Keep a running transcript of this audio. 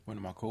One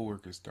of my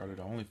coworkers started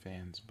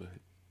OnlyFans, but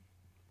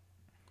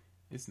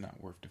it's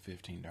not worth the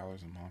 $15 a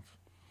month.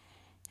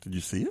 Did you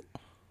see it?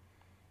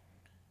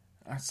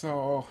 I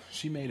saw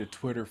she made a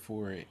Twitter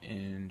for it,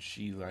 and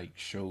she like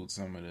showed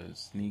some of the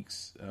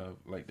sneaks of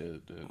like the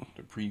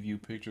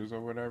preview pictures or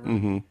whatever.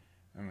 Mm-hmm.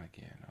 I'm like,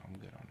 yeah, no, I'm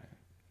good on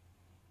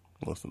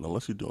that. Listen,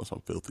 unless you're doing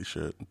some filthy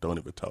shit, don't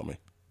even tell me.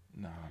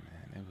 Nah,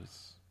 man,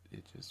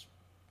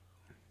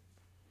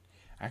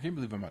 I can't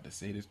believe I'm about to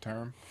say this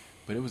term,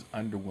 but it was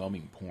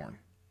underwhelming porn.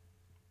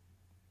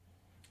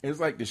 It's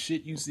like the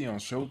shit you see on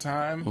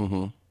Showtime,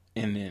 mm-hmm.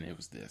 and then it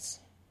was this.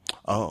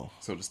 Oh.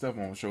 So the stuff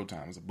on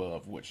Showtime is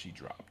above what she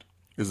dropped.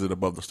 Is it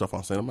above the stuff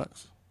on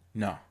Cinemax?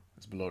 No,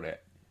 it's below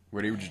that.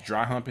 Where they were just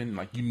dry humping,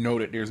 like you know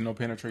that there's no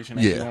penetration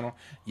going on.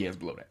 Yeah, it's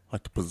below that.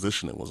 Like the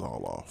positioning was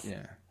all off.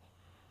 Yeah.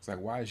 It's like,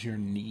 why is your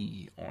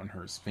knee on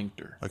her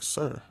sphincter? Like,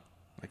 sir.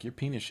 Like, your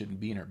penis shouldn't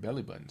be in her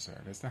belly button,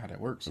 sir. That's not how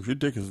that works. If your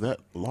dick is that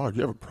large,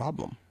 you have a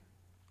problem.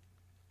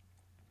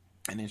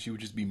 And then she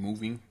would just be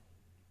moving.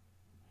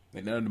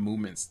 Like, none of the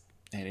movements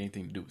had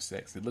anything to do with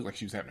sex. It looked like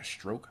she was having a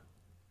stroke.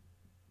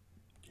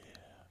 Yeah.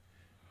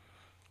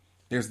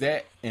 There's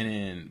that, and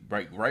then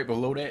right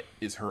below that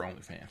is her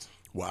OnlyFans.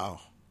 Wow.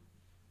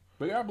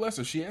 But God bless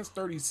her. She has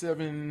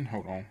 37...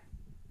 Hold on.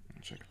 Let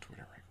me check her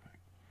Twitter right quick.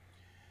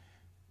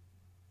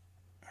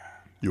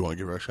 You want to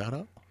give her a shout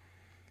out?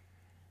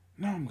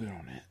 No, I'm good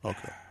on that.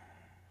 Okay.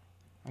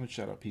 I'm going to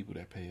shout out people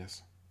that pay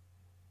us.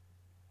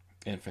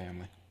 And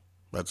family.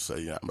 I'm about to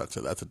say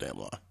that's a damn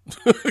lie.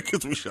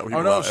 Because we shout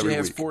people out every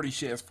week.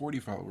 She has 40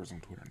 followers on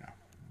Twitter now.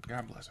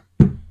 God bless her.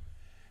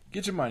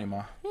 Get your money,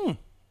 Ma. So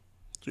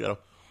you gotta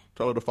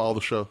tell her to follow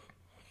the show.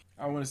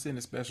 I want to send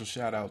a special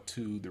shout out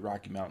to the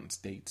Rocky Mountain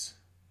states.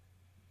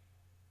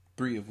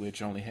 3 of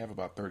which only have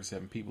about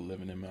 37 people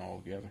living in them all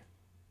together.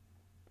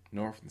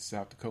 North and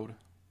South Dakota.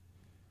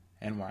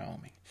 And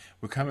Wyoming.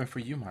 We're coming for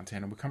you,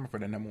 Montana. We're coming for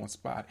the number 1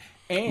 spot.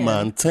 And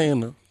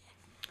Montana.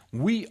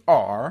 We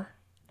are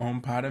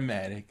on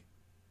Podomatic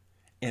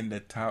in the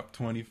top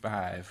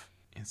 25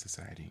 in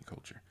society and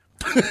culture.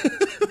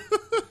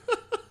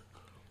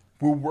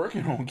 We're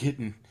working on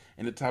getting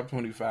in the top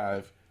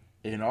 25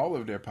 in all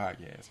of their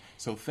podcasts.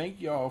 So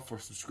thank y'all for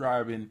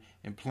subscribing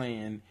and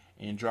playing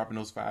and dropping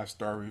those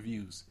 5-star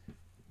reviews.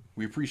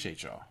 We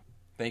appreciate y'all.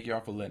 Thank y'all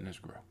for letting us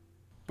grow.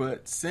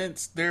 But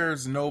since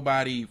there's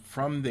nobody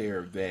from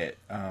there that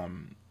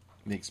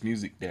makes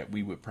music that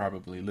we would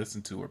probably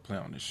listen to or play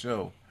on the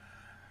show,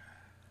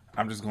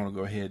 I'm just going to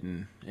go ahead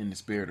and, in the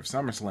spirit of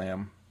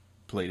SummerSlam,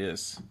 play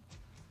this.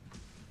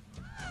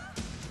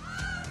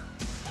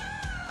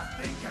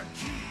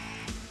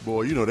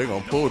 Boy, you know they're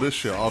going to pull this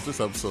shit off this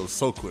episode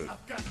so quick.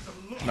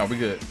 No, we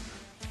good.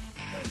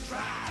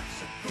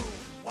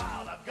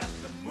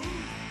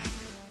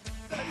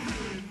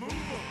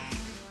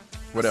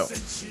 What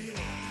else?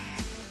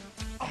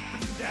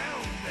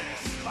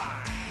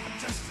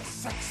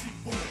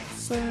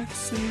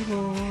 Sexy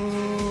boy.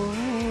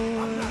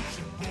 I'm not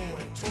your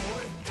boy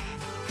toy.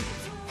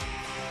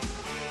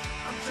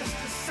 I'm just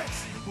a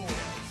sexy boy.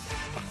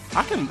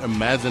 I can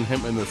imagine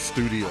him in the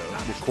studio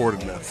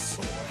recording this.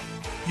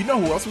 You know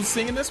who else was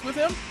singing this with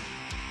him?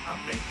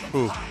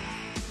 Who?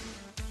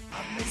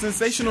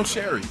 Sensational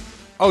Sherry.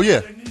 Oh, yeah.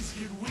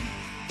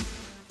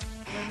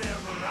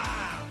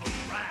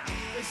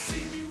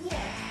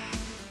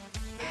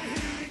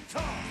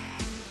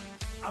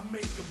 I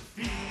make them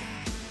feel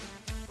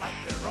like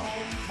they're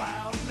on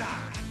cloud 9.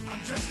 I'm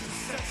just a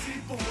sexy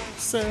boy.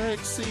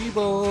 Sexy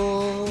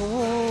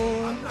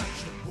boy. I'm not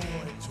your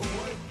boy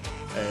toy.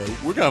 Hey,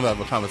 we're going to have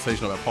a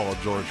conversation about Paul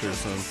George here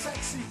soon.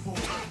 Sexy boy.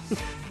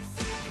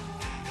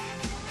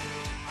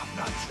 I'm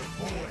not your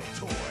boy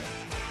toy.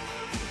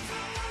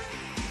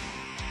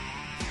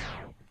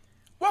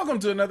 Welcome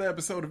to another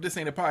episode of This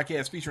Ain't a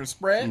Podcast featuring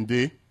Spread.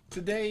 Indeed.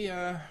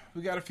 Today,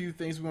 we got a few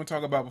things we want to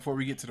talk about before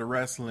we get to the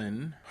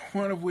wrestling.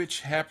 One of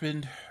which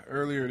happened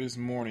earlier this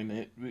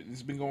morning.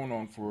 It's been going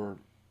on for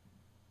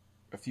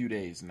a few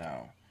days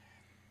now.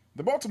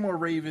 The Baltimore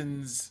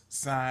Ravens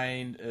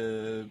signed,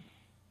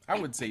 I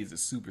would say he's a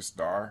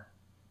superstar.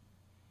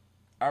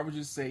 I would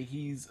just say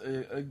he's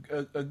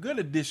a good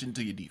addition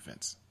to your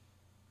defense.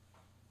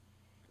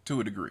 To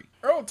a degree.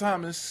 Earl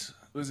Thomas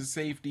was a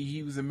safety.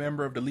 He was a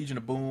member of the Legion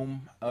of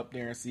Boom up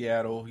there in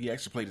Seattle. He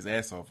actually played his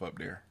ass off up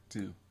there,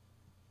 too.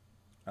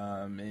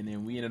 And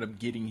then we ended up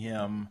getting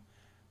him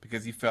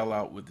because he fell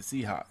out with the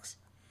Seahawks.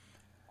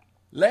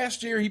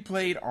 Last year he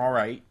played all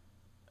right.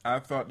 I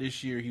thought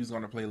this year he was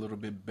going to play a little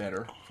bit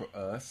better for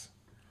us.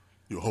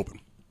 You were hoping.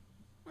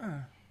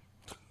 We're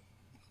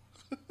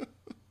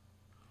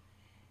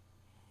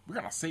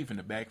kind of safe in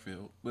the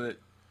backfield, but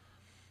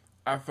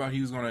I thought he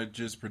was going to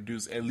just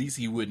produce. At least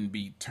he wouldn't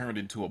be turned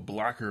into a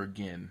blocker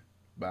again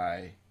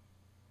by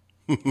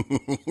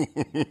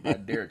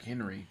Derrick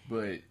Henry.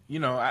 But, you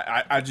know,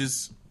 I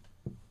just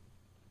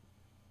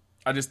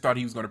thought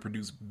he was going to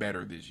produce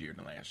better this year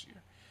than last year.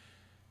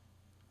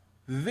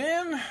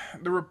 Then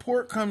the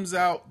report comes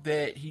out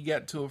that he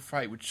got to a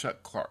fight with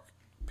Chuck Clark.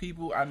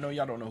 people, I know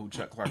y'all don't know who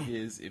Chuck Clark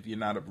is. If you're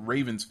not a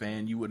Ravens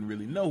fan, you wouldn't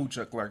really know who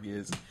Chuck Clark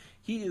is.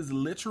 He is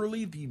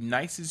literally the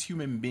nicest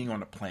human being on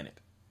the planet.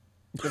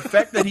 The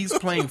fact that he's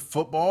playing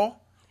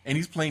football and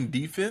he's playing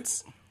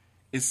defense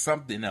is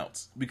something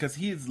else. Because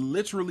he is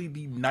literally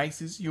the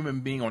nicest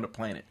human being on the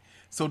planet.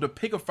 So to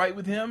pick a fight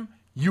with him,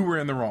 you were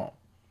in the wrong.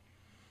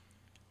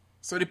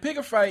 So they pick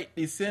a fight.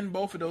 They send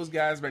both of those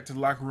guys back to the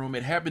locker room.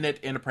 It happened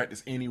at the end of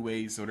practice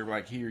anyway, so they were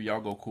like, here,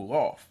 y'all go cool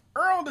off.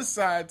 Earl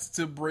decides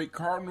to break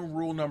cardinal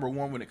rule number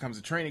 1 when it comes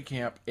to training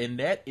camp, and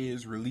that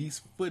is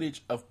release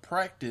footage of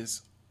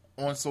practice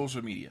on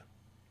social media.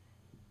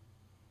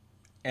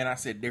 And I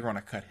said, they're going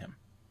to cut him.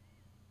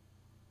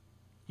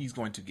 He's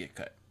going to get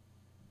cut.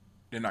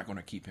 They're not going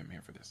to keep him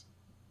here for this.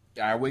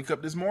 I wake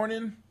up this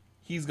morning,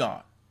 he's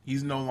gone.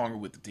 He's no longer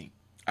with the team.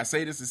 I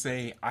say this to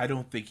say, I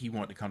don't think he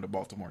wanted to come to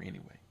Baltimore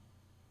anyway.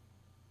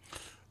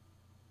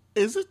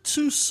 Is it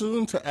too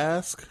soon to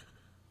ask?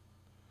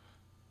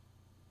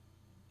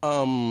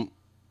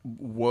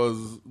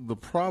 Was the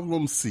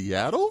problem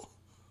Seattle?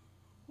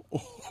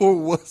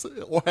 Or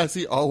has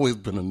he always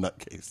been a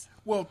nutcase?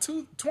 Well,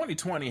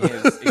 2020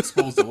 has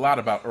exposed a lot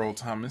about Earl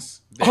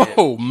Thomas.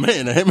 Oh,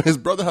 man. Him and his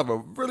brother have a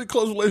really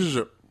close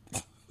relationship.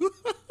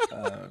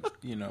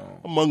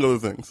 Among other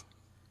things.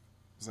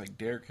 It's like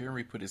Derrick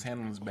Henry put his hand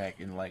on his back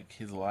and, like,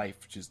 his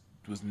life just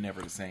was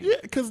never the same. Yeah,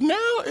 because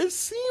now it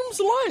seems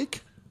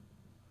like,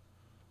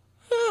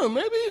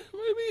 maybe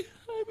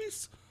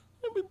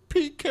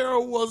Pete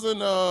Carroll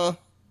wasn't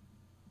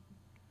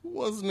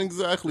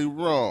exactly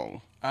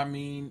wrong. I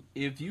mean,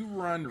 if you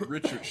run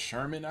Richard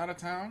Sherman out of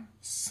town,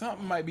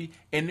 something might be.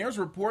 And there's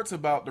reports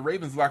about the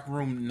Ravens locker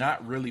room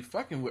not really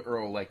fucking with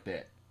Earl like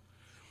that.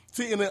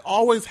 See, and it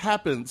always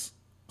happens.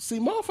 See,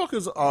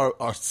 motherfuckers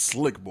are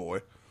slick,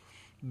 boy.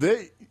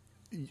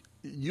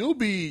 You'll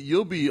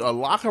be a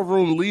locker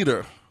room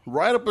leader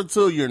right up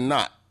until you're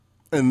not,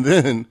 and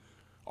then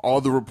all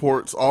the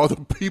reports, all the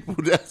people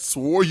that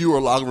swore you were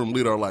a locker room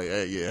leader are like,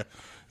 hey,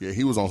 yeah,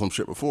 he was on some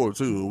shit before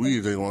too. We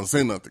didn't want to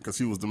say nothing because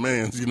he was the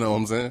man. You know what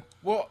I'm saying?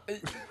 Well,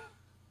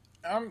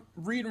 I'm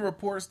reading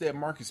reports that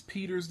Marcus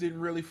Peters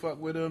didn't really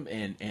fuck with him,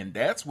 and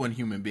that's one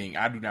human being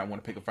I do not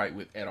want to pick a fight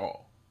with at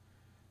all.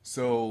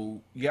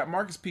 So you got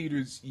Marcus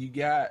Peters, you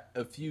got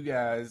a few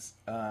guys,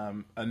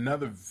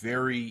 another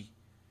very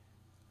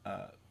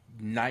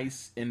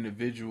nice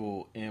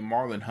individual in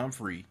Marlon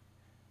Humphrey,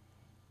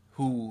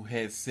 who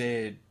has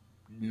said,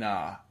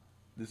 nah,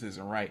 this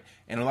isn't right.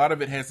 And a lot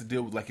of it has to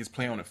deal with like his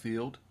play on the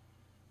field.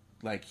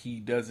 Like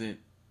he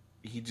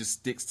just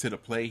sticks to the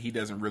play. He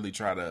doesn't really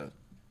try to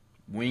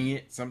wing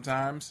it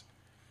sometimes.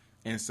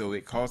 And so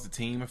it cost the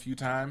team a few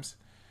times.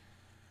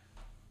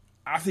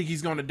 I think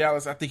he's going to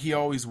Dallas. I think he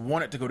always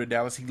wanted to go to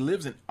Dallas. He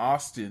lives in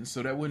Austin,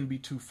 so that wouldn't be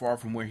too far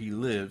from where he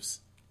lives.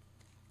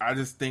 I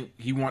just think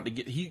he wanted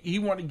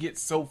to get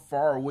so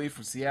far away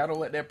from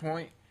Seattle at that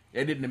point.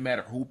 It didn't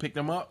matter who picked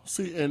him up.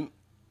 See, and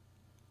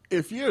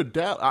if you're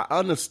Dallas, I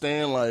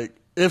understand, like,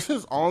 if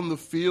his on the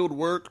field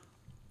work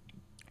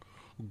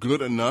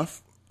good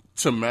enough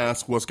to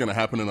mask what's going to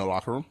happen in the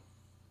locker room,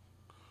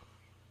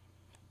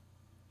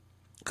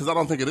 because I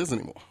don't think it is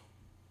anymore.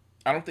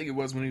 I don't think it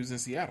was when he was in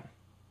Seattle.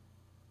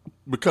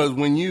 Because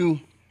when you're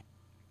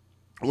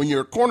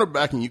a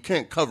cornerback and you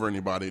can't cover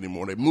anybody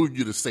anymore, they moved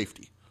you to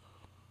safety.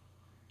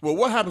 Well,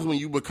 what happens when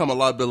you become a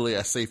liability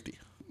at safety?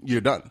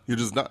 You're done. You're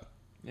just done.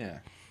 Yeah.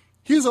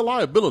 He's a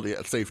liability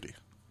at safety.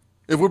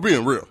 If we're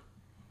being real.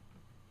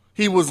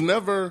 He was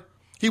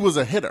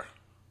a hitter.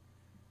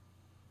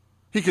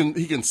 He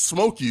can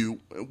smoke you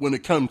when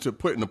it comes to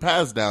putting the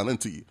pass down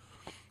into you.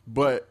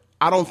 But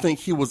I don't think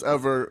he was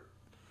ever,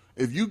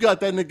 if you got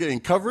that nigga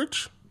in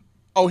coverage,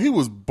 he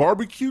was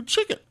barbecue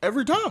chicken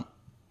every time.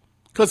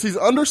 Because he's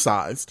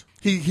undersized.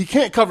 He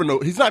can't cover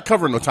he's not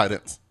covering no tight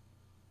ends.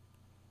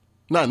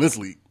 Not in this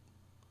league.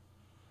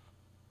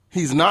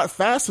 He's not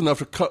fast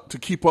enough to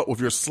keep up with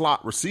your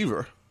slot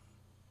receiver.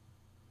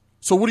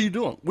 So what are you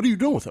doing? What are you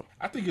doing with him?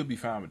 I think he'll be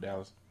fine with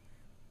Dallas.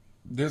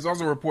 There's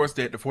also reports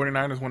that the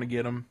 49ers want to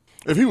get him.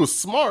 If he was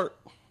smart,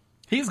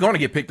 he's going to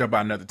get picked up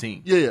by another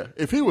team. Yeah.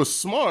 If he was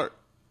smart,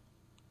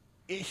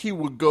 he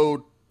would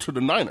go to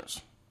the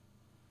Niners.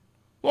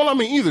 Well, I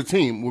mean, either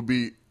team would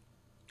be.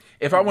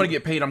 If I want to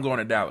get paid, I'm going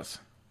to Dallas.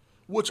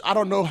 Which I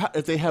don't know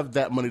if they have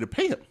that money to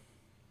pay him.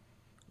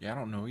 Yeah, I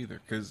don't know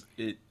either because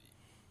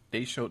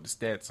they showed the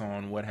stats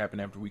on what happened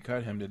after we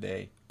cut him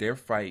today. They're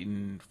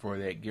fighting for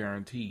that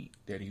guarantee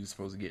that he was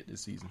supposed to get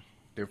this season.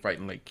 They're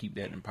fighting like keep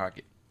that in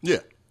pocket. Yeah.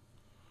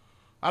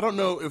 I don't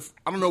know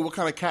what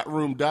kind of cap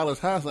room Dallas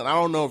has, and I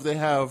don't know if they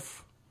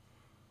have.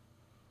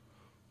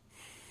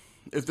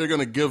 If they're going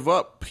to give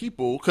up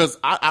people, because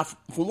I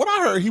from what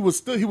I heard, he was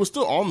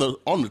still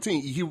on the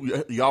team.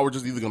 Y'all were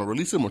just either going to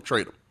release him or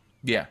trade him.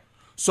 Yeah.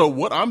 So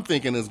what I'm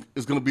thinking is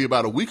going to be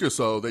about a week or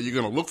so that you're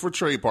going to look for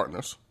trade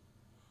partners,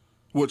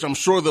 which I'm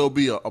sure there'll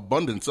be an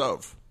abundance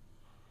of.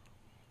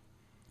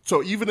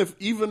 So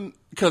even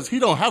because he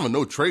don't have a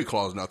no trade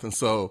clause, nothing.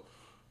 So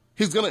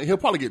he'll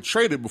probably get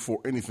traded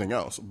before anything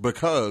else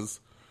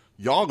because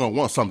y'all gonna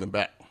want something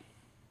back.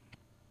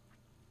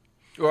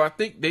 Well, I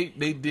think they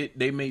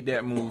made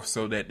that move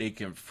so that they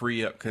can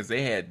free up because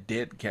they had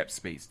dead cap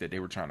space that they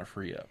were trying to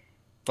free up.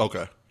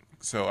 Okay.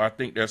 So I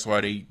think that's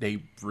why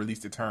they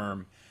released the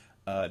term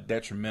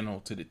detrimental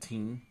to the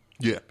team.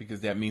 Yeah.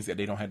 Because that means that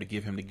they don't have to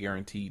give him the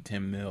guaranteed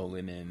 $10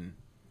 million and then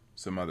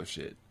some other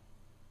shit.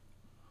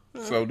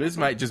 So this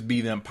might just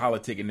be them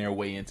politicking their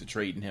way into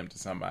trading him to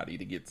somebody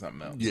to get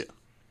something else. Yeah.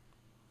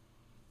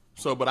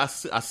 So, but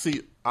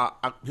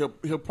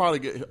he'll probably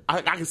get.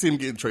 I can see him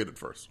getting traded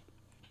first.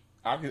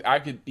 I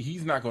could.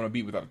 He's not going to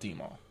be without a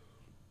team on.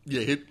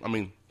 Yeah. I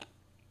mean,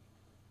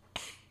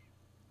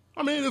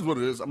 it is what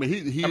it is. I mean,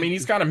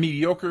 he's kind of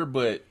mediocre,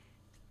 but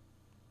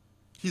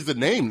he's the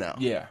name now.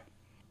 Yeah.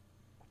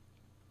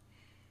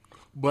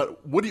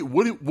 But what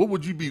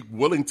would you be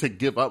willing to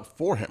give up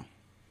for him?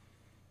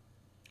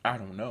 I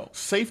don't know.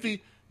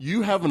 Safety,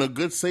 you having a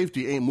good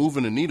safety ain't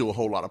moving the needle a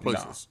whole lot of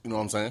places. No. You know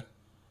what I'm saying?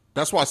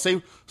 That's why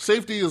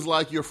safety is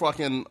like your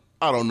fucking,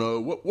 I don't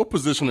know, what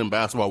position in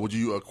basketball would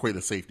you equate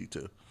a safety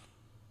to?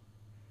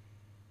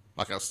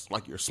 Like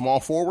your small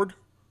forward?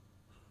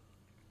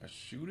 A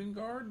shooting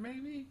guard,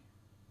 maybe?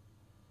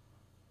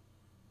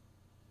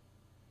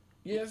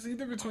 Yeah, it's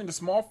either between the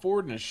small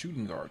forward and a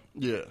shooting guard.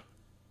 Yeah.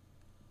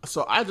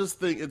 So I just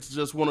think it's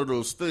just one of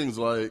those things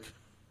like,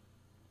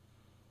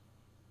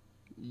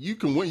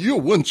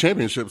 you'll win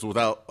championships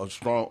without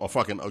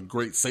a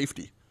great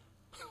safety.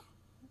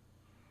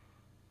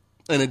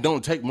 And it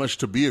don't take much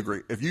to be a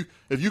great. If you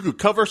could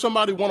cover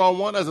somebody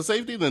one-on-one as a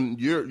safety, then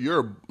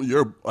you're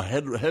a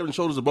head and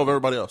shoulders above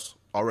everybody else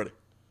already.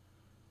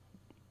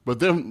 But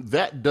then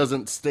that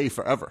doesn't stay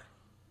forever.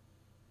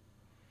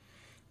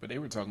 But they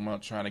were talking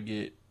about trying to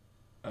get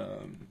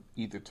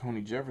either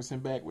Tony Jefferson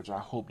back, which I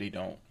hope they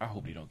don't. I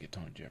hope they don't get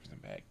Tony Jefferson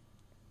back.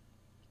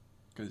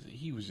 Because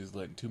he was just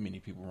letting too many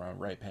people run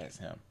right past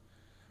him.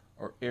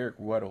 Or Eric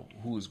Weddle,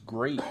 who is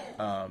great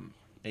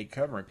at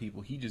covering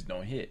people, he just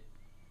don't hit.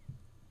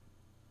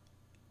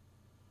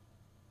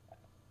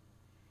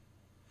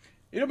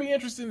 It'll be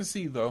interesting to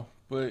see, though.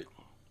 But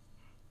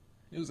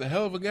it was a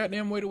hell of a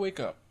goddamn way to wake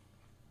up.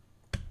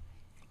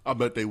 I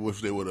bet they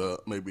wish they would have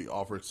maybe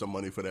offered some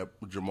money for that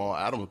Jamal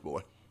Adams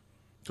boy.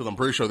 Because I'm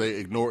pretty sure they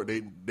ignored.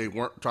 They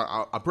weren't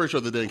trying. I'm pretty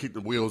sure they didn't keep the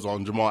wheels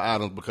on Jamal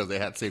Adams because they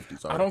had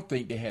safeties. I don't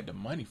think they had the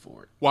money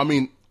for it. Well, I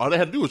mean, all they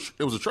had to do was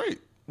it was a trade.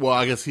 Well,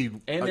 I guess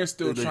and they're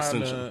still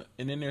trying to.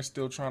 And then they're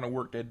still trying to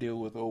work that deal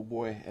with old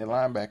boy at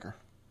linebacker.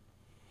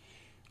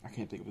 I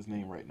can't think of his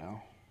name right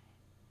now,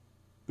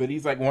 but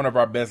he's like one of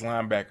our best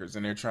linebackers,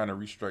 and they're trying to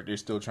restructure. They're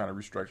still trying to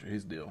restructure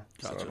his deal.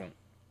 Gotcha. So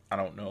I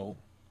don't know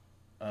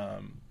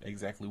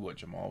exactly what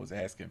Jamal was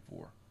asking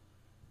for.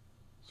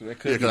 So that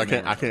could because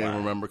I can't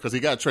remember because he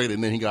got traded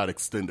and then he got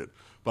extended,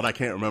 but I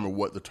can't remember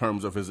what the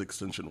terms of his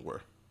extension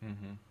were.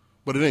 Mm-hmm.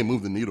 But it ain't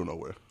moved the needle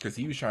nowhere because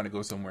he was trying to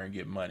go somewhere and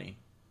get money.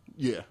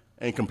 Yeah,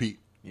 and compete.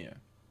 Yeah.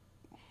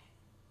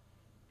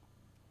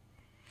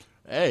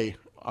 Hey,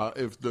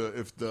 if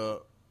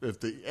the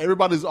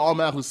everybody's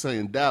automatically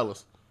saying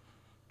Dallas,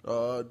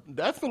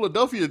 that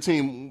Philadelphia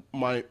team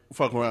might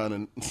fuck around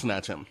and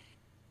snatch him.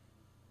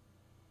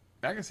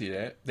 I can see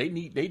that. They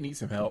need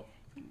some help.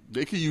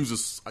 They could use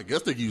this. I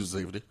guess they could use a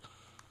safety.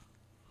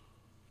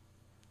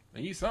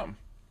 They need something.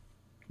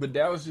 But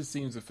Dallas just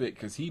seems to fit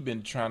because he's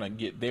been trying to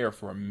get there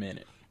for a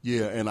minute.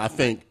 Yeah, and I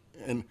think,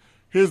 and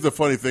here's the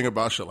funny thing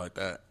about shit like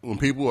that. When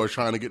people are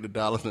trying to get to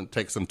Dallas and it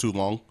takes them too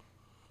long,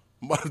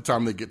 by the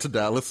time they get to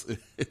Dallas,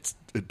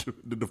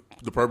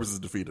 the purpose is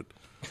defeated.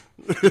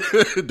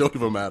 It don't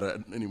even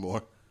matter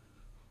anymore.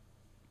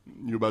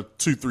 You're about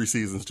 2-3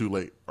 seasons too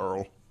late,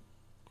 Earl.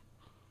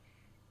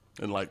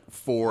 And like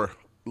 4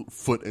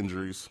 foot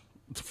injuries,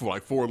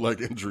 like 4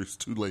 leg injuries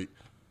too late.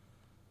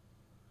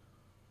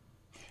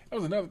 That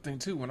was another thing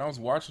too. When I was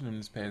watching him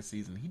this past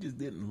season, he just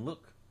didn't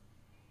look.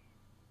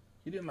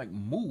 He didn't like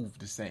move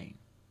the same.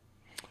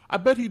 I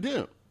bet he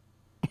did.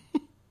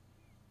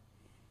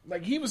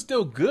 Like he was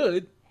still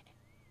good,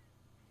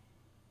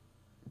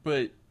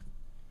 but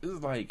it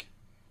was like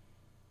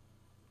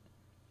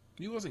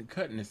he wasn't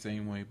cutting the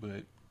same way.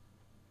 But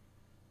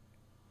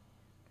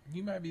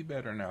he might be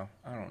better now.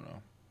 I don't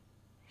know.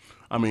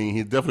 I mean,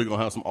 he's definitely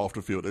gonna have some off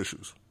the field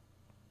issues.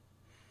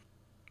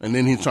 And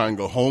then he's trying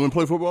to go home and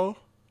play football.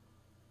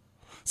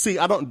 See,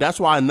 I don't. That's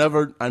why I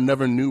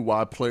never knew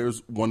why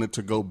players wanted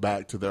to go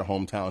back to their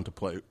hometown to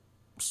play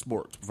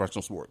sports,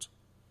 professional sports.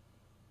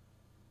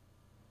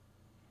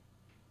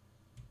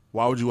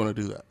 Why would you want to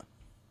do that?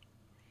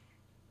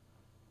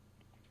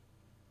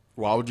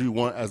 Why would you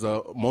want, as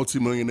a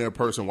multimillionaire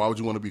person, why would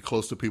you want to be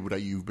close to people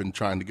that you've been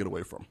trying to get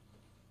away from?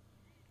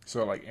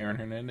 So, like Aaron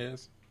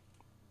Hernandez?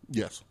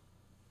 Yes.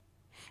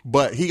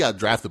 But he got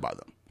drafted by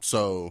them,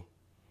 so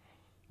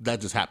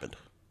that just happened.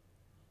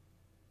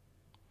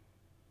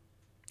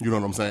 You know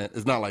what I'm saying?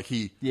 It's not like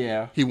he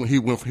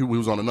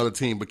was on another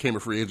team, became a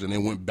free agent,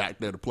 and went back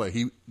there to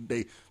play.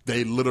 They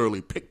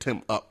literally picked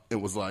him up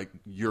and was like,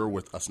 "You're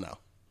with us now."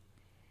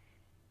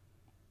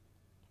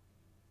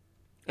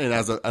 And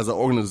as an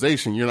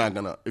organization, you're not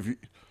gonna if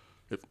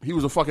he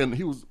was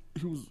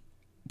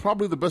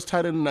probably the best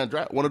tight end in that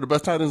draft, one of the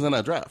best tight ends in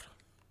that draft.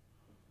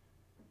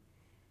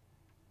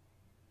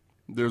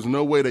 There's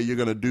no way that you're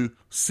going to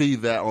see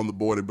that on the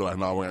board and be like,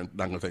 no, we're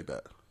not going to take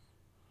that.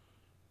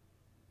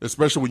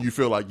 Especially when you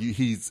feel like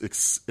he's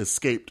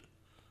escaped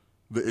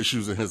the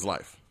issues in his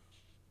life.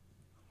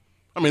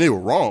 I mean, they were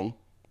wrong,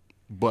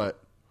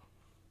 but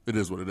it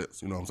is what it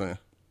is. You know what I'm saying?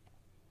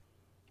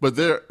 But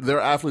they're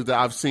athletes that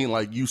I've seen,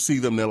 like, you see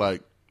them, they're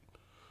like,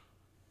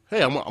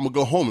 hey, I'm going to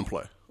go home and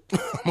play.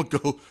 I'm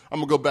going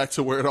to go back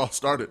to where it all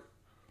started.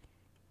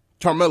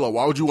 Carmelo,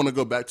 why would you want to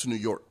go back to New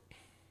York?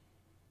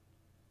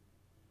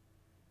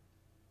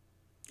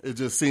 It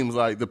just seems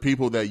like the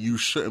people that you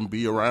shouldn't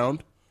be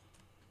around,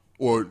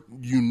 or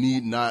you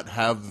need not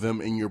have them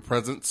in your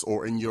presence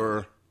or in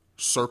your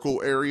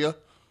circle area,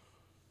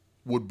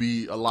 would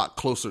be a lot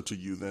closer to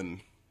you than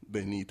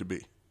they need to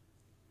be.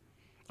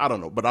 I don't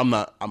know, but I'm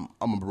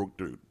a broke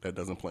dude that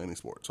doesn't play any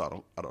sports,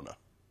 so I don't know.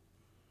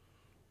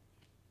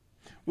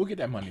 We'll get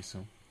that money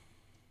soon.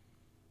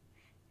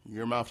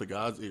 Your mouth to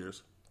God's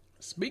ears.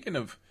 Speaking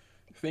of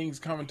things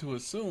coming to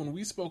us soon,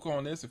 we spoke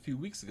on this a few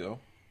weeks ago.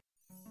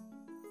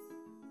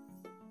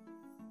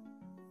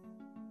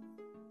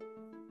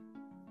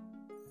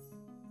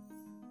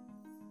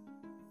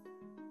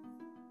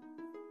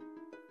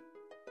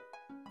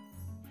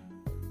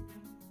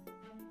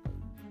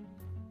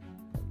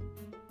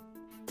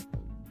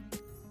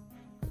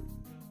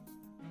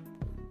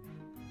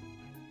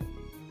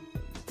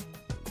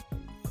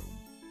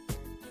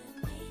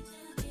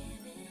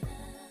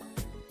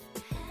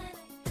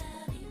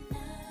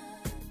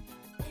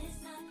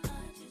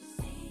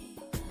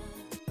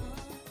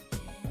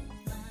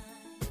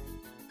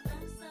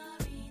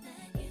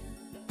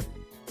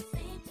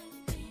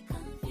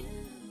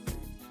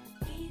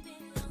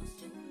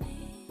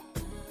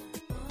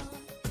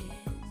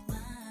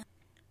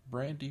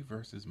 Brandy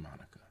versus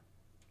Monica.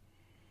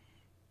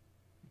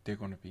 They're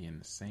going to be in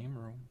the same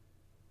room,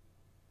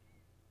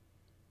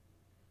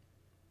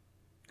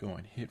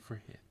 going hit for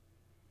hit.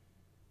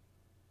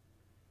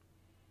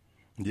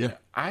 Yeah.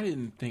 I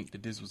didn't think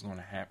that this was going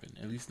to happen,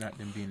 at least not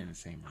them being in the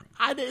same room.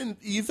 I didn't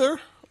either.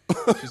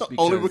 Just because,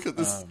 Only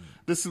because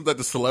this seems like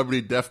the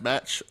celebrity death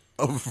match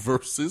of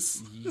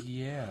versus.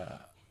 Yeah.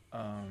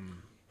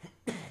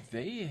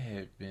 They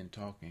have been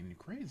talking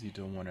crazy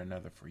to one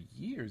another for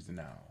years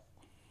now.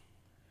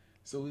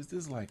 So is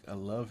this like a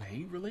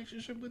love-hate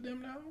relationship with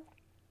them now?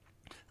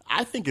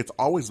 I think it's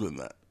always been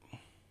that.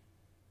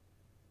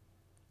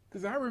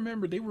 Because I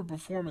remember they were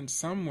performing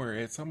somewhere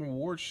at some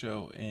award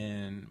show,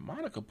 and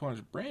Monica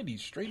punched Brandy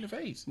straight in the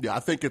face. Yeah,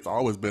 I think it's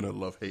always been a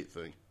love-hate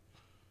thing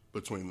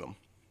between them.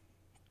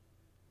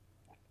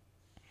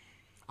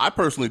 I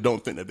personally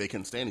don't think that they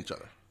can stand each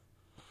other.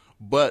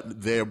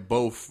 But they're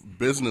both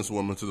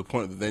businesswomen to the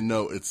point that they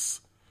know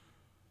it's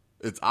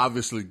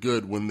obviously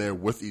good when they're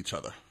with each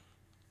other.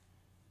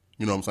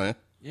 You know what I'm saying?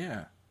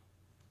 Yeah.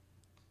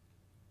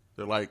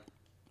 They're like,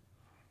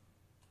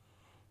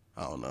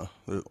 I don't know.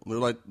 They're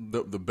like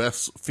the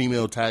best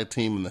female tag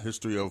team in the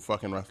history of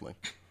fucking wrestling.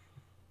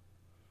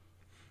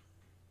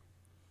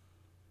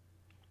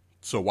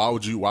 So why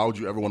would you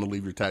ever want to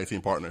leave your tag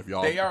team partner if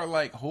y'all? They are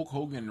like Hulk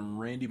Hogan and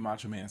Randy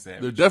Macho Man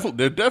Savage.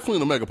 They're definitely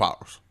the mega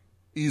powers,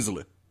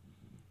 easily.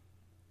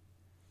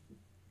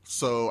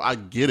 So I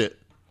get it,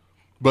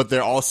 but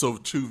they're also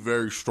two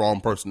very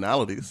strong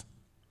personalities.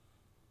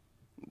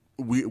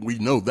 We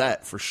know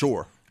that for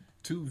sure.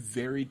 Two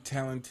very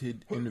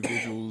talented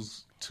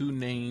individuals, two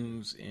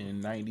names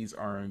in 90s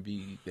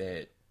R&B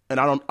that. And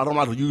I don't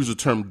like to use the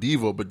term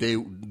diva, but they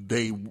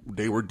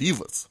were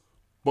divas,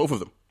 both of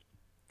them.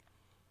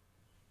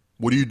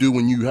 What do you do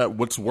when you have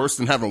what's worse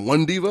than having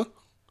one diva?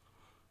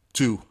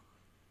 Two.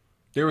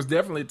 There was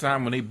definitely a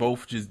time when they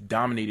both just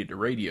dominated the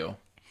radio.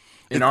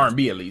 In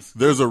R&B, at least.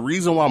 There's a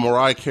reason why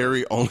Mariah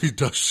Carey only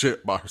does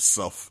shit by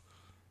herself.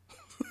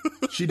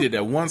 She did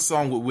that one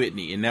song with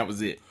Whitney, and that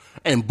was it.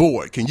 And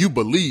boy, can you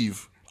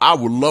believe I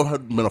would love her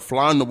been a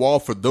fly on the wall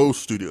for those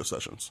studio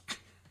sessions.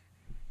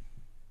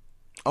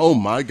 Oh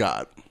my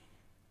God.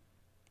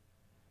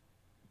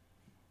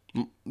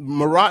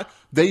 Mariah,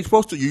 you're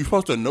supposed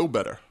to know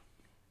better.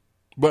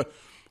 But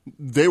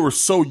they were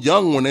so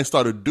young when they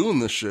started doing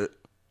this shit,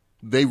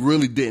 they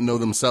really didn't know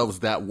themselves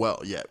that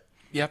well yet.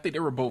 Yeah, I think they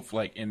were both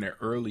like in their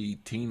early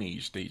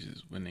teenage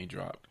stages when they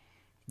dropped.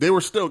 They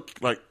were still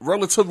like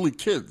relatively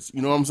kids,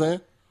 you know what I'm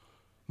saying?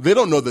 They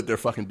don't know that they're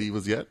fucking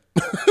divas yet.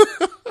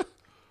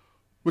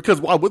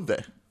 Because why would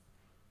they?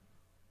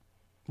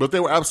 But they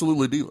were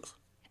absolutely divas.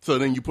 So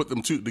then you put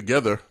them two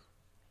together,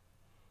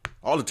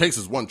 all it takes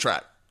is one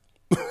track.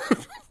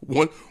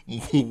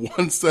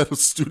 one set of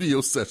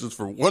studio sessions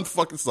for one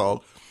fucking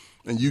song,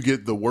 and you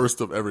get the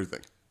worst of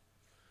everything.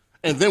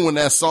 And then when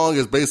that song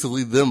is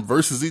basically them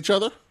versus each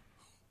other,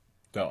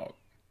 dog.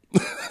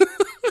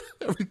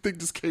 Everything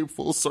just came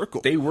full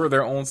circle. They were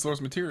their own source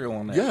material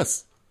on that.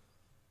 Yes.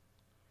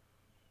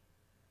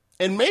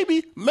 And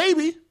maybe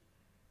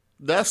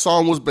that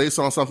song was based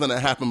on something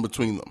that happened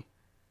between them.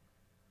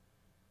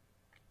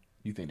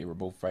 You think they were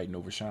both fighting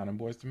over Sean and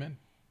Boyz II Men?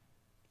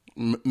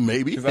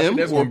 Maybe because I think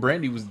that's when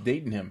Brandy was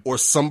dating him, or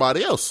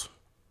somebody else.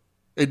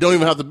 It don't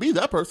even have to be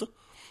that person.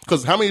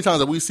 Because how many times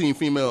have we seen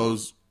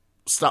females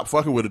stop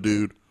fucking with a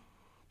dude,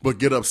 but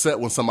get upset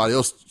when somebody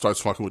else starts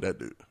fucking with that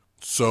dude.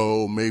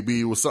 So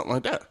maybe it was something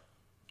like that.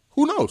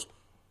 Who knows?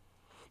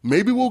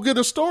 Maybe we'll get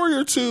a story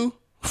or two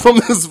from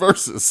this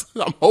versus.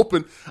 I'm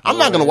hoping. I'm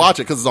not going to watch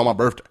it because it's on my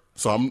birthday.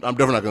 So I'm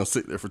definitely not going to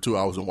sit there for 2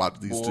 hours and watch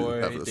these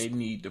two. They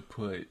need to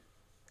put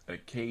a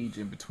cage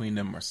in between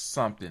them or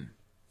something.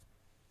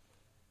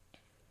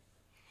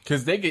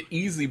 Because they could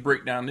easily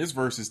break down this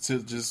versus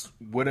to just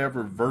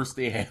whatever verse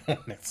they have on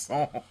that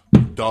song.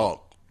 Dog.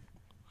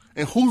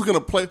 And who's going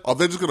to play? Are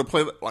they just going to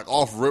play like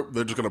off rip?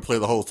 They're just going to play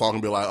the whole song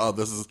and be like, oh,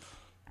 this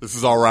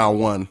is our round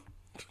one.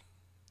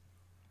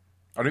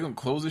 Are they going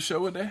to close the show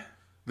with that?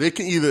 They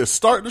can either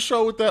start the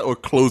show with that or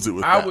close it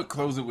with that. I would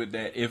close it with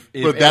that if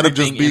but that'll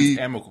just be ends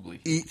amicably.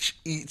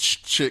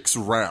 Each chick's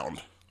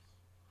round.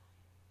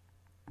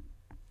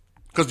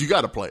 Because you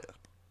got to play it.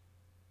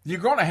 You're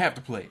going to have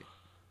to play it.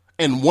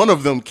 And one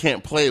of them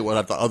can't play it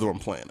without the other one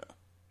playing it.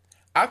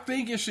 I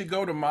think it should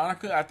go to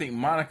Monica. I think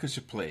Monica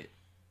should play it.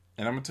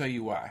 And I'm going to tell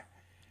you why.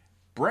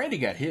 Brandy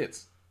got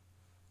hits.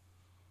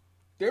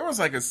 There was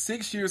like a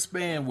 6-year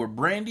span where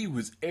Brandy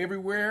was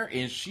everywhere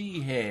and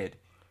she had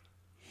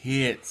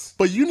hits.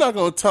 But you're not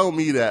going to tell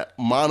me that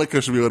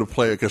Monica should be able to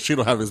play it because she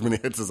don't have as many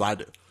hits as I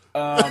do.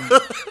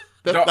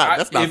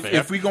 That's not fair.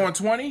 If we go on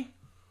 20?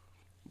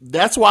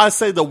 That's why I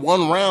say the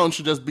one round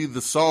should just be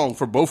the song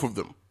for both of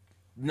them.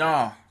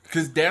 Nah,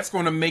 because that's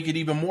going to make it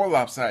even more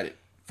lopsided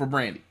for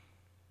Brandy.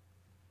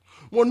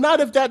 Well, not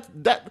if that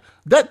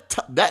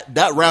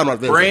round right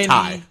there is a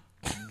tie.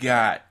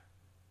 Got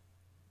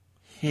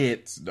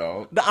hits,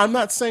 dog. I'm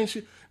not saying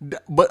she,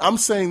 but I'm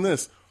saying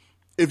this: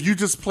 if you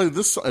just play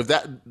this song, if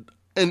that,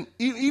 and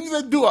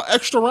even do an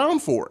extra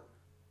round for it,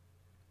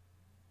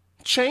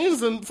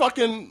 Chains and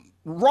fucking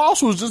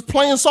Ross was just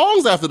playing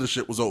songs after the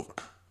shit was over.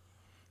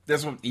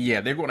 That's what.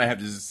 Yeah, they're going to have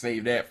to just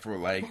save that for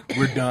like,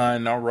 we're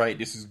done. All right,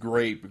 this is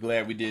great. We're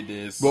glad we did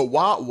this. But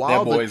while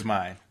that boy's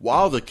mine.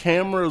 While the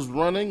camera is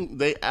running,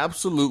 they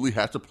absolutely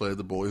have to play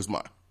The Boy Is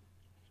Mine.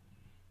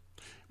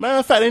 Matter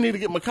of fact, they need to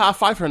get Mekhi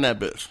Phifer in that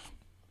bitch.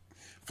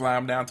 Fly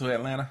him down to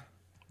Atlanta.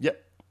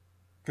 Yep.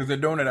 Because they're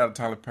doing it out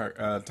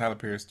of Tyler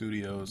Perry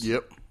Studios.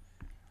 Yep.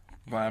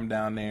 Fly him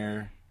down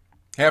there.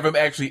 Have him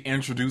actually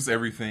introduce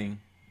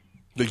everything.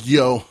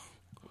 Yo.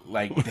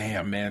 Like,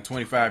 damn, man,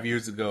 25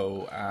 years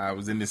ago, I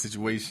was in this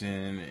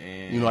situation.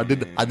 And I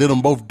did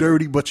them both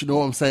dirty, but you know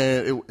what I'm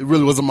saying? It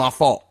really wasn't my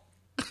fault.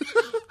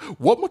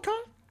 What, Mekhi?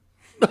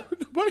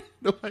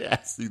 Nobody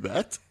asked you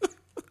that.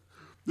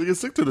 They can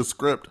stick to the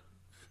script.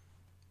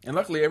 And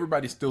luckily,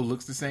 everybody still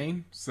looks the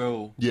same.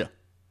 So yeah,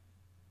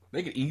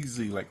 they could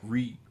easily like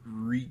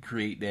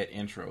recreate that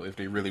intro if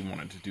they really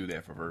wanted to do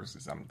that for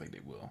verses. I don't think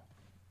they will.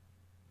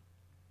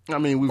 I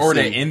mean, that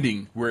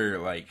ending where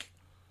like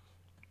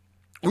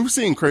we've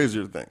seen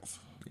crazier things.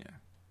 Yeah,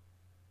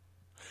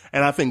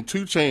 and I think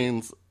 2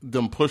 Chainz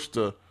them push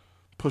the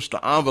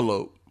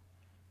envelope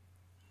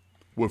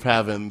with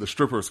having the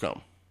strippers come.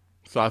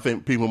 So I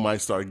think people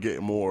might start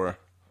getting more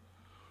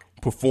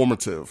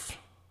performative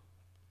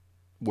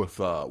with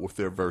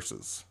their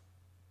verses.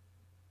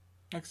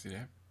 I can see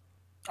that.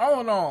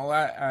 All in all,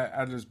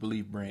 I just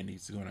believe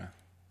Brandy's gonna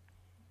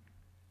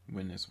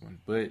win this one.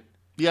 But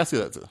yeah, I see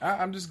that too.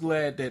 I'm just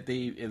glad that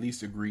they at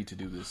least agreed to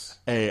do this.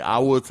 Hey, I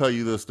will tell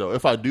you this though: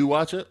 if I do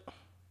watch it,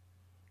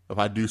 if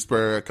I do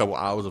spare a couple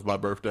hours of my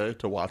birthday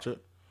to watch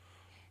it,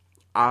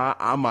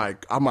 I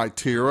might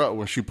tear up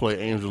when she play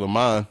 "Angel of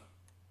Mine."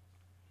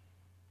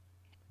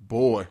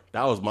 Boy,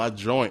 that was my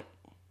joint.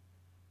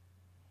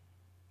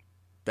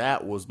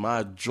 That was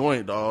my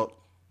joint, dog.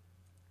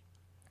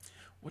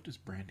 What does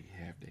Brandy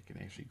have that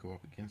can actually go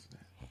up against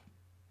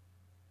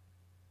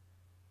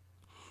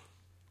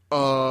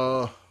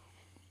that?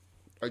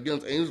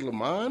 Against Angel of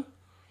Mine?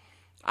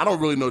 I don't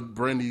really know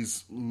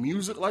Brandy's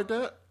music like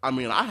that. I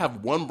mean, I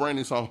have one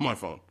Brandy song on my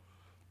phone.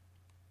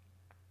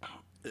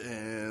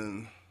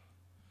 And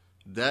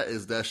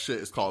that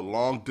shit. It's called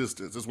Long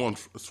Distance. This one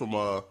is from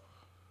Oh,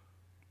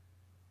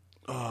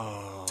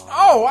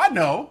 I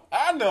know.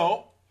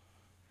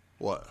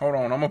 What? Hold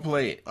on, I'm gonna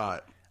play it. All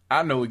right.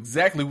 I know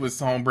exactly what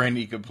song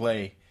Brandy could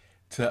play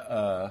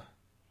to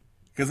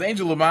because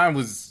Angel of Mine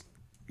was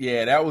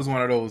that was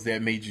one of those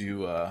that made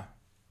you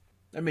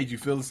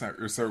feel a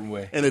certain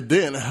way. And it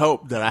didn't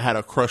help that I had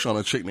a crush on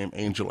a chick named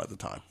Angel at the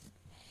time.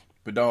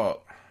 But dog,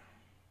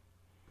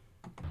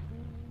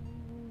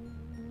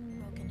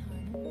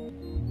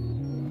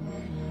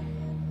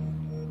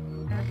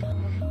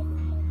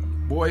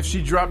 boy, if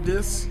she dropped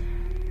this.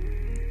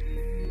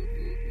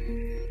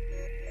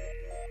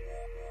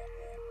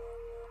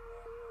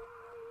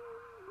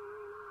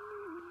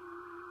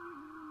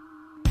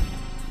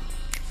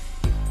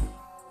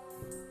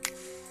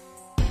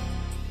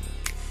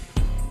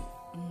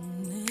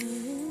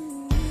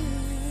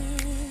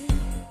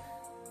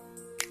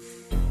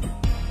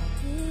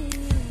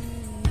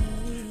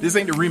 This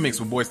ain't the remix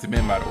with Boyz II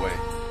Men, by the way.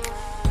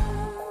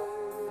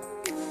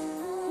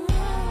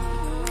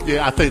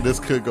 Yeah, I think this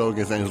could go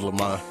against Angel of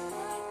Mine.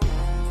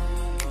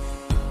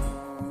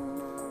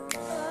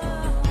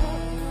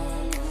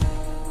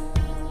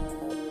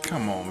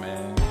 Come on,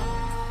 man.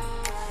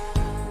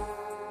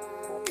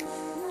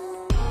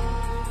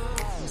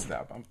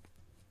 album.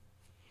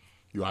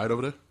 You all right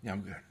over there? Yeah,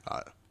 I'm good. All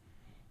right.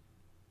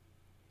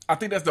 I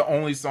think that's the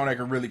only song that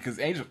can really, because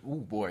Angel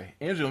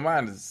of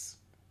Mine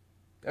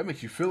that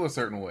makes you feel a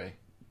certain way.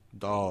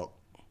 Dog.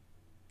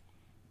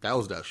 That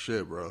was that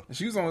shit, bro. And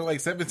she was only like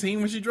 17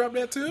 when she dropped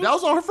that too? That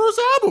was on her first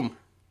album.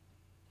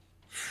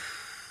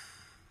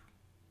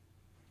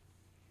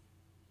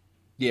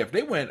 Yeah, if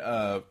they went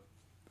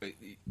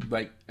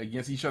like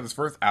against each other's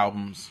first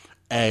albums.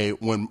 Hey,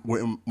 when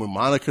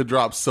Monica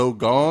dropped So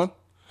Gone,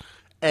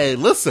 hey,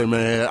 listen,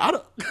 man, I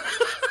don't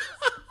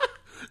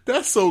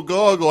that So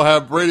Gone gonna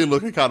have Brady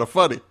looking kind of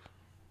funny.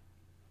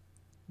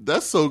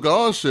 That So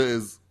Gone shit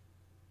is,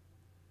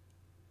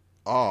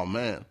 oh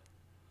man.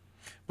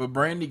 But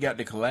Brandy got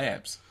the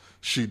collabs.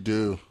 She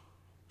do.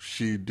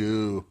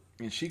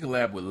 And she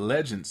collabed with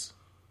legends.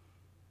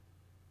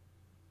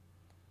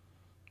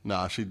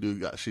 Nah, she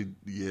do. She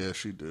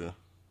do.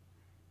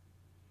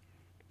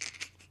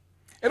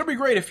 It'll be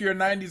great if you're a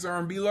 90s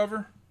R&B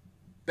lover.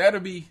 That'll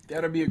be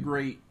a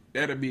great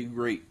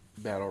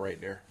battle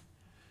right there.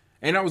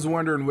 And I was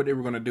wondering what they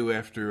were going to do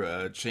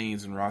after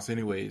Chains and Ross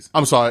anyways.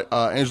 I'm sorry,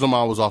 Angela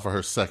Ma was off of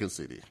her second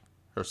CD,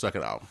 her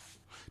second album.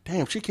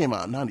 Damn, she came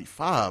out in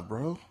 95,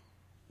 bro.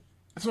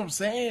 That's what I'm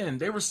saying.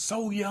 They were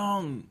so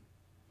young.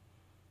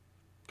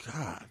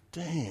 God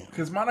damn.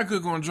 Because Monica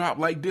going to drop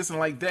like this and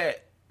like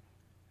that.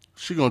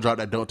 She going to drop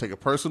that Don't Take It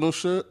Personal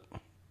shit.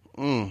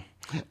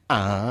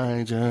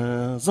 I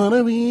just want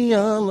to be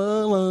all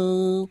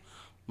alone.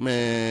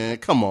 Man,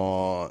 come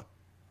on.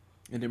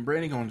 And then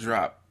Brandy going to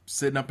drop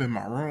Sitting Up in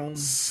My Room.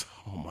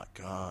 Oh, my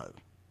God.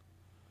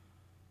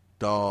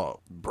 Dog,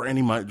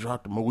 Brandy might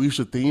drop the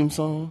Moesha theme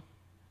song.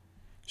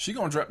 She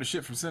going to drop the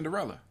shit from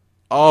Cinderella.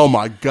 Oh,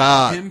 my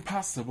God.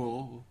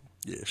 Impossible.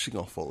 Yeah, she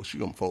gonna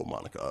fold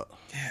Monica up.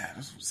 Yeah,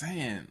 that's what I'm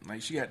saying.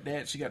 Like, she got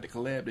that. She got the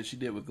collab that she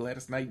did with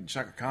Gladys Knight and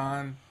Chaka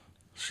Khan.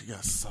 She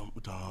got some,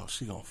 dog.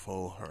 She gonna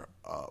fold her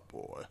up,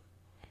 boy.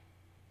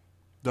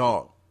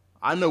 Dog,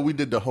 I know we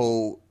did the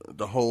whole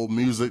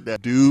music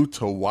that do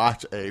to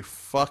watch a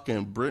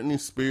fucking Britney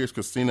Spears,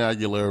 Christina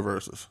Aguilera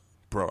versus.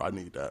 Bro, I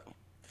need that.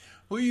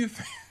 Who do you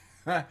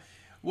think?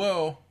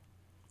 Well,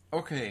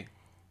 okay.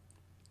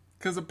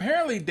 Because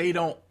apparently they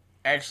don't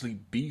actually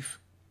beef.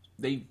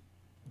 They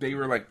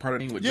were like part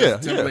of the thing with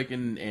Justin Timberlake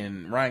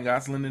and Ryan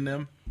Gosling and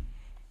them.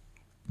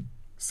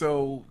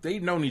 So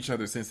they've known each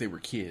other since they were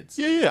kids.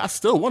 Yeah, I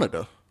still want it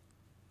though.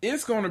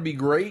 It's going to be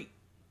great.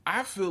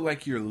 I feel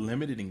like you're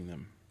limiting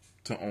them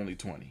to only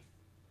 20.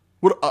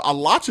 Well, a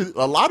lot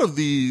of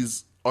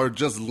these are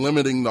just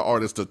limiting the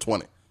artist to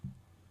 20.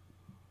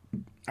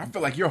 I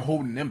feel like you're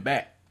holding them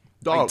back.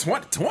 Dog,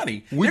 like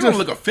 20? They're going to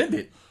look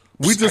offended.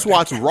 We just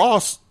watched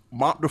Ross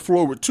mop the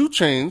floor with 2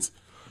 Chainz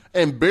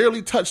and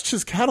barely touched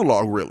his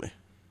catalog, really.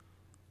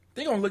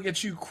 They're going to look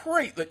at you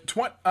great. Like,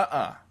 20,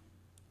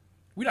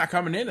 We're not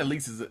coming in at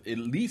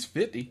least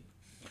 50.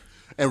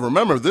 And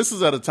remember, this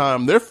is at a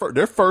time, their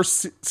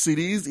first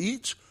CDs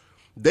each,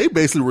 they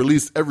basically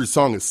released every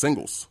song as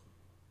singles.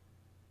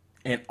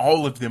 And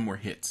all of them were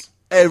hits.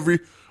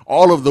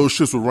 All of those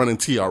shits were running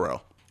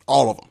TRL.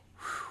 All of them.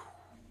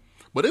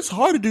 But it's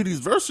hard to do these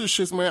versus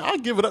shits, man. I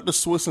give it up to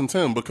Swiss and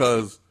Tim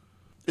because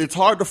it's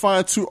hard to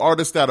find 2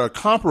 artists that are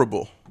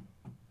comparable.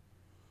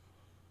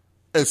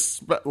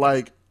 It's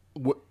like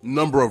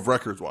number of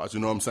records wise, you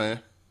know what I'm saying?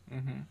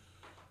 Mm-hmm.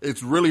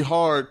 It's really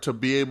hard to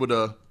be able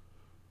to,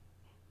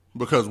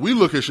 because we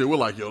look at shit, we're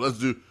like, yo,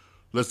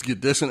 let's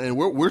get this, and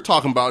we're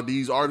talking about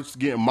these artists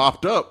getting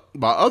mopped up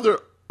by other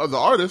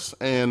artists,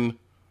 and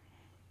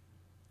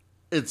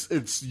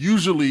it's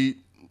usually,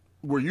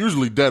 we're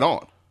usually dead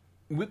on.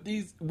 With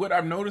these, what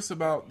I've noticed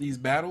about these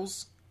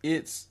battles,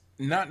 it's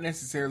not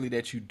necessarily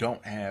that you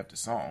don't have the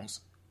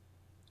songs.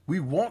 We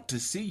want to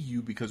see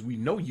you because we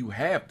know you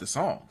have the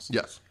songs.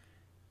 Yes.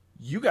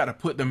 You got to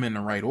put them in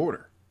the right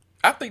order.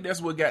 I think that's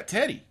what got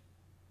Teddy.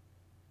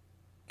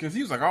 Because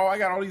he was like, oh, I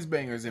got all these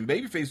bangers. And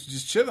Babyface was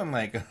just chilling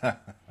like,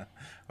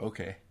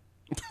 okay.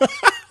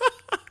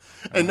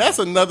 And that's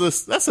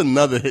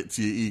another hit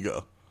to your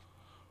ego.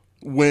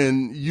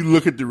 When you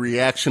look at the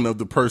reaction of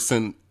the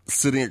person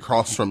sitting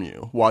across from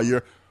you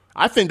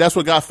I think that's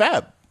what got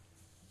Fab.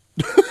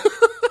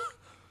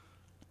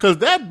 Because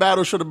that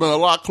battle should have been a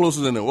lot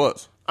closer than it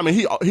was. I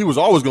mean, he was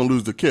always going to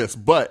lose the kiss,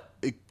 but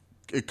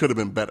it could have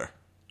been better.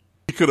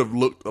 He could have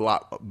looked a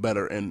lot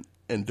better in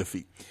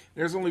defeat.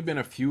 There's only been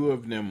a few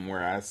of them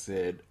where I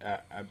said,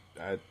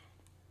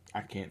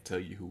 I can't tell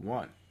you who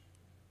won.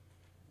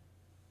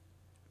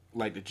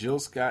 Like the Jill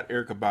Scott,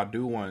 Erykah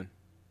Badu one.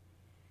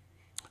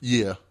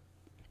 Yeah.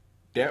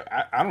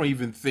 I don't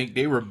even think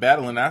they were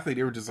battling. I think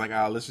they were just like,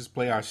 let's just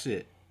play our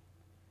shit.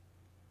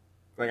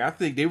 Like, I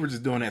think they were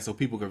just doing that so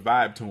people could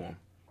vibe to them.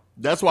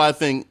 That's why I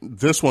think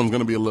this one's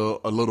going to be a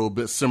little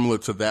bit similar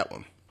to that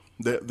one.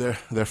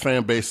 Their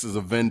fan base is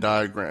a Venn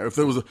diagram.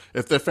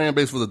 If their fan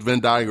base was a Venn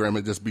diagram,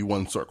 it'd just be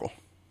one circle.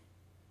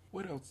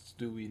 What else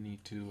do we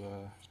need to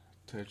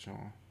touch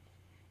on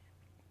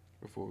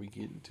before we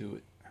get into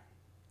it?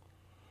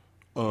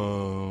 You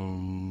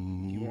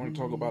You want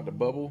to talk about the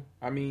bubble?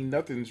 I mean,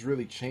 nothing's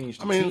really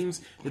changed.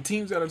 The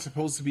teams that are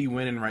supposed to be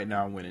winning right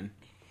now are winning.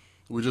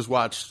 I just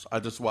watched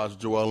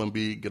Joel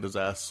Embiid get his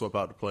ass swept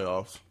out the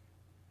playoffs.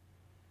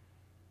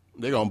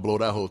 They're going to blow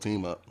that whole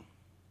team up.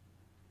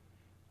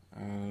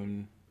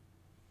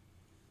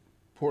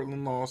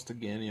 Portland lost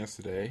again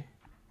yesterday.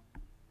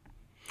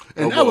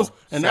 And that was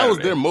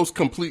their most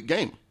complete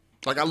game.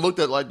 Like, I looked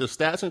at like the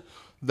stats, and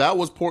that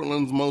was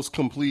Portland's most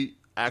complete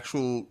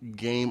actual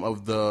game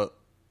of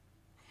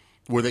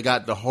where they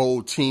got the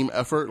whole team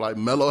effort. Like,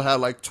 Melo had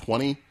like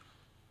 20.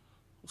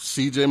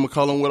 CJ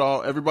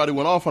McCollum everybody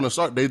went off on the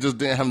start. They just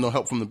didn't have no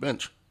help from the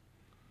bench.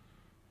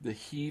 The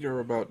Heat are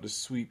about to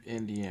sweep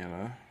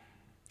Indiana.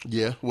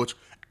 Yeah, we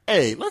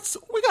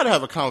got to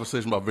have a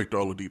conversation about Victor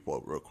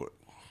Oladipo real quick.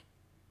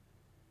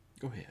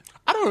 Go ahead.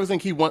 I don't even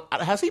think he won.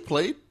 Has he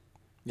played?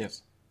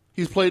 Yes.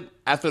 He's played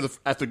after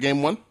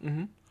game one?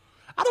 Mm-hmm.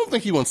 I don't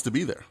think he wants to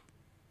be there.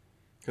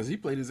 Because he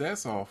played his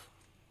ass off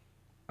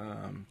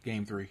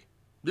game 3.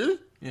 Did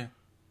he? Yeah.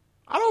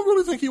 I don't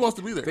really think he wants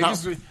to be there.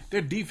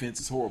 Their defense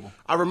is horrible.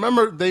 I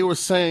remember they were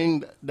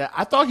saying that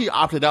I thought he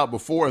opted out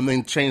before and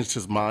then changed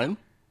his mind.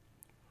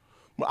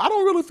 But I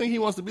don't really think he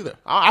wants to be there.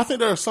 I think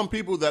there are some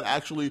people that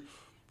actually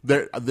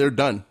they're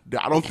done.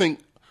 I don't think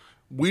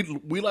we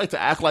like to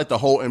act like the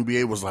whole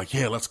NBA was like,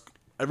 yeah,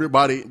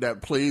 everybody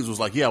that plays was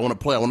like, yeah, I want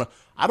to play.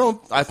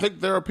 I think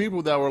there are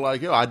people that were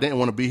like, yo, I didn't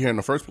want to be here in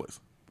the first place.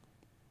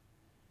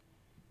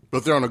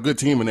 But they're on a good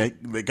team and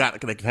they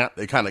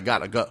kind of got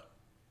to go.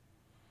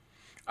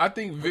 I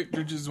think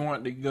Victor just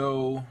wanted to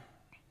go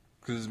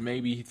because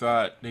maybe he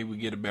thought they would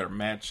get a better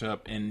matchup,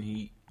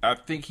 and I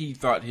think he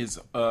thought his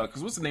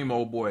because what's the name of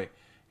old boy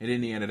in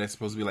Indiana that's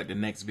supposed to be like the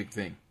next big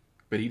thing,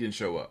 but he didn't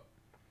show up.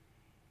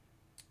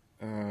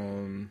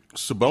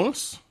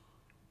 Sabonis?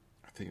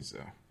 I think so.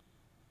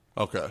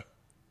 Okay.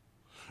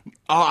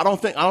 I don't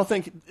think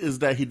is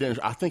that he didn't.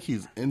 I think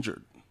he's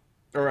injured.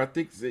 Or I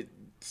think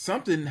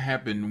something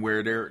happened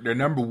where their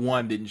number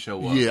one didn't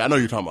show up. Yeah, I know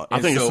you're talking about.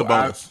 I think it's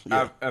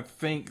Sabonis. I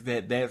think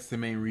that's the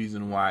main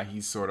reason why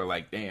he's sort of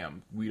like,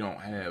 damn, we don't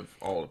have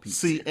all the pieces.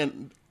 See,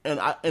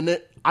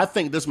 I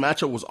think this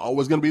matchup was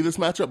always going to be this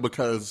matchup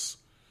because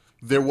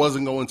there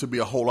wasn't going to be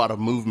a whole lot of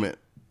movement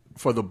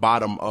for the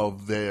bottom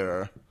of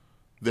their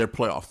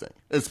playoff thing,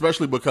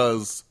 especially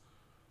because.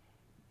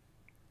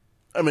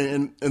 I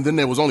mean, and then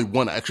there was only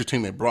one extra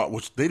team they brought,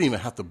 which they didn't even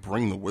have to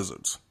bring the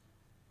Wizards.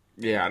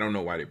 Yeah, I don't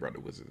know why they brought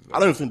the Wizards. I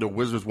don't even think the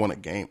Wizards won a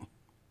game.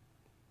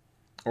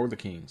 Or the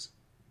Kings.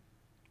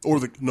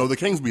 The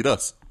Kings beat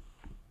us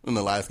in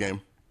the last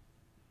game.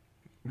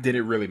 Did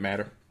it really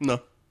matter?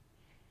 No.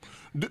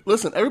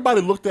 Listen,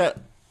 everybody looked at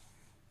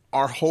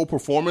our whole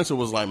performance and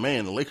was like,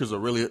 man, the Lakers are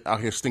really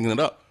out here stinking it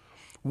up.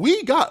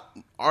 Y'all got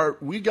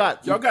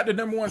the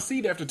number one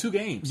seed after 2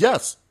 games.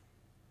 Yes.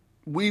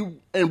 We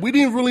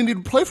didn't really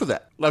need to play for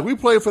that. Like, we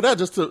played for that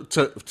just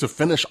to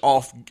finish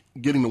off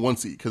getting the 1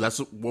 seed, because that's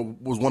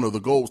what was one of the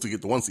goals, to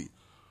get the 1 seed.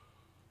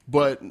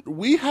 But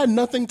we had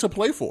nothing to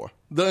play for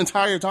the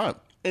entire time.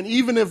 And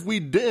even if we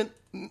didn't,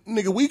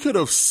 nigga, we could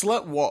have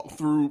sleptwalked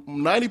through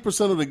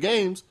 90% of the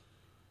games,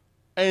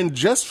 and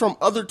just from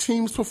other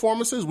teams'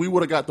 performances, we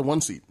would have got the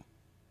 1 seed.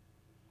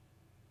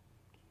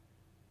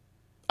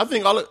 I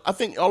think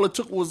all it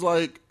took was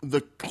like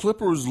the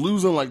Clippers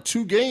losing like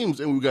 2 games,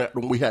 and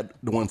we had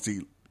the 1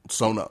 seed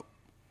sewn up.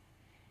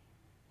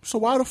 So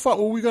why the fuck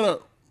were we gonna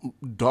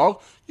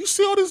dog? You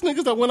see all these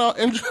niggas that went out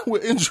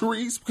with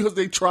injuries because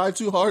they tried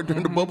too hard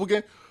during the bubble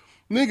game?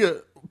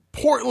 Nigga,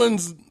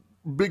 Portland's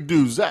big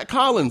dude, Zach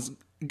Collins,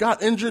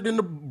 got injured in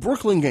the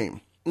Brooklyn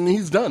game, and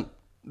he's done.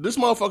 This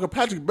motherfucker,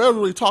 Patrick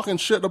Beverly, talking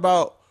shit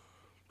about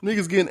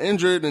niggas getting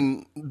injured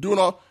and doing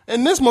all,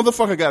 and this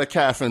motherfucker got a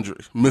calf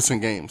injury, missing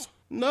games.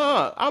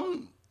 Nah,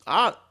 I'm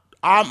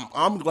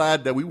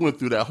glad that we went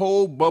through that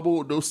whole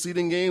bubble, those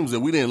seeding games,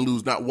 and we didn't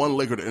lose not one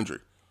Laker to injury.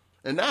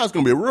 And now it's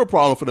going to be a real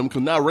problem for them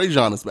because now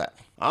Rajon is back.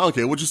 I don't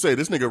care what you say.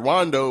 This nigga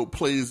Rondo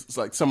plays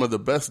like some of the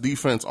best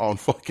defense on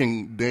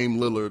fucking Dame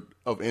Lillard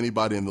of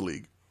anybody in the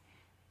league.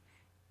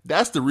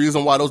 That's the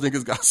reason why those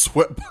niggas got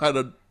swept by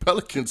the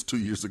Pelicans 2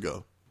 years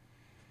ago.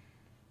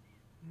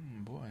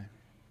 Boy.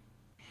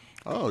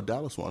 Oh,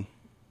 Dallas won.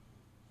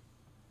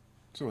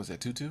 So was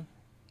that 2-2?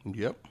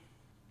 Yep.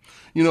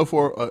 You know,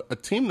 for a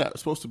team that's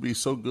supposed to be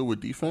so good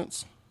with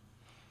defense,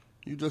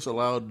 you just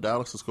allowed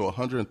Dallas to score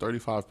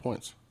 135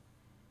 points.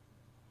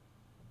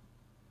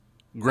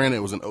 Granted,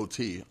 it was an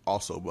OT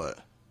also, but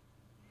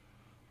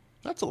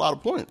that's a lot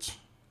of points.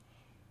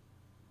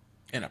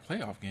 In a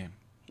playoff game.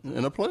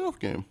 In a playoff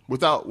game.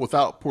 Without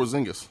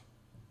Porzingis.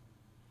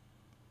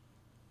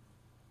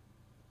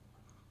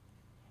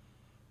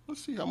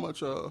 Let's see how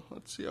much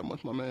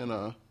my man,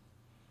 oh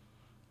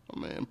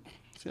man.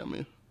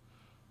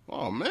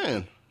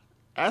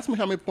 Ask me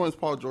how many points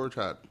Paul George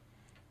had.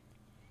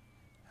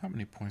 How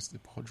many points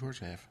did Paul George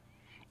have?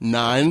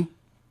 9.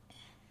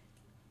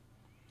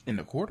 In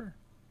the quarter?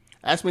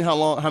 Ask me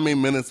how many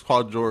minutes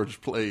Paul George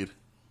played.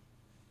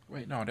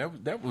 Wait, no,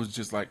 that was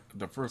just like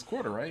the first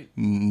quarter, right?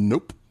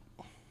 Nope.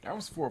 That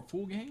was for a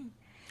full game?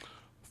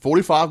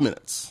 45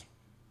 minutes.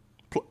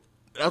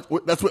 That's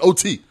what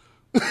OT.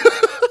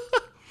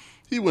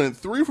 He went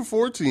 3 for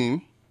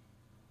 14,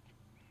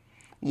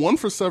 1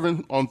 for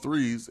 7 on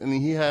threes, and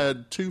he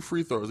had 2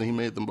 free throws, and he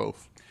made them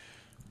both.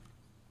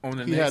 On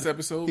the next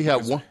episode, he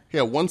had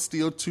 1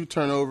 steal, 2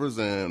 turnovers,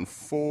 and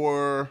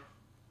 4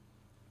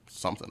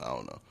 something. I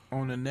don't know.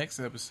 On the next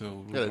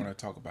episode, we're going to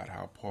talk about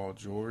how Paul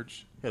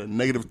George had a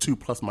 -2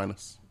 plus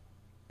minus.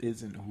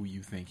 Isn't who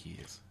you think he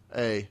is.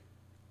 Hey,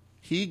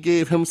 he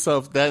gave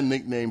himself that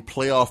nickname,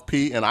 Playoff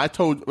P, and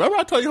remember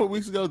I told you a couple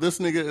weeks ago, this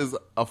nigga is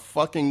a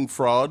fucking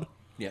fraud?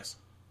 Yes.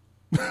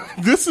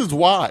 This is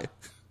why.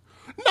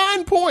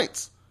 9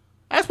 points.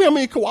 Ask me how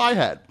many Kawhi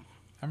had.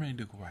 How many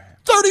did Kawhi have?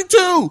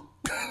 32.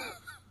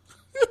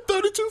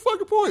 32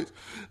 fucking points.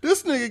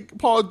 This nigga,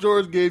 Paul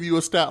George, gave you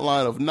a stat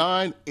line of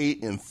 9,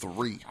 8, and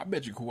 3. I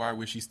bet you Kawhi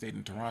wish he stayed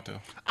in Toronto.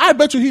 I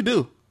bet you he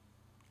do.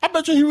 I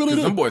bet you he really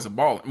do. Them boys are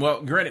balling.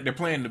 Well, granted, they're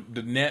playing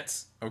the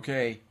Nets,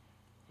 okay?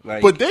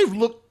 But they've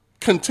looked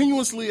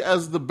continuously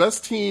as the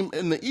best team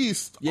in the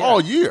East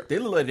all year. They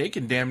look like they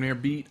can damn near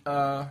beat...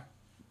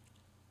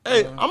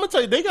 Hey, I'm going to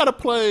tell you, they got to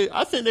play...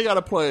 I think they got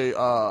to play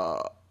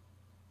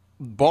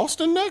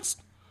Boston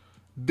next.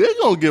 They're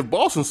going to give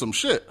Boston some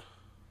shit.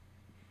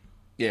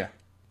 Yeah.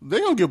 They're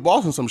going to give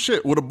Boston some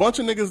shit with a bunch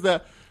of niggas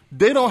that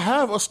they don't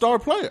have a star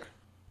player.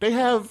 They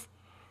got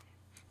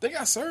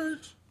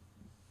Serge.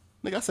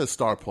 Nigga, I said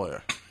star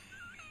player.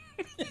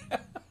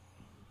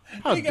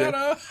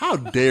 How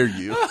dare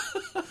you?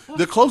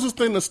 The closest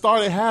thing to star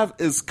they have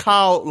is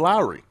Kyle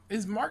Lowry.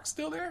 Is Mark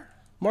still there?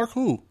 Mark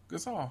who?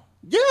 Gasol.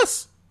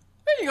 Yes.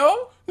 There you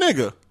go.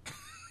 Nigga.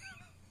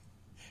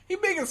 He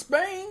big in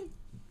Spain.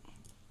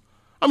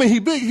 I mean, he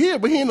big here,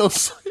 but he ain't no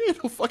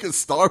fucking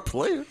star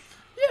player.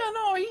 Yeah,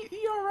 no,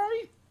 he all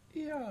right.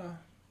 Yeah.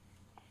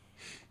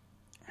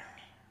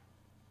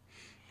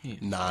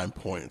 9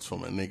 points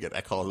from a nigga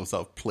that calls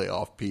himself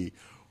Playoff P.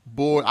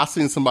 Boy, I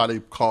seen somebody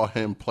call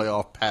him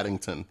Playoff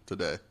Paddington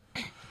today.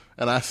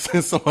 And I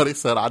seen somebody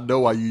said, I know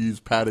why you use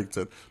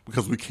Paddington,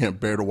 because we can't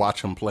bear to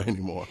watch him play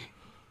anymore.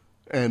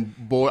 And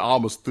boy, I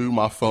almost threw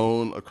my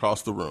phone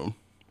across the room.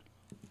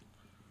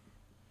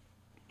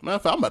 Matter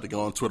of fact, I'm about to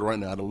go on Twitter right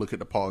now to look at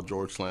the Paul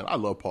George slander. I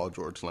love Paul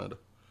George slander.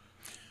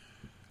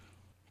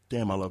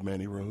 Damn, I love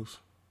Mandy Rose.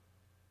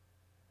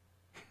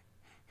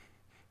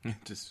 I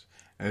just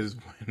went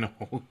in a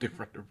whole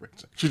different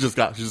direction.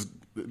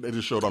 They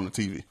just showed on the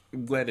TV.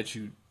 I'm glad that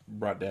you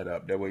brought that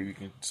up. That way we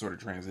can sort of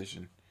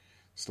transition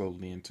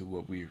slowly into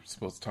what we're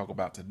supposed to talk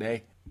about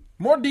today.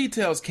 More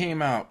details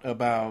came out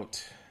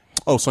about...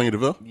 Oh, Sonya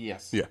Deville?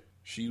 Yes. Yeah.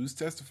 She was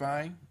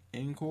testifying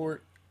in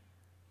court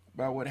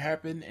about what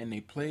happened, and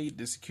they played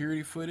the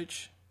security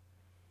footage.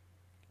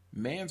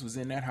 Mans was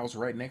in that house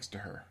right next to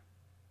her.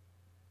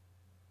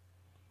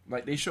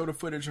 Like, they showed the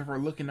footage of her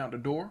looking out the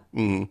door,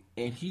 and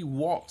he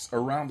walks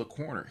around the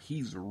corner.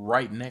 He's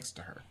right next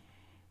to her.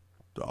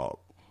 Dog.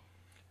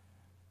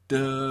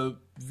 The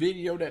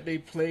video that they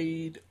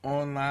played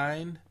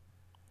online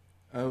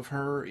of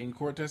her in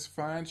court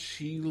testifying,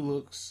 she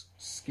looks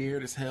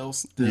scared as hell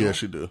still. Yeah,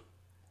 she do.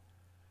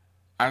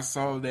 I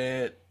saw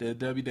that the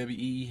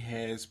WWE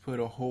has put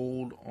a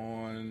hold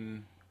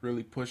on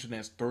really pushing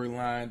that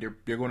storyline.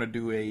 They're going to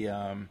do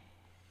a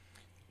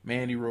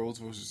Mandy Rose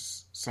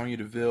versus Sonya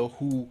Deville,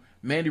 who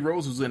Mandy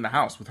Rose was in the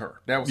house with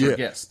her. That was her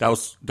guest. That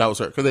was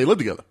her, because they lived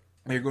together.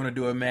 They're going to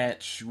do a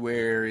match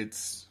where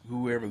it's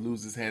whoever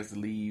loses has to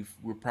leave.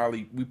 We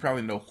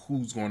probably know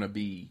who's going to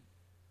be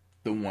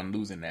the one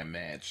losing that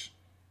match.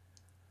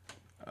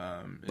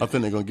 I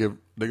think they're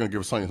gonna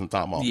give Sonya some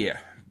time off. Yeah,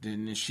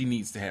 then she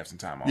needs to have some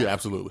time off. Yeah,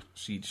 absolutely.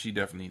 She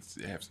definitely needs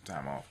to have some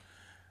time off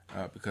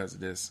because of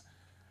this.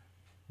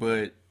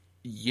 But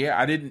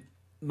yeah,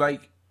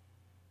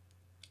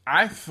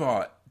 I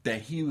thought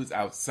that he was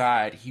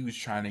outside. He was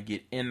trying to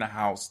get in the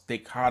house. They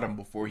caught him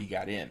before he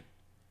got in.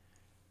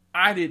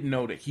 I didn't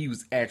know that he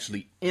was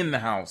actually in the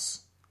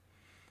house.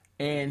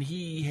 And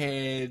he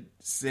had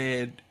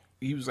said,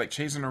 he was like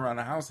chasing around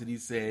the house, and he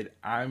said,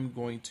 I'm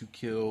going to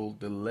kill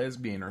the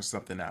lesbian or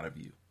something out of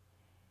you.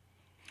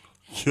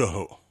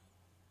 Yo.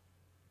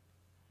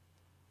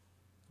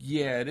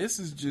 Yeah, this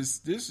is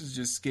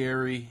just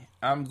scary.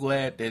 I'm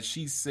glad that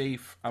she's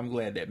safe. I'm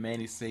glad that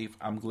Manny's safe.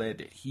 I'm glad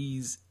that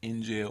he's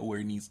in jail where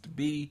he needs to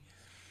be.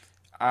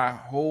 I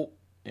hope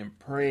and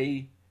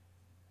pray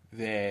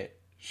that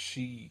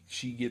she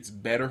gets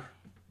better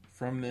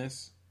from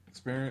this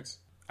experience.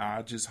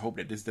 I just hope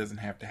that this doesn't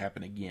have to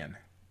happen again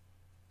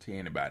to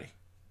anybody.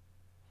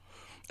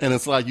 And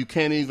it's like, you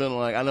can't even,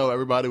 like, I know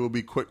everybody will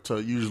be quick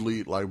to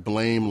usually, like,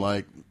 blame,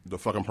 like, the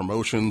fucking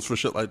promotions for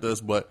shit like this,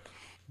 but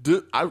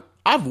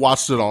I've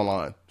watched it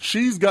online.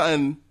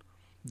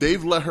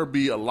 They've let her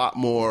be a lot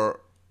more,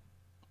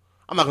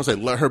 I'm not going to say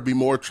let her be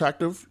more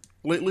attractive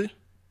lately,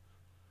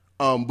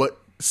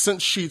 but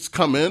since she's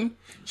come in,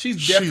 she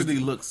definitely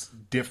looks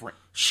different.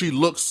 She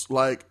looks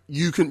like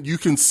you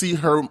can see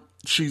her,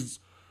 she's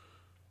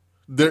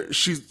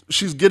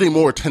getting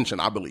more attention,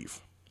 I believe.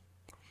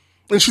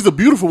 And she's a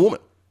beautiful woman.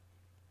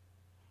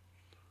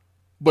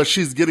 But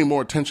she's getting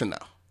more attention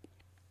now.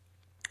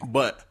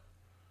 But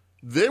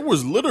There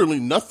was literally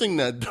nothing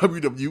that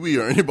WWE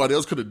or anybody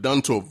else could have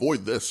done to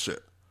avoid this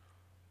shit.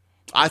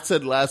 I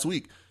said last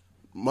week,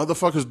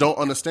 motherfuckers don't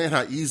understand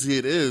how easy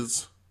it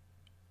is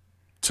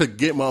to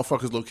get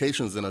motherfuckers'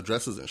 locations and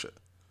addresses and shit.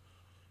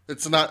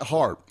 It's not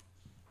hard.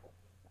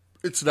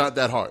 It's not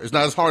that hard. It's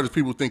not as hard as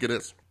people think it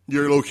is.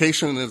 Your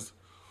location is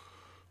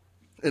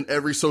in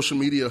every social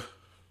media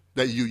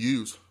that you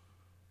use.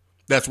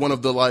 That's one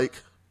of the, like,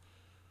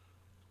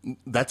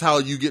 that's how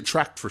you get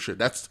tracked for shit.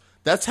 That's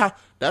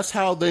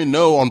how they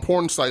know on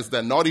porn sites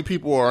that naughty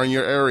people are in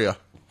your area.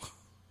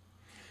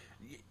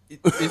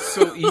 It's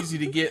so easy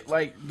to get,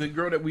 like, the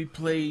girl that we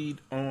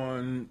played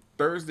on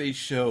Thursday's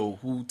show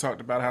who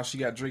talked about how she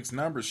got Drake's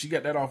number. She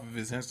got that off of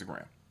his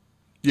Instagram.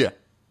 Yeah.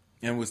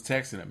 And was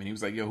texting him. And he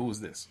was like, yo, who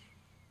is this?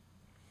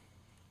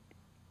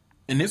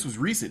 And this was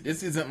recent.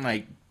 This isn't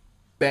like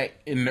back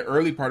in the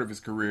early part of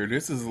his career.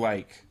 This is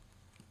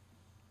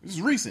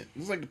recent.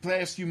 This is like the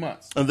past few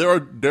months. And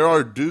there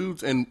are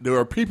dudes and there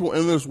are people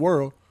in this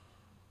world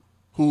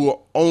who are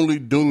only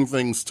doing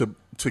things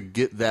to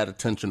get that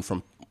attention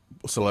from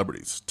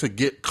celebrities, to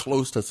get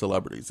close to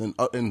celebrities.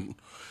 And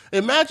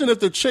imagine if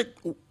the chick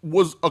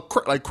was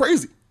like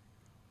crazy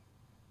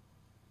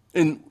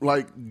and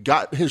like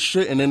got his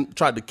shit and then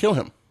tried to kill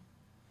him.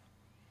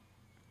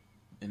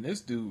 And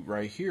this dude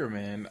right here,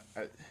 man,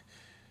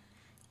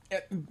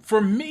 for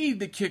me,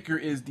 the kicker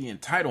is the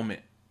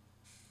entitlement.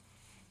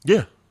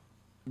 Yeah.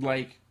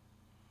 Like,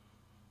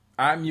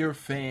 I'm your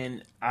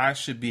fan. I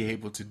should be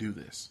able to do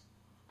this.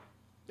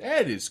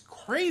 That is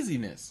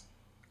craziness.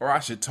 Or I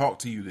should talk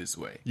to you this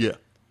way. Yeah.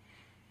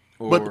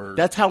 Or, but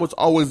that's how it's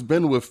always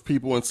been with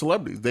people and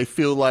celebrities. They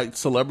feel like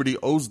celebrity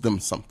owes them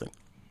something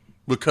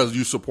because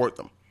you support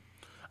them.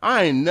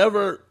 I ain't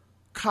never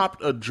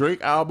copped a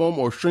Drake album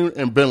or streamed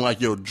and been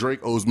like, yo, Drake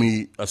owes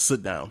me a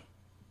sit down.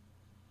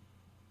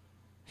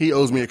 He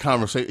owes me a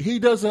conversation. He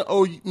doesn't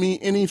owe me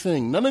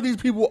anything. None of these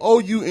people owe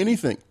you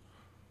anything.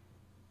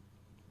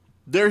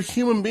 They're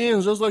human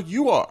beings just like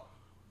you are.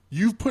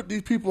 You've put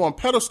these people on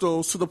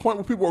pedestals to the point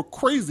where people are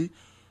crazy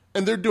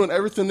and they're doing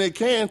everything they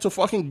can to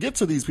fucking get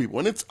to these people.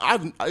 And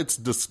it's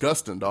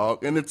disgusting,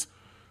 dog. And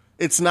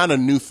it's not a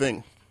new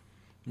thing.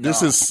 No.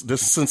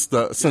 This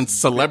since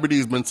celebrity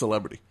has been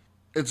celebrity.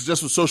 It's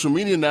just with social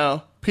media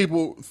now,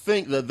 people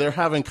think that they're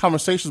having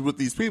conversations with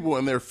these people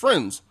and they're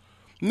friends.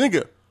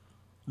 Nigga,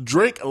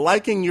 Drake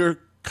liking your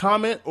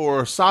comment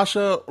or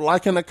Sasha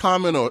liking a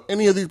comment or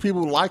any of these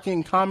people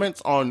liking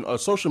comments on a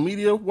social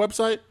media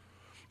website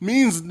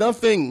means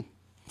nothing.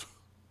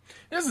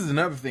 This is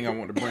another thing I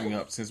want to bring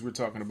up since we're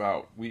talking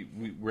about,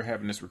 we're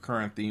having this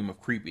recurring theme of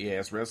creepy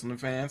ass wrestling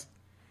fans.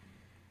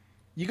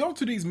 You go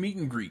to these meet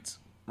and greets,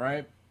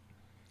 right?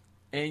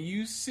 And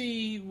you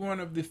see one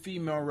of the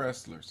female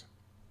wrestlers.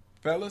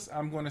 Fellas,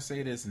 I'm going to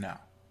say this now.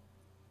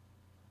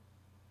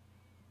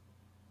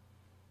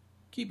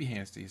 Keep your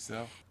hands to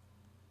yourself.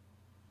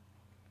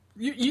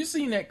 You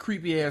seen that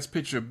creepy ass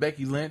picture of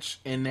Becky Lynch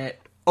and that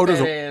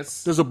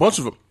there's a bunch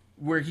of them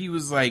where he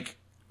was like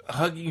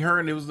hugging her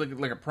and it was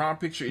like a prom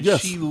picture and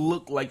yes. She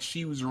looked like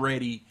she was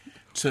ready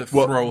to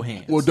throw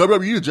hands. Well,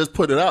 WWE just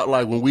put it out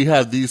like when we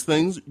have these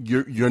things,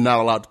 you're not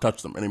allowed to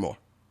touch them anymore.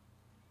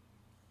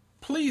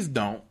 Please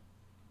don't.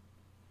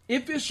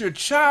 If it's your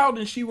child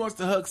and she wants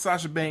to hug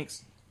Sasha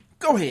Banks,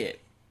 go ahead.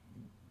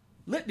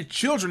 Let the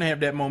children have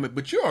that moment,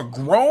 but you're a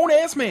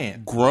grown-ass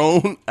man.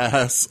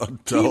 Grown-ass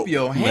adult. Keep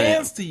your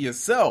hands to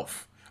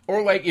yourself.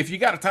 Or like if you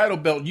got a title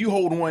belt, you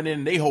hold one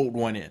in, they hold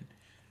one in.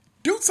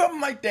 Do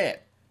something like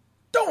that.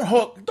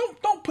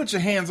 Don't put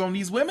your hands on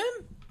these women.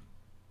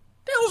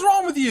 The hell's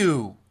wrong with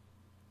you?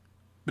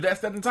 But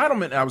that's that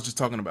entitlement I was just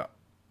talking about.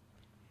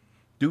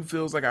 Dude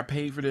feels like I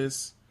paid for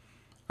this.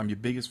 I'm your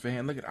biggest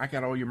fan. Look I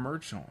got all your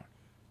merch on.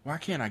 Why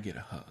can't I get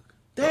a hug?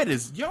 That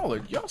is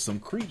y'all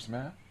some creeps,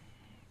 man.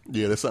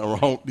 Yeah, there's something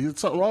wrong. There's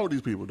something wrong with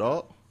these people,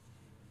 dog.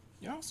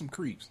 Y'all some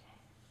creeps.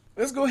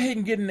 Let's go ahead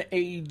and get into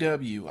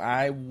AEW.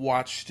 I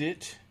watched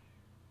it.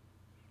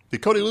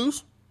 Did Cody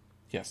lose?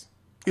 Yes.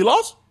 He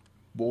lost?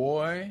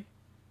 Boy,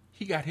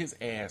 he got his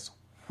ass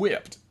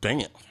whipped.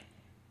 Dang it.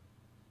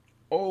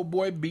 Old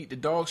boy beat the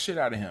dog shit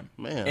out of him.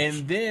 Man.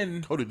 And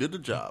then Cody did the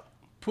job.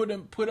 Put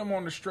him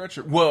on the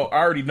stretcher. Well, I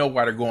already know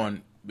why they're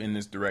going in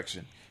this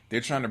direction.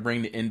 They're trying to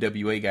bring the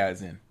NWA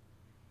guys in.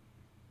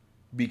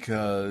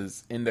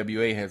 Because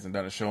NWA hasn't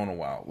done a show in a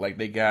while. Like,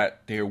 they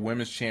got their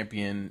women's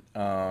champion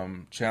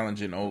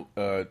challenging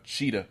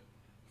Cheetah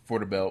for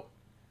the belt.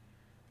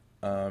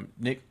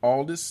 Nick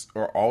Aldis,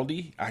 or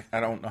Aldi,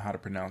 I don't know how to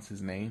pronounce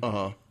his name.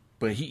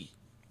 But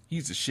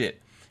he's a shit.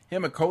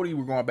 Him and Cody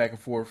were going back and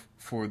forth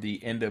for the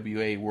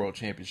NWA World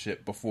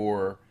Championship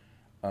before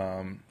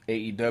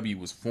AEW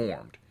was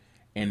formed.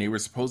 And they were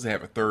supposed to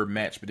have a third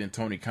match, but then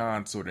Tony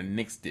Khan sort of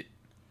nixed it.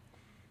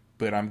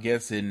 But I'm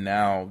guessing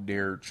now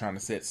they're trying to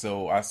set...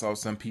 So I saw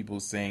some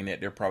people saying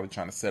that they're probably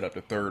trying to set up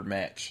the third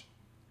match.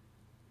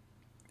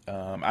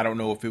 I don't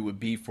know if it would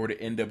be for the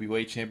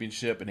NWA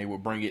Championship and they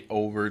would bring it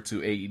over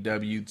to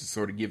AEW to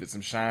sort of give it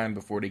some shine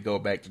before they go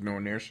back to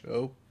doing their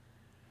show.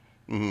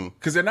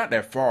 because they're not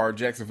that far,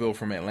 Jacksonville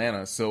from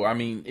Atlanta. So I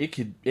mean, it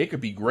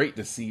could be great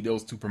to see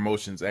those two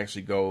promotions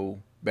actually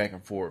go back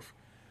and forth.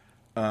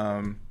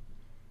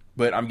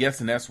 But I'm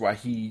guessing that's why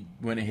he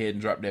went ahead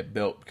and dropped that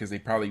belt, because they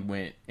probably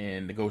went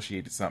and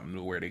negotiated something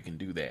to where they can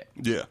do that.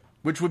 Yeah.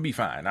 Which would be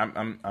fine.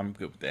 I'm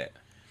good with that.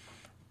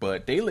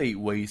 But they laid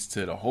waste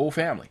to the whole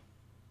family.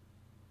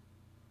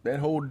 That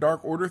whole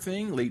Dark Order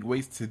thing laid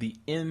waste to the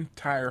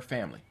entire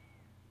family.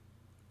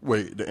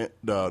 Wait,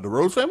 the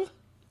Rhodes family?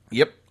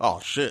 Yep. Oh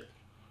shit.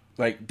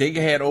 Like, they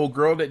had old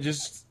girl that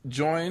just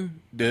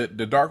joined the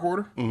Dark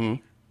Order,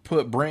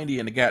 put Brandy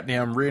in the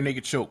goddamn rear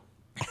naked choke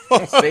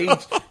on stage.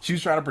 She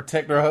was trying to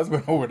protect her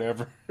husband or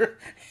whatever.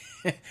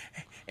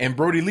 And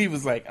Brody Lee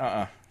was like,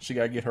 she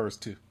gotta get hers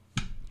too.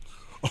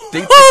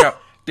 They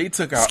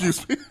took out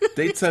Excuse me.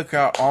 They took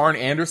out Arn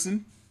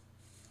Anderson.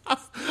 I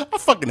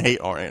fucking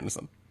hate Arn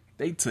Anderson.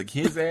 They took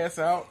his ass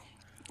out.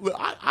 Look,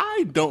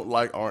 I don't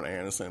like Arn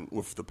Anderson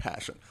with the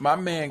passion. My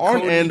man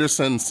Arn Cody,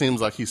 Anderson seems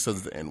like he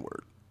says the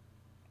N-word.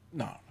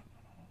 No.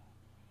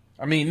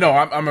 I mean, no,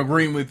 I'm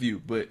agreeing with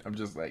you, but I'm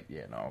just like,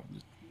 yeah, no,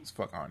 just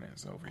fuck Arn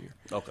Anderson over here.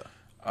 Okay.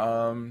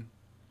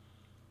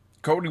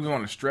 Cody was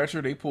on a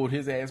stretcher. They pulled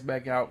his ass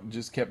back out and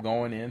just kept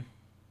going in.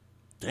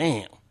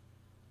 Damn.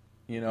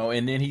 You know,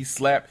 and then he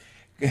slapped...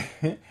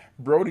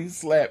 Brody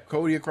slapped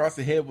Cody across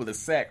the head with a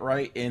sack,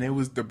 right? And it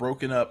was the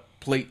broken up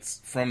plates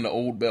from the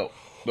old belt,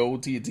 the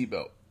old TNT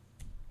belt.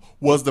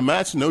 Was the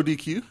match no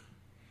DQ?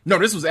 No,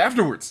 this was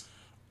afterwards.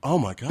 Oh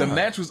my god. The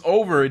match was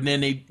over, and then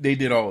they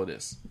did all of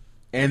this.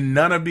 And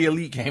none of the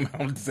Elite came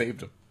out and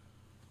saved him.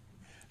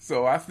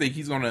 So I think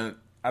that's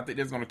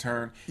gonna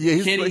turn.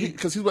 Yeah, Kenny,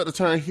 because he's about to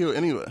turn heel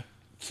anyway.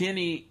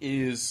 Kenny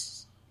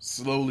is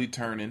slowly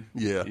turning.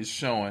 Yeah. It's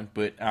showing,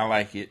 but I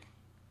like it.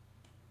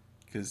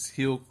 Because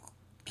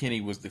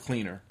Kenny was the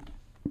cleaner.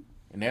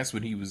 And that's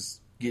when he was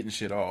getting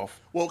shit off.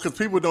 Well, because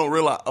a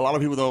lot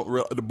of people don't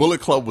realize, the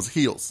Bullet Club was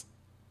heels.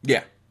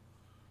 Yeah.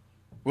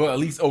 Well, at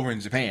least over in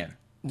Japan.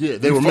 Yeah,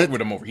 They were meant with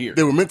them over here.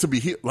 They were meant to be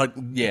heel,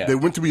 Yeah. They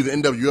were meant to be the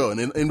NWO, and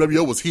then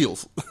NWO was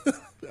heels.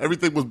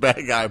 Everything was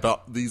bad guy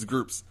about these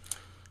groups.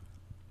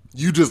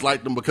 You just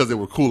liked them because they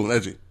were cool and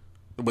edgy,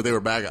 but they were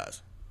bad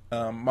guys.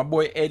 My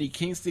boy Eddie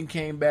Kingston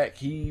came back.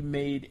 He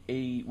made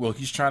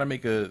he's trying to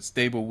make a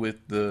stable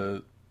with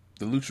the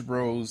Lucha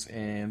Bros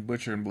and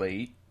Butcher and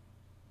Blade.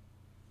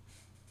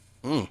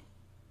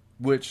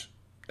 Which,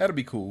 that'll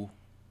be cool.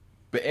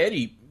 But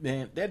Eddie,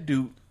 man, that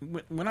dude,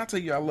 when I tell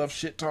you I love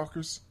shit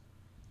talkers,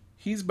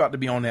 he's about to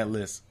be on that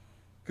list.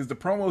 Because the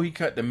promo he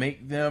cut to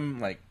make them,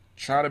 like,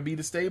 try to be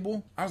the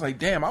stable, I was like,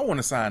 damn, I want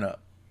to sign up.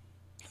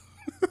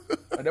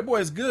 That boy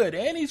is good.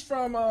 And he's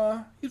from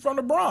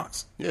the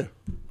Bronx. Yeah.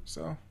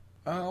 So,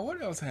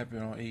 what else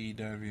happened on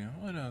AEW?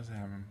 What else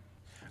happened?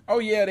 Oh,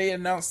 yeah, they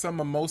announced some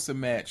Mimosa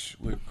match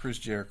with Chris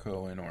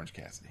Jericho and Orange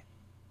Cassidy.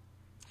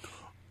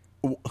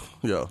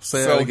 Yeah,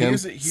 say that again.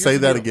 Say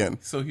that again.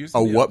 So here's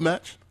a what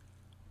match?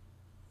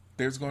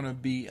 There's going to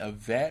be a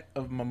vat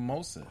of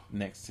mimosa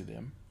next to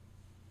them.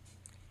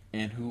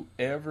 And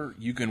whoever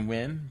you can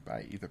win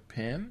by either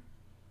pin,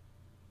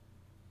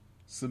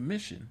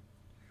 submission,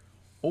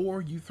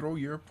 or you throw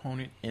your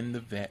opponent in the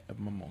vat of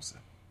mimosa.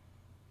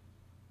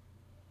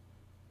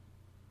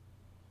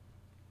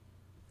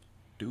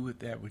 Do with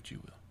that what you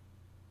will.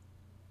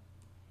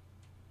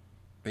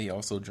 They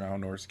also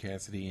drowned Orange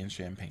Cassidy in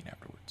champagne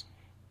afterwards.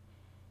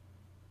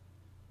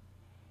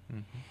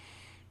 Mm-hmm.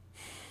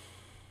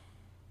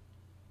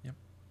 Yep.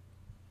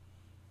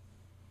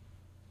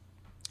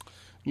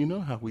 You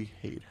know how we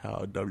hate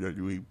how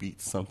WWE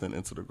beats something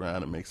into the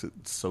ground and makes it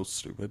so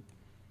stupid?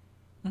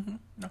 Mm-hmm.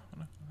 No,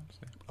 I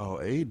understand. Oh,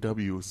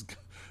 AEW is,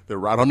 they're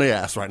right on their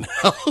ass right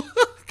now.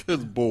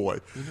 Because, boy,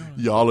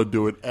 y'all are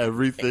doing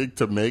everything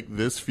to make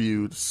this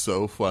feud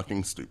so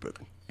fucking stupid.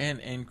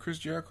 And Chris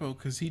Jericho,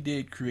 because he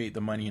did create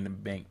the Money in the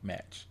Bank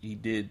match. He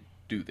did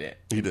do that.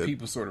 He did.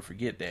 People sort of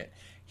forget that.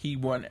 He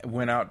went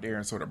out there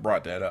and sort of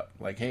brought that up.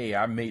 Like, hey,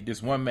 I made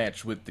this one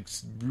match with the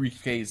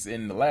briefcase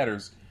and the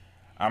ladders.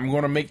 I'm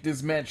going to make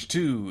this match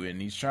too. And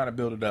he's trying to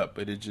build it up.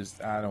 But it just,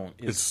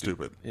 it's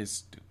stupid. It's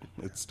stupid.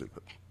 It's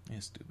stupid.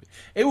 It's stupid.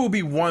 It would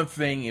be one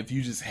thing if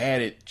you just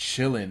had it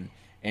chilling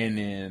and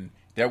then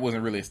that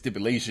wasn't really a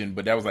stipulation,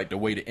 but that was like the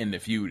way to end the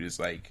feud. It's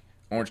like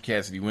Orange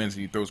Cassidy wins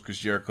and he throws Chris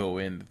Jericho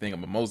in the thing of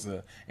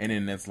Mimosa, and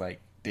then that's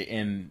like to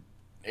end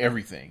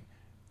everything.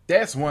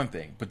 That's one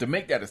thing. But to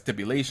make that a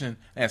stipulation,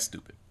 that's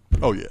stupid.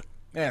 Oh, yeah.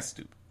 That's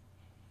stupid.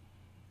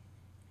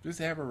 Just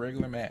have a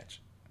regular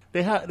match.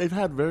 They've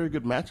had very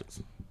good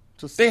matches.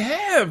 They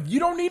have. You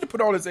don't need to put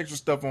all this extra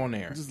stuff on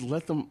there. Just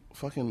let them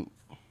fucking...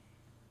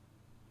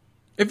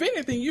 If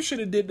anything, you should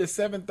have did the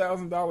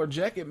 $7,000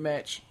 jacket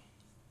match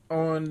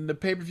on the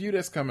pay-per-view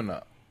that's coming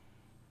up.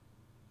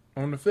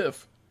 On the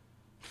 5th.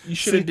 You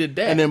should have did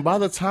that. And then by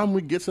the time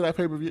we get to that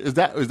pay-per-view, is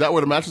that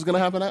where the match is going to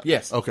happen at?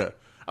 Yes. Okay.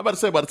 I'm about to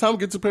say, by the time we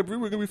get to pay-per-view,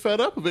 we're going to be fed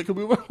up of it.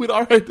 Because we'd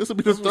all right, this will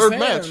be the third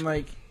match.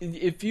 Like,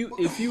 if you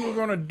were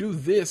going to do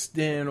this,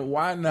 then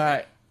why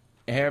not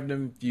have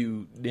them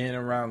feud. Then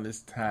around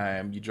this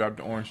time, you drop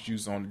the orange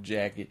juice on the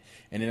jacket,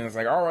 and then it's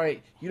like, all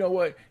right, you know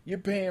what? You're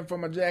paying for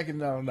my jacket,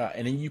 no.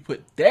 And then you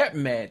put that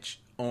match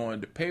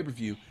on the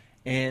pay-per-view,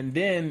 and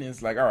then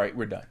it's like, all right,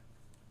 we're done.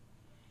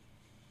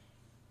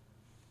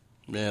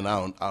 Man, I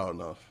don't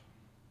know.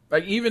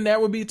 Like, even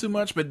that would be too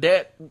much, but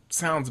that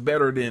sounds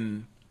better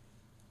than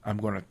I'm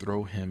going to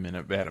throw him in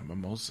a vat of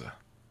mimosa.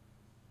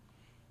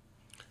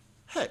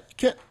 Hey,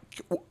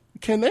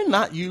 can they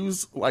not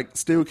use, like,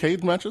 steel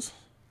cage matches?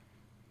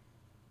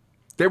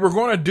 They were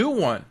going to do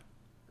one.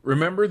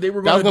 Remember? They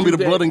were That was going going to to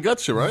be the blood and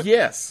guts shit, right?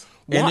 Yes.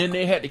 And Why? then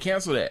they had to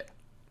cancel that.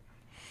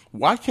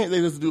 Why can't they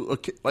just do,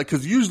 like,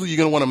 because usually you're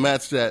going to want a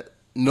match that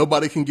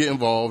nobody can get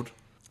involved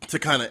to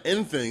kind of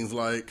end things.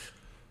 Like,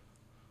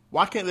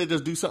 why can't they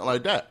just do something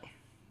like that?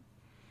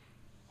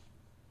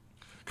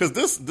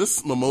 Because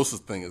this mimosa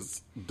thing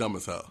is dumb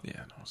as hell. Yeah,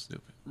 no,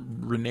 stupid.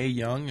 Renee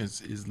Young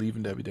is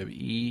leaving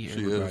WWE.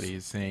 Everybody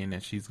is saying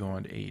that she's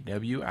going to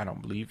AEW. I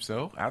don't believe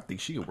so. I think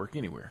she could work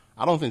anywhere.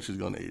 I don't think she's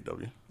going to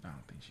AEW. I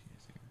don't think she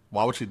is either.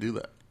 Why would she do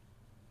that?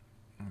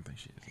 I don't think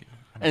she is either.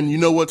 And you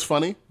know what's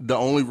funny? The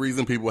only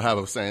reason people have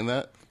of saying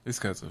that It's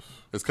because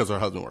her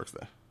husband works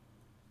there.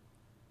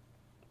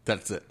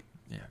 That's it.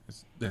 yeah,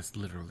 that's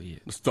literally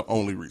it. It's the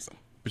only reason.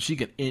 But she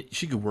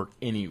could work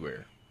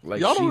anywhere. Like,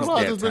 Y'all don't she's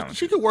realize that this bitch. talented.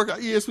 She could work at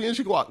ESPN.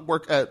 She could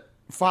work at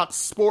Fox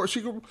Sports.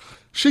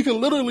 She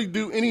can literally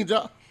do any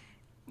job.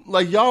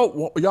 Like,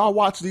 y'all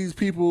watch these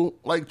people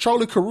like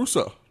Charlie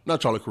Caruso.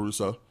 Not Charlie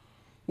Caruso.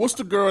 What's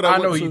the girl that I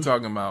know went who to, you're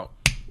talking about.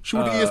 She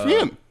went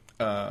to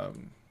ESPN.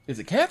 Is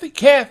it Kathy?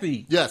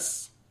 Kathy.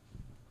 Yes.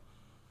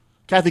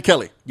 Kathy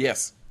Kelly.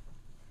 Yes.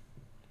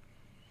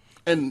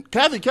 And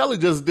Kathy Kelly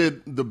just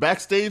did the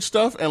backstage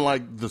stuff and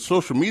like the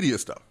social media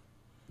stuff.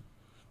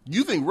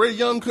 You think Ray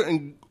Young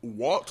couldn't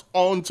waltz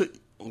over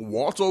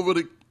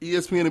to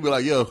ESPN and be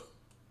like, yo,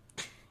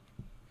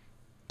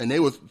 and they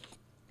would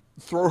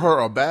throw her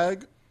a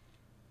bag?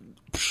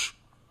 Psh.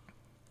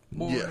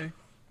 Boy, Yeah.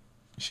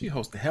 she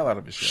hosts the hell out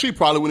of a show. She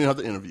probably wouldn't have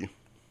to interview.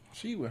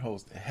 She would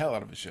host the hell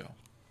out of a show.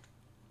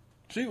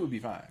 She would be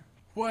fine.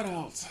 What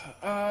else?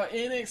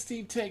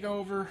 NXT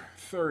TakeOver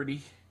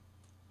 30.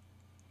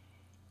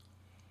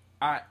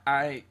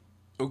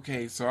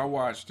 Okay, so I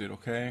watched it,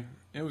 okay?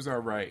 It was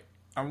alright.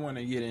 I want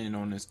to get in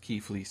on this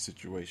Keith Lee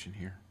situation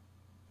here.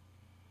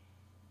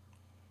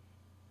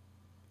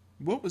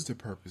 What was the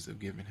purpose of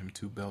giving him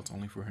 2 belts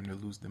only for him to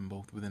lose them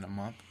both within a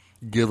month?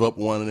 Give up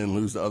one and then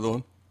lose the other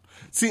one.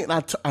 See, and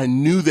I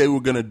knew they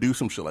were going to do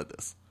some shit like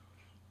this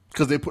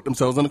because they put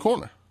themselves in the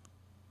corner.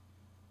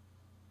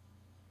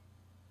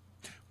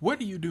 What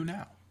do you do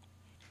now?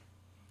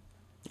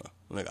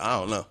 Like, I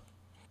don't know.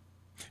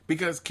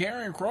 Because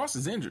Karrion Kross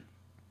is injured.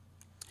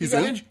 He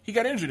He's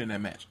got injured in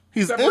that match.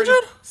 He's Separated-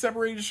 injured?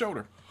 Separated his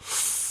shoulder.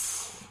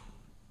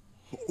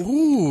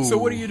 Ooh. So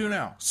what do you do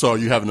now? So are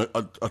you having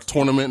a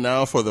tournament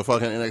now for the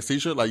fucking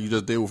NXT shit like you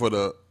just did for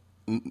the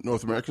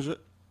North American shit?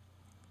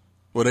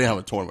 Well, they have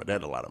a tournament. They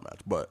had a lot of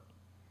matches, but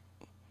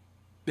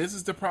This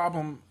is the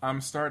problem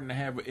I'm starting to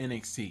have with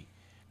NXT.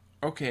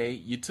 Okay,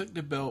 you took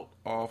the belt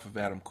off of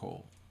Adam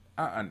Cole.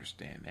 I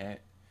understand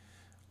that.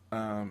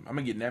 I'm going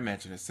to get in that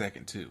match in a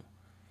second, too.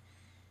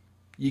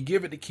 You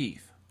give it to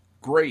Keith.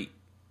 Great.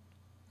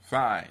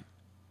 Fine.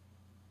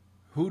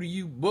 Who do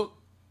you book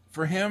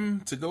for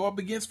him to go up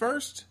against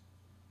first?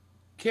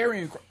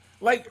 Karrion Kross.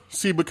 Like,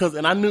 see,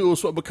 and I knew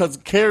it was because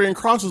Karrion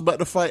Kross was about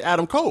to fight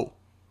Adam Cole.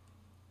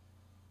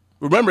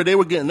 Remember, they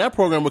were getting that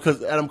program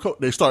because Adam Cole,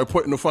 they started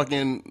putting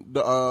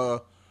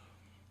the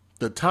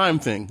time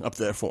thing up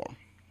there for him.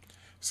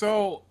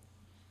 so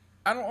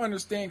I don't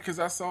understand because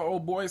I saw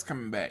old boys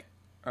coming back.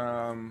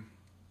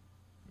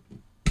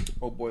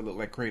 Old boy looked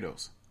like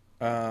Kratos.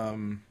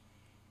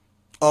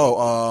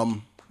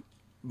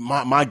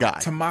 My guy.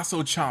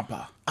 Tommaso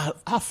Ciampa.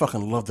 I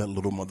fucking love that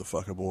little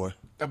motherfucker, boy.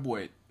 That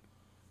boy,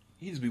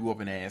 he just be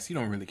whooping ass. He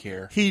don't really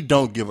care. He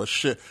don't give a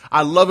shit.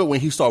 I love it when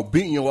he start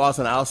beating your ass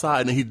on the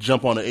outside and then he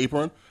jump on the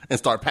apron and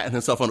start patting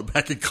himself on the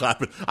back and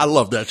clapping. I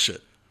love that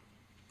shit.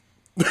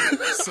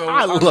 So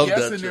I I'm love that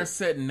guessing shit. they're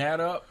setting that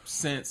up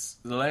since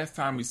the last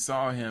time we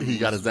saw him. He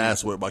got his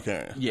ass whipped by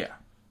Karrion. Yeah.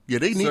 Yeah,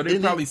 they need. So they're they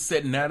probably need,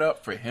 setting that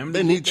up for him. they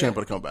to need get Ciampa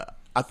to come back.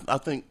 I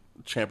think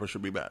Ciampa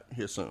should be back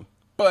here soon.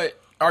 But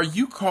are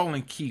you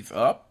calling Keith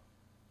up?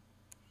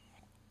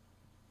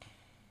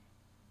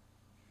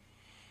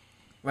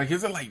 Like,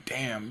 is it like,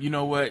 damn, you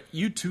know what?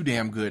 You too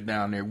damn good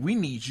down there. We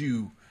need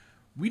you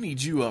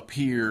up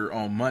here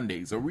on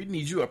Mondays, or we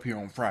need you up here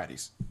on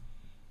Fridays.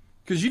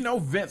 Because you know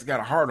Vince got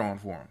a hard on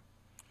for him.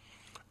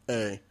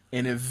 Hey,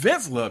 And if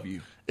Vince love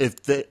you, if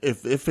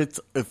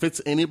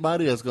it's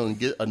anybody that's going to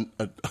get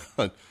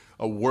a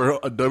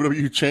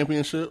WWE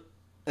championship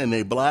and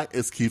they black,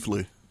 it's Keith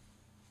Lee.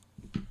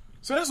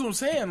 so that's what I'm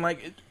saying.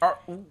 Like,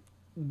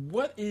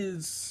 what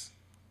is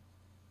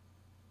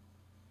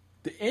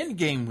the end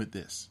game with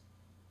this?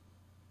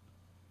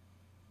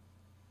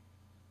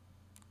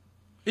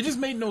 It just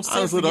made no sense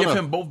Honestly, to give don't know.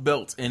 him both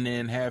belts and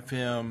then have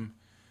him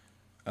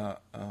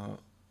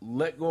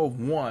let go of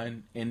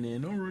one, and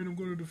then, all right, I'm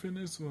going to defend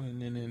this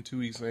one. And then 2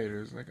 weeks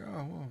later, it's like,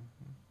 oh, well.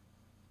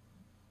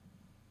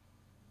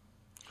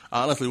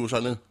 I honestly wish I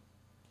knew.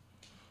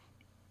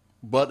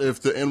 But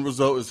if the end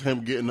result is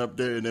him getting up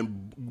there and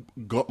then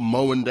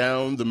mowing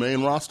down the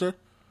main roster,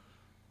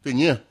 then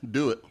yeah,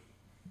 do it.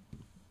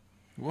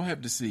 We'll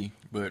have to see.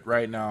 But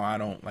right now, I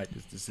don't like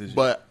this decision.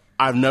 But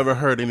I've never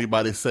heard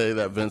anybody say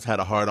that Vince had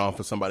a hard-on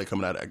for somebody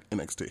coming out of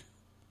NXT.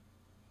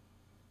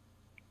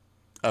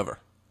 Ever.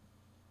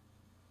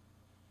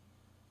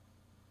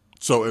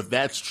 So if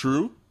that's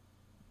true,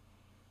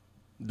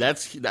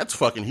 that's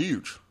fucking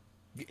huge.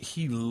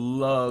 He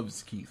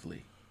loves Keith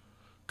Lee.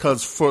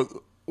 Because for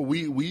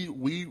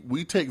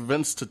we take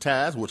Vince to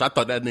task, which I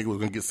thought that nigga was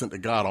gonna get sent to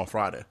God on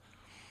Friday.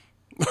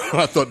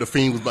 I thought the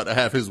Fiend was about to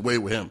have his way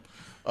with him.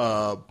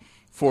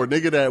 For a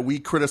nigga that we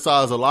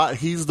criticize a lot,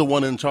 he's the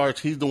one in charge.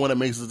 He's the one that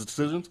makes the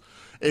decisions.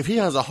 If he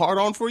has a hard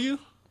on for you,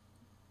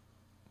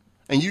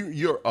 and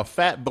you're a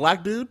fat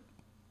black dude,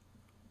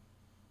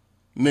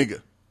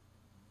 nigga,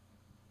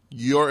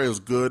 you're as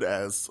good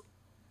as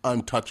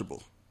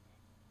untouchable.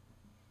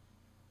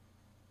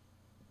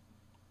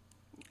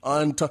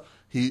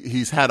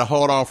 He's had a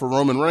hold on for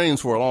Roman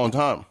Reigns for a long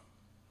time.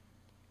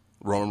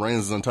 Roman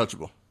Reigns is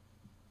untouchable.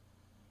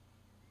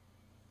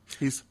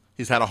 He's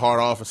had a hard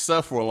on for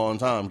Seth for a long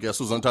time. Guess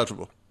who's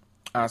untouchable?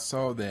 I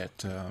saw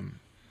that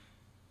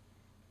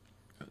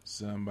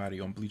somebody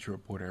on Bleacher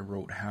Report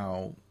wrote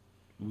how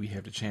we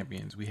have the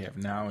champions we have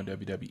now in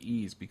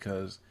WWE is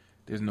because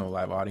there's no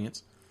live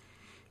audience.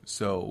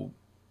 So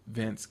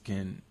Vince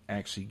can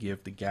actually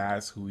give the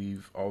guys who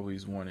we've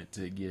always wanted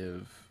to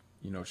give,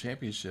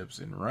 championships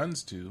and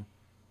runs to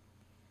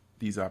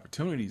these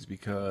opportunities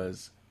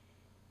because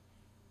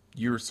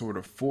you're sort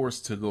of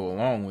forced to go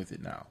along with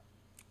it now.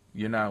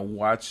 You're not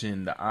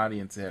watching the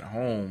audience at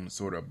home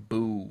sort of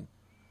boo.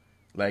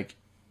 Like,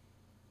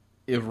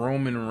 if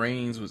Roman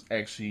Reigns was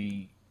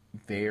actually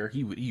there,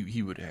 he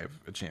would have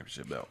a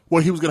championship belt.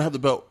 Well, he was gonna have the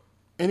belt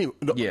anyway.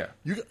 Yeah.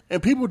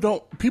 And people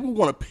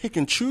want to pick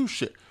and choose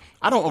shit.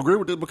 I don't agree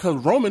with it because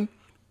Roman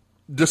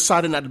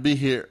decided not to be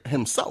here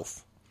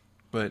himself.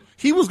 But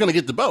he was gonna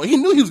get the belt. He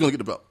knew he was gonna get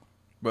the belt.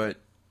 But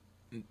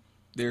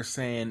they're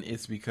saying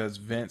it's because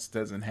Vince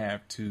doesn't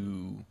have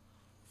to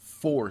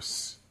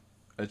force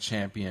a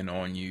champion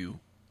on you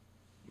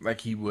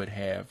like he would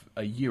have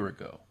a year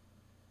ago.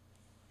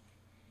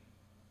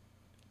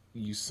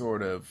 You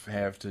sort of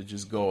have to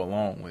just go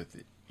along with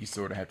it. You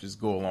sort of have to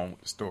just go along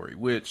with the story,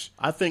 which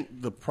I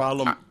think the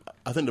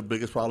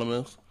biggest problem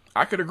is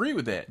I could agree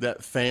with that.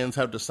 That fans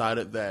have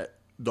decided that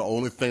the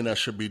only thing that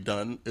should be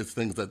done is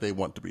things that they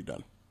want to be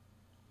done.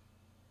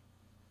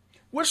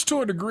 Which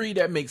to a degree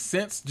that makes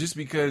sense just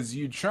because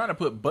you're trying to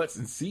put butts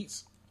in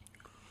seats.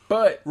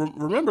 But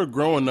remember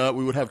growing up,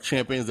 we would have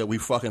champions that we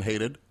fucking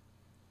hated.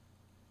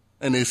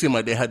 And they seemed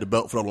like they had the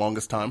belt for the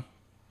longest time.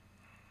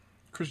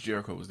 Chris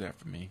Jericho was that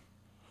for me.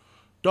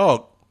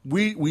 Dog,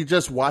 we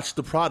just watched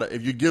the product.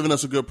 If you're giving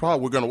us a good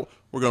product, we're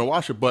gonna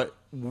watch it. But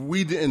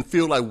we didn't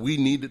feel like we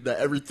needed that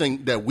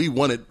everything that we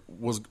wanted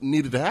was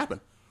needed to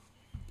happen.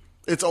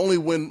 It's only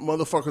when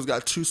motherfuckers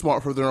got too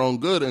smart for their own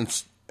good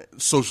and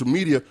social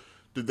media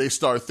did they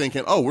start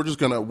thinking, oh,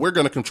 we're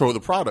gonna control the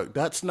product.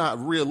 That's not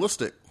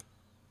realistic.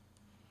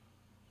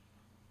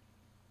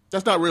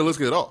 That's not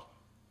realistic at all.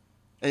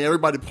 And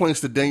everybody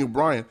points to Daniel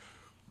Bryan.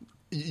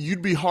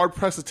 You'd be hard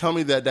pressed to tell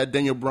me that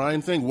Daniel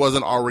Bryan thing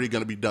wasn't already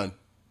going to be done.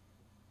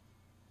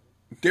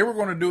 They were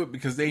going to do it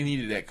because they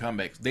needed that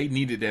comeback. They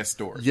needed that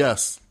story.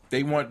 Yes.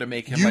 They wanted to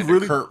make him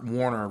the Kurt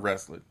Warner of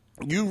wrestling.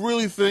 You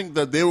really think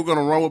that they were going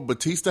to run with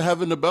Batista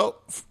having the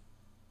belt?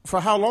 For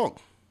how long?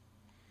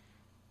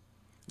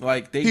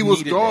 Like he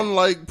was gone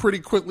like pretty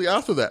quickly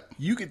after that.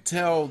 You could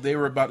tell they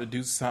were about to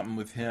do something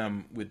with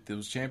him with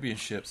those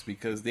championships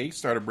because they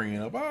started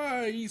bringing up,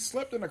 he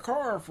slept in a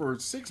car for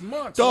 6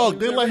 months. Dog,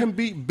 they let him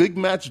beat Big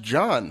Match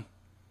John.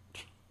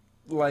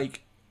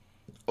 Like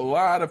a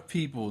lot of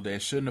people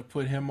that shouldn't have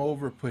put him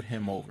over.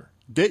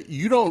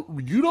 You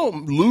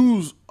don't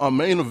lose a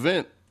main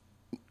event.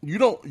 You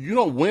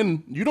don't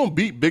win. You don't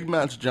beat Big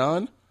Match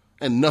John,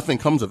 and nothing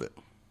comes of it.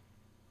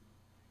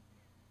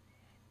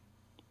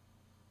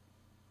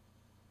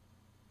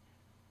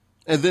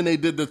 And then they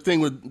did the thing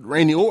with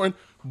Randy Orton.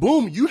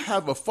 Boom, you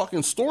have a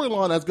fucking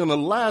storyline that's going to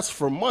last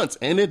for months.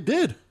 And it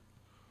did.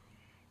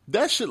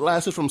 That shit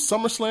lasted from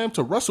SummerSlam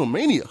to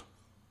WrestleMania.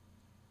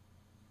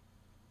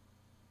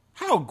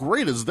 How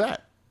great is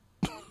that?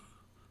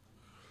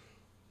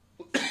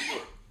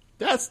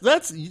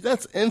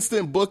 That's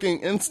instant booking,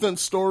 instant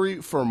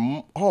story for,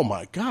 oh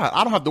my God.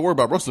 I don't have to worry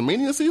about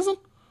WrestleMania season.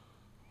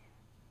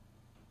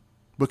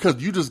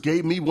 Because you just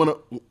gave me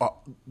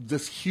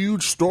this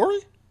huge story.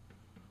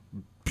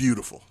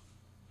 Beautiful.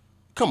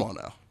 Come on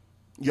now.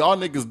 Y'all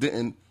niggas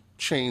didn't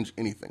change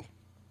anything.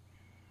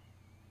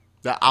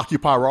 That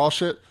Occupy Raw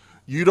shit,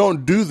 you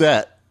don't do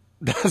that.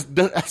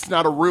 That's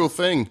not a real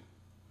thing.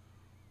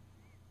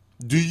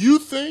 Do you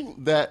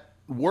think that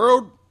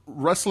World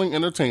Wrestling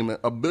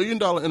Entertainment, $1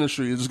 billion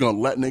industry, is just going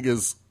to let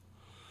niggas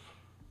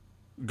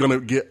gonna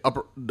get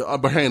the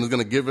upper hand is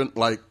gonna give it.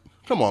 Like,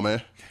 come on,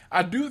 man.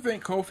 I do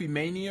think Kofi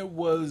Mania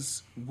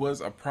was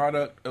a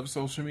product of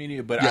social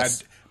media, but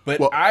Yes.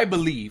 I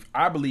believe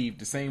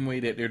the same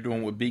way that they're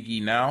doing with Big E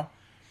now.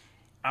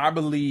 I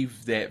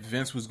believe that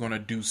Vince was going to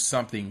do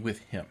something with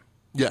him.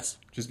 Yes.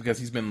 Just because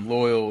he's been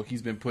loyal,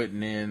 he's been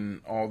putting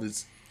in all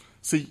this.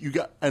 See,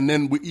 and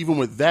then even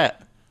with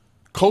that,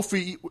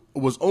 Kofi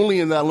was only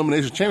in that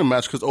Elimination Chamber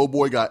match because old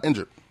boy got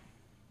injured.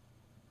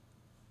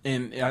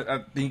 And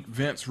I think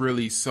Vince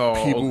really saw,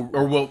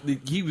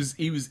 he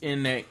was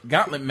in that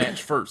gauntlet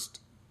match first,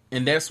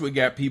 and that's what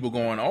got people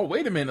going. Oh,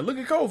 wait a minute, look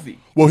at Kofi.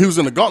 Well, he was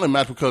in the gauntlet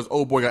match because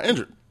old boy got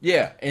injured.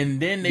 Yeah,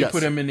 and then they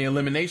put him in the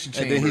Elimination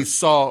Chamber. And then Vince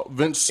saw,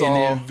 and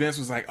then Vince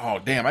was like, "Oh,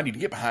 damn, I need to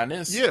get behind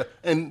this." Yeah,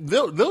 and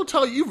they'll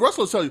tell you,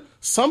 wrestlers tell you,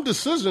 some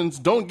decisions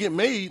don't get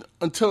made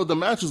until the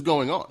match is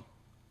going on.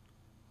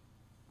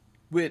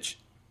 Which,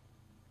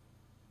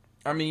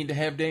 I mean, to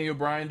have Daniel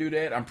Bryan do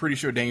that, I'm pretty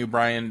sure Daniel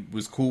Bryan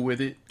was cool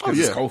with it because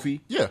it's Kofi.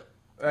 Yeah,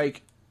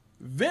 like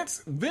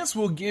Vince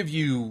will give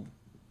you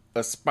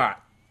a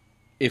spot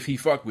if he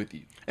fuck with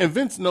you, and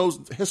Vince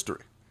knows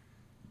history.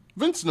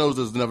 Vince knows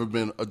there's never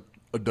been a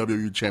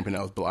WWE champion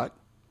that was black.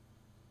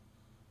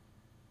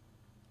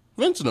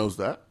 Vince knows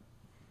that.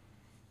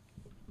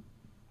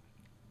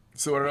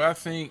 So do I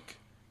think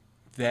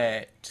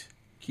that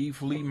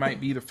Keith Lee might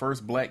be the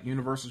first black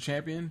Universal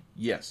Champion?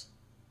 Yes.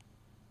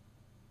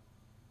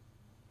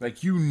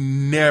 Like, you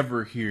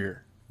never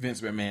hear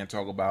Vince McMahon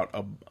talk about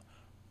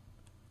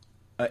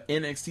a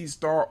NXT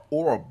star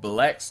or a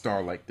black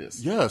star like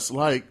this. Yes,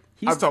 like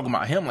he's talking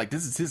about him like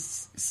this is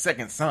his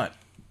second son.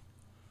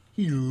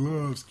 He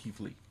loves Keith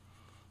Lee.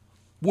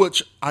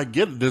 Which, I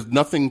get it. There's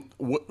nothing,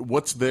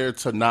 what's there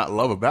to not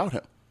love about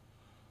him?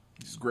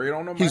 He's great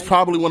on the mic. He's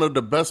probably one of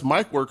the best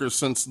mic workers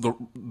since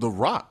The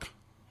Rock.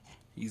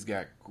 He's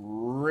got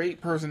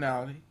great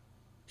personality.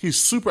 He's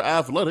super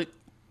athletic.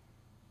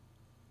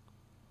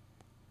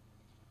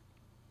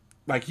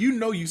 Like, you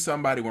know you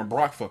somebody when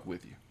Brock fuck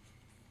with you.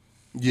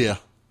 Yeah.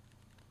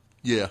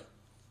 Yeah.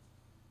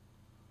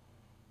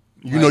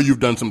 You know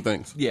you've done some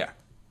things. Yeah.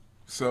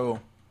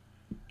 So,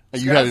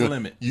 and sky's the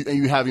limit.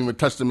 You haven't even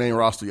touched the main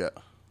roster yet.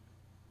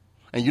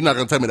 And you're not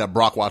going to tell me that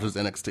Brock watches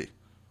NXT.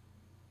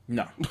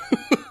 No.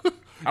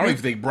 I don't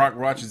even think Brock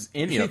watches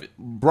any of it.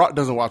 Brock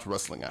doesn't watch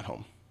wrestling at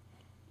home.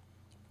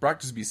 Brock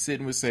just be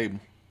sitting with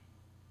Sable.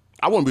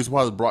 I wouldn't be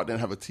surprised if Brock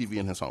didn't have a TV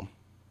in his home.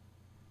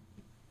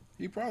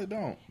 He probably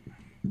don't.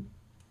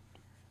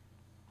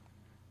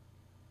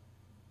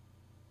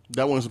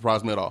 That wouldn't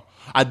surprise me at all.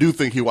 I do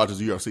think he watches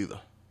UFC,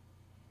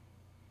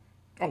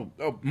 though.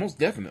 Oh, most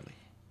definitely.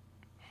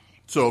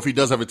 So if he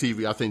does have a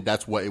TV, I think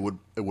that's what it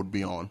would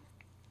be on.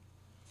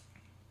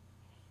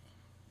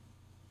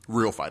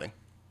 Real fighting.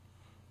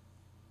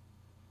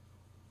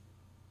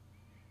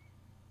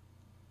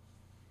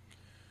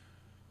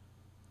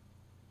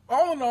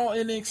 All in all,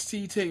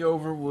 NXT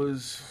TakeOver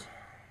was,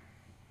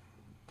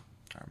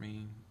 I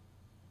mean,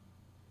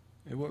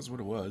 it was what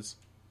it was.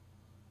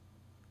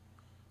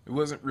 It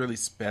wasn't really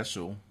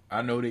special.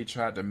 I know they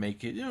tried to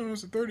make it,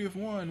 it's the 30th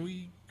one.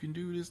 We can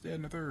do this, that,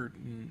 and the third.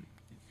 And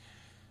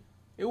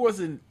it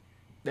wasn't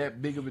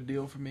that big of a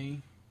deal for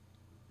me.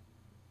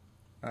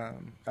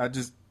 I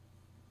just,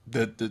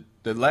 the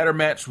ladder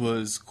match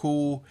was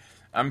cool.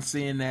 I'm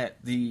seeing that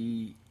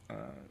the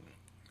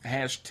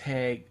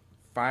hashtag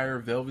Fire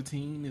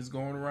Velveteen is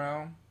going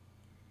around.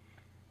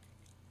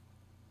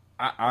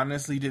 I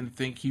honestly didn't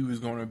think he was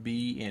going to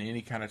be in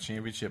any kind of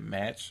championship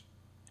match.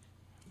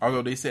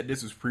 Although they said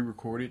this was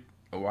pre-recorded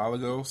a while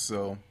ago,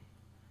 so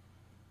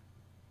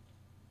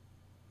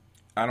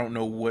I don't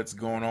know what's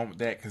going on with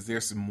that because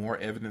there's some more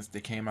evidence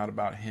that came out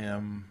about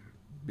him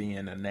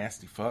being a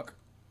nasty fuck.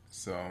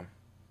 So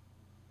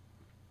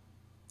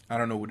I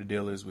don't know what the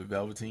deal is with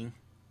Velveteen.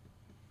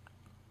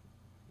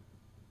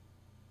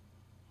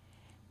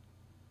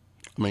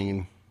 I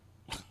mean,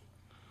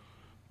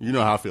 you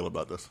know how I feel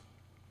about this.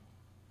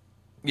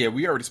 Yeah,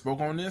 we already spoke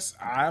on this.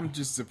 I'm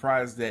just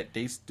surprised that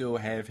they still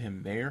have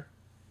him there.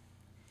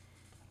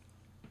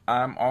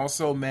 I'm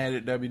also mad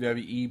at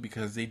WWE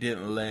because they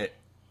didn't let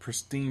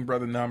Pristine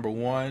Brother number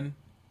 1,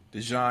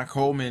 Dejon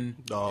Coleman,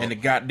 in the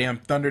goddamn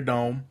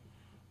Thunderdome.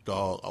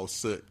 Dog, I was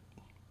sick.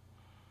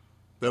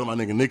 They let my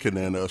nigga Nick in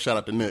there, though. Shout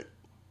out to Nick.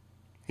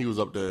 He was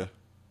up there.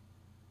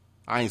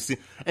 I ain't seen.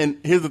 And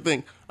here's the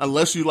thing: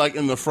 unless you like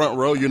in the front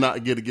row, you're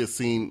not going to get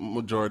seen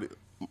majority.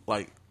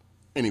 Like,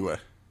 anyway,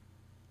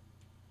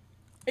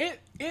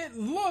 it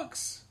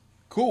looks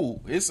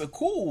cool. It's a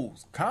cool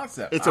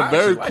concept. It's a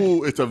very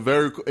cool. It's a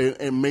very.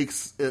 It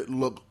makes it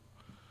look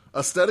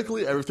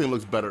aesthetically. Everything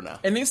looks better now.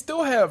 And they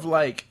still have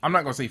like, I'm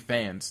not gonna say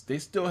fans. They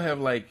still have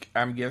like,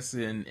 I'm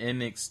guessing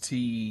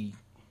NXT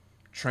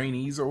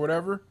trainees or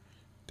whatever.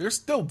 They're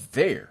still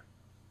there.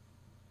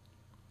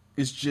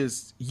 It's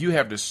just you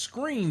have the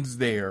screens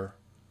there,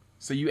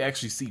 so you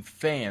actually see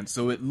fans.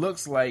 So it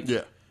looks like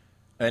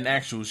an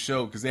actual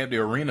show because they have the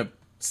arena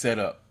set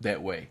up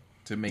that way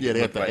to make it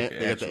look like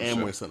they got the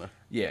Amway Center.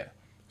 Yeah.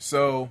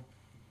 So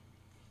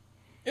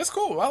It's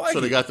cool. I like So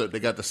it. they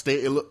got the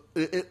stage.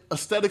 It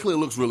aesthetically, it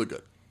looks really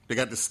good. They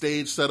got the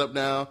stage set up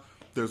now.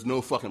 There's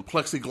no fucking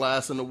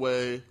plexiglass in the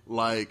way.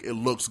 Like, it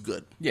looks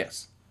good.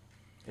 Yes.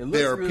 It looks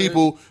There are good.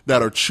 people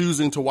that are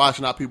choosing to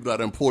watch, not people that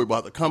are employed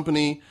by the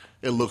company.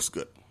 It looks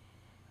good.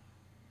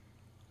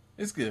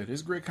 It's good.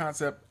 It's a great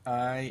concept.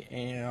 I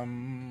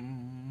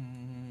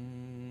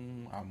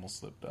almost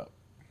slipped up.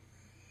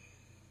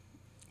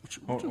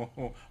 Hold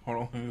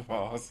on. Let me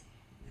pause.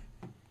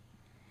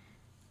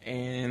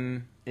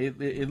 And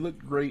it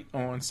looked great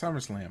on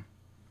SummerSlam.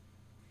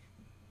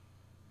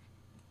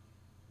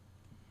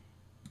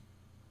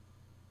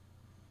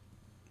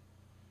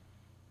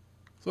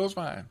 So it's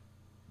fine.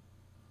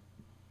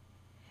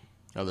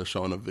 Now they're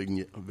showing a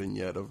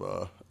vignette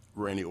of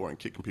Randy Orton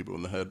kicking people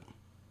in the head.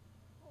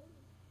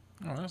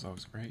 Oh, that's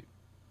always great.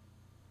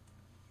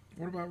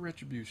 What about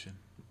Retribution?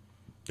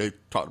 They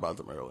talked about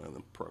them earlier in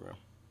the program.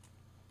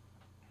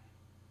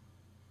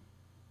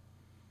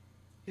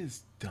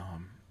 It's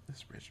dumb.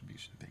 This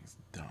Retribution thing's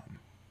dumb.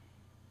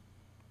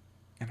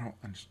 I don't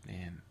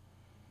understand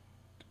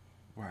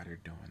why they're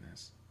doing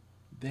this.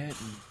 That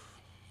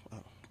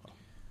and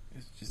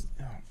it's just,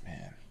 oh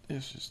man,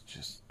 it's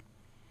just.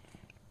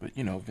 But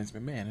you know, Vince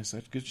McMahon is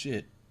such good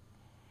shit.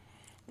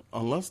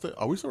 Are we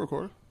still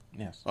recording?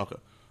 Yes. Okay.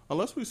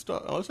 Unless they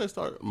start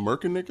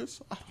murking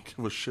niggas, I don't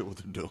give a shit what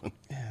they're doing.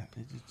 Yeah,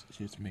 it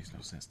just makes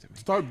no sense to me.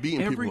 Start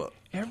beating people up.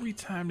 Every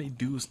time they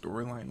do a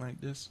storyline like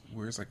this,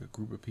 where it's like a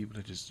group of people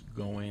that just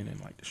go in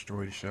and like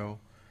destroy the show,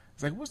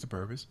 it's like, what's the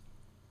purpose?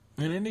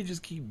 And then they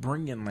just keep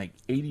bringing like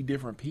 80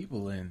 different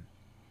people in.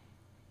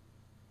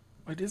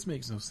 Like, this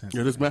makes no sense.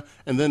 Yeah, this man.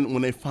 And then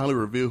when they finally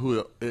reveal who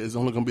it is,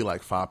 only going to be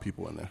like 5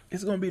 people in there.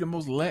 It's going to be the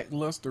most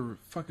lackluster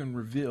fucking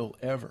reveal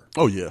ever.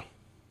 Oh, yeah.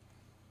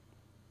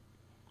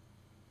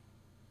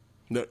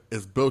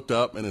 It's built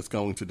up, and it's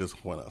going to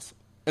disappoint us.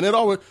 And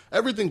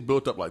everything's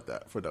built up like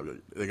that for WWE.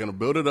 They're going to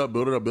build it up,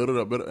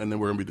 and then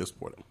we're going to be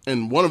disappointed.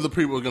 And one of the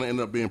people is going to end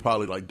up being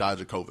probably like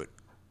Dijakovic.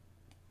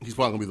 He's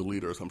probably going to be the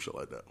leader or some shit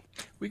like that.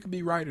 We could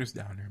be writers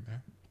down there,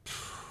 man.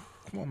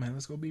 Come on, man.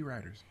 Let's go be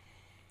writers.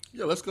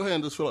 Yeah, let's go ahead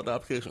and just fill out the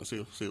application and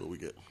see what we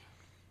get.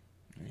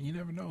 You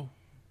never know.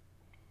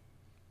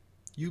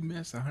 You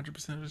miss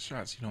 100% of the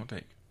shots you don't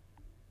take.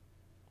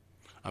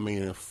 I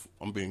mean, if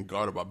I'm being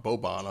guarded by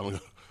Boban, I'm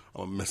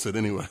gonna miss it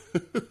anyway.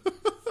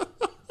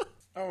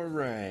 All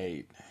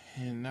right,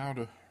 and now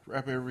to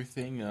wrap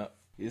everything up,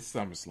 it's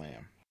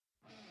SummerSlam.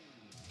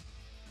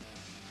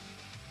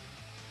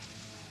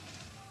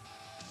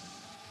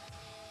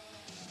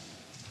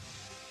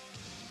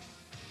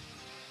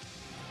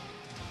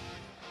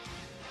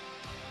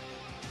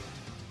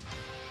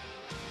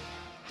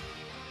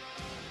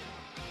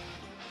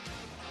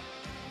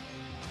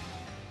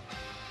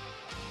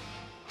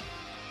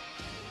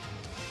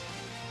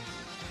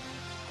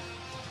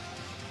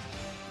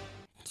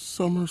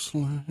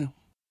 SummerSlam.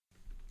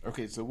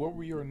 Okay, so what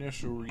were your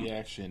initial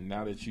reaction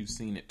now that you've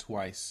seen it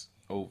twice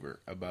over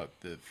about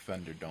the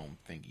Thunderdome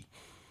thingy?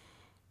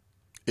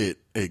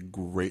 It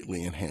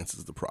greatly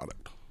enhances the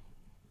product.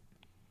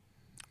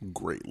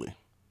 Greatly.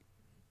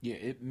 Yeah,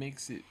 it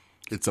makes it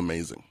It's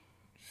amazing.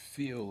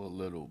 feel a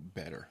little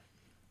better.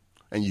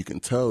 And you can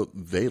tell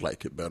they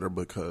like it better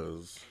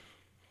because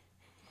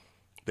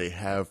they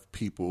have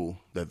people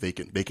that they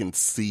can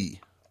see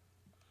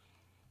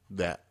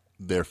that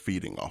they're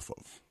feeding off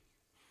of.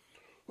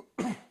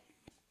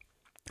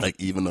 Like,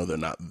 even though they're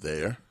not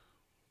there,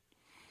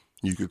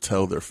 you could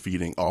tell they're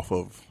feeding off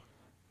of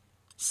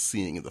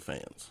seeing the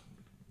fans,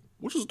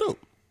 which is dope.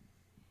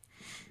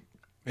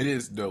 It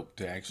is dope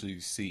to actually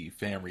see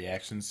fan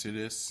reactions to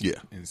this. Yeah.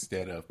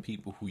 Instead of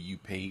people who you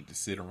paid to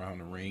sit around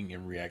the ring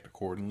and react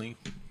accordingly.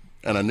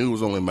 And I knew it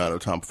was only a matter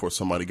of time before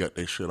somebody got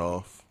their shit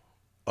off.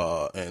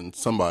 And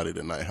somebody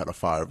tonight had a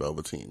Fire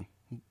Velveteen.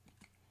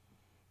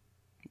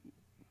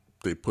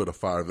 They put a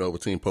Fire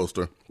Velveteen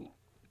poster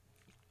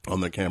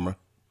on their camera.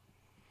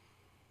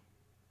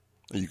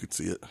 And you could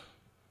see it.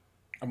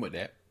 I'm with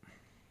that.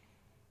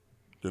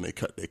 Then they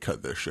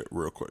cut their shit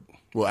real quick.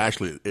 Well,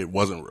 actually, it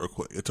wasn't real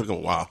quick. It took them a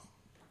while.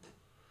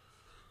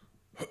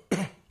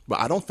 But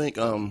I don't think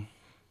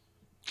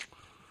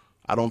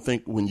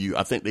when you,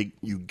 I think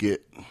you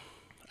get,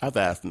 I've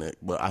asked Nick,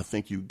 but I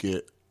think you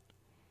get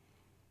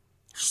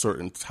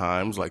certain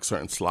times, like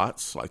certain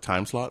slots, like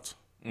time slots.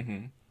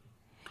 Mm-hmm.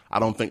 I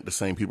don't think the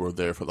same people are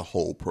there for the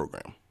whole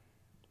program.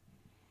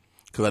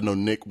 Because I know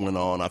Nick went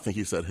on, I think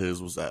he said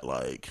his was at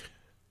like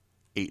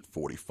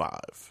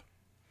 8:45.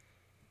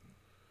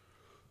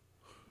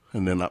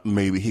 And then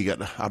maybe I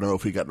don't know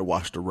if he got to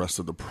watch the rest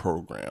of the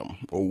program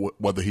or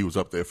whether he was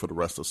up there for the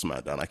rest of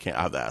SmackDown. I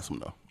have to ask him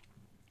though.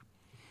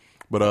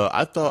 But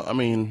I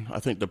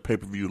think the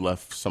pay-per-view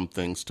left some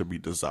things to be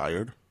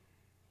desired.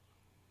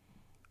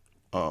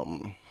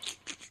 I'm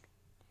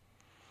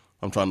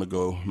trying to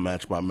go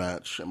match by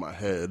match in my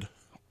head.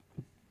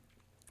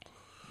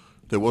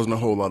 There wasn't a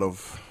whole lot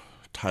of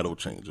title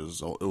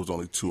changes. It was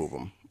only 2 of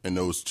them. And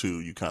those 2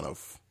 you kind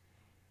of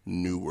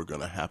knew were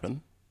going to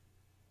happen.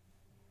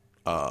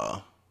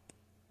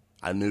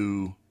 I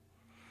knew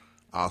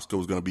Asuka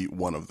was going to beat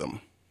one of them.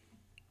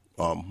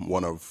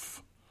 one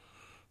of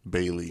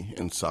Bailey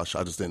and Sasha.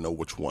 I just didn't know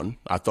which one.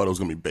 I thought it was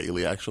going to be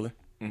Bailey, actually.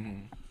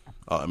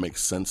 It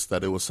makes sense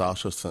that it was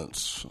Sasha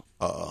since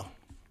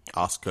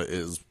Asuka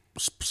is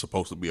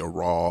supposed to be a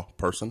Raw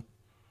person.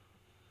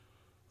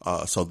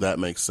 So that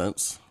makes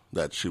sense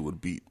that she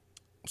would beat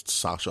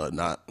Sasha and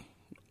not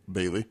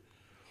Bailey.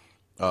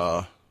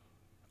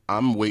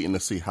 I'm waiting to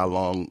see how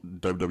long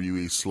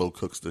WWE slow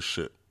cooks this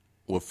shit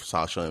with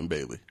Sasha and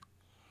Bailey.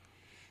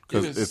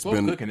 Because it's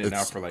been cooking it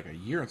now for like a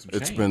year and some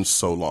change. It's been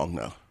so long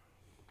now.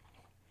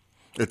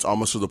 It's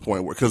almost to the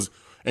point where,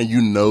 and you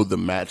know the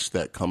match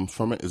that comes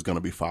from it is going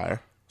to be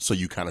fire, so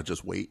you kind of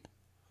just wait.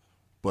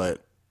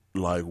 But,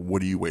 like,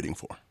 what are you waiting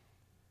for?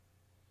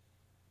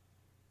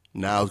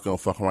 Now it's going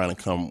to fuck around and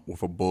come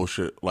with a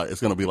bullshit, like, it's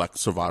going to be like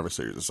Survivor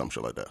Series or some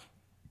shit like that.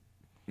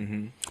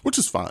 Which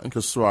is fine,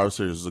 because Survivor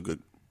Series is a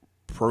good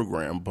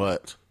program,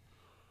 but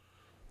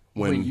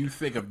when you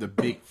think of the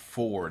big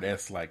four,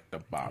 that's like the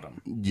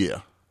bottom.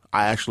 Yeah.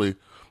 I actually,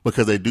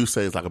 because they do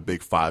say it's like a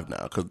big five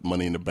now, because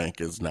Money in the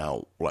Bank is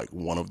now like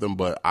one of them,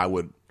 but I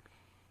would,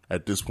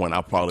 at this point,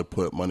 I'll probably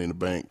put Money in the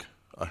Bank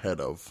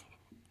ahead of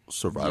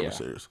Survivor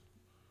Series.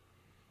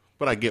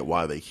 But I get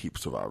why they keep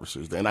Survivor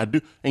Series. And I do,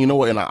 and you know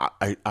what, and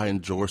I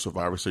enjoy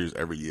Survivor Series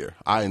every year.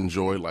 I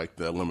enjoy like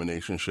the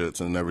elimination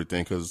shits and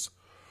everything, because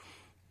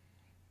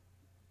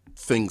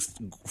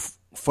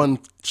fun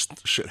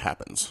shit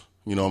happens.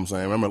 You know what I'm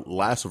saying? Remember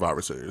last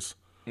Survivor Series,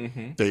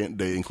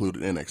 they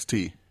included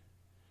NXT.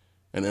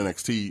 And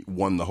NXT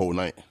won the whole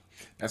night.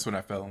 That's when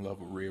I fell in love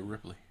with Rhea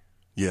Ripley.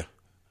 Yeah.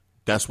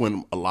 That's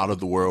when a lot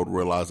of the world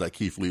realized that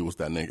Keith Lee was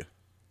that nigga.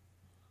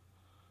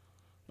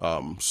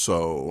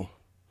 So,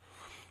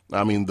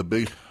 I mean, the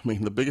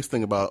biggest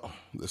thing about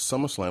the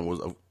SummerSlam was,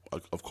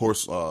 of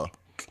course,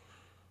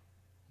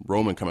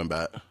 Roman coming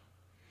back,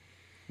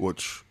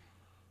 which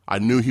I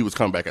knew he was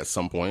coming back at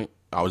some point.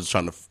 I was just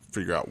trying to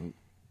figure out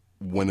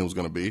when it was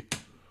going to be.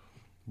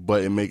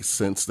 But it makes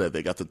sense that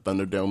they got the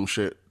Thunderdome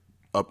shit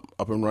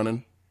up and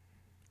running,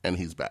 and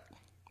he's back.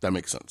 That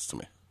makes sense to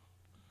me.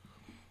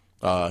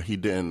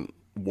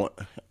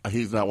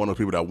 He's not one of the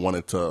people that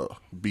wanted to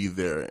be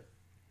there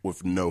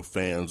with no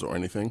fans or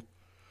anything,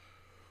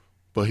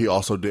 but he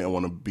also didn't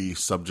want to be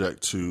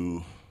subject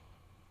to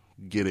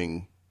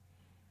getting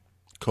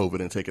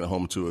COVID and taking it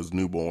home to his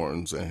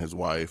newborns and his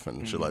wife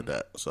and shit like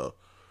that. So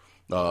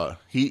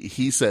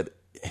he said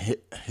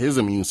his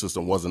immune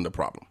system wasn't the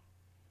problem.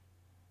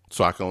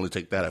 So I can only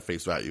take that at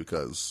face value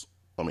because,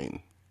 I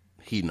mean,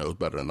 he knows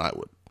better than I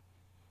would.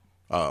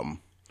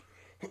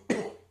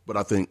 But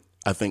I think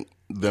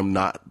them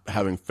not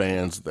having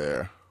fans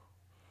there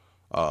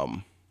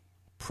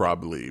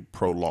probably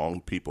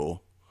prolonged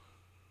people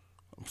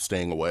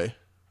staying away.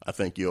 I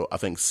think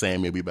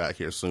Sammy will be back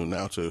here soon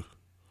now too.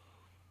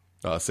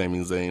 Sami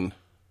Zayn.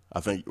 I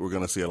think we're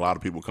gonna see a lot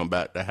of people come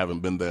back that haven't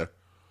been there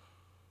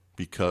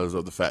because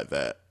of the fact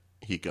that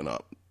he can.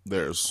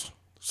 There's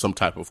some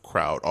type of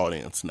crowd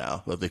audience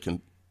now that they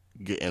can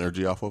get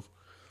energy off of.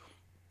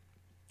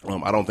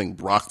 I don't think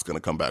Brock's going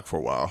to come back for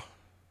a while.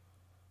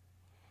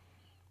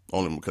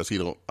 Only because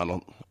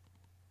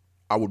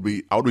I would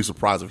be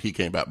surprised if he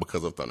came back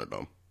because of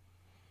Thunderdome.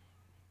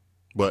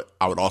 But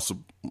I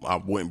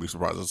wouldn't be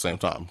surprised at the same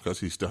time because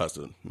he still has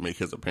to make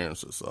his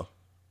appearances, so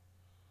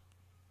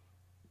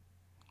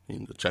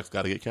the check's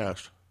got to get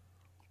cashed.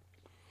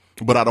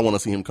 But I don't want to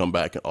see him come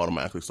back and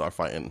automatically start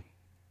fighting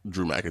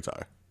Drew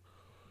McIntyre.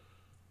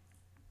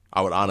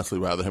 I would honestly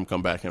rather him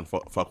come back and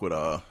fuck with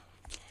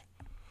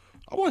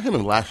I want him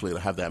and Lashley to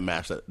have that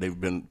match that they've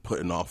been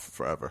putting off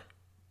forever.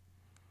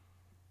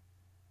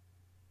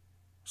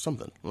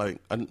 Something. Like,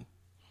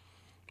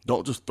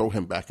 don't just throw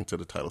him back into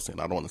the title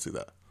scene. I don't want to see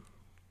that.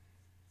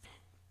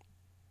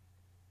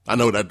 I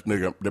know that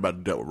nigga, they're about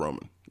to deal with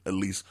Roman. At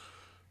least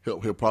he'll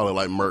probably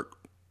like Merc.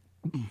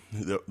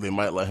 They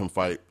might let him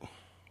fight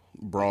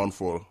Braun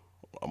for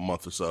a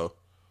month or so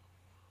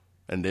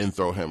and then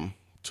throw him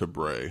to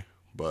Bray.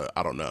 But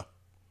I don't know.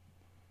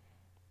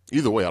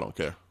 Either way, I don't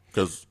care.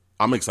 Because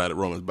I'm excited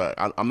Roman's back.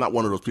 I'm not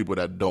one of those people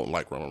that don't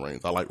like Roman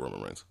Reigns. I like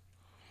Roman Reigns.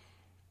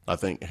 I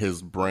think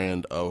his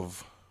brand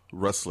of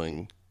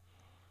wrestling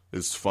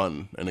is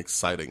fun and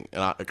exciting.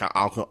 And I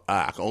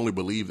can only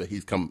believe that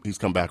he's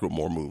come back with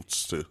more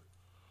moves, too.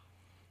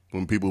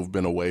 When people have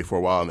been away for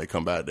a while and they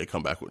come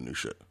back with new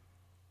shit.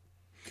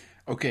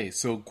 Okay,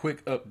 so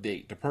quick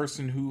update. The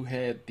person who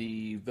had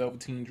the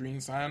Velveteen Dream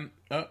sign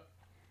up,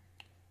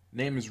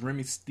 name is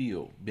Remy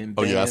Steele. Been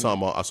banned, I saw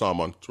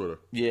him on Twitter.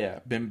 Yeah,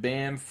 been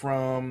banned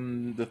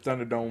from the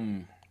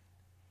Thunderdome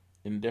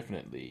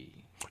indefinitely.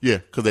 Yeah,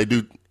 because they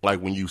do,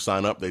 like, when you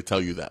sign up, they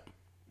tell you that.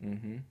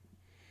 Mm-hmm.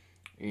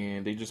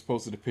 And they just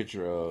posted a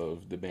picture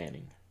of the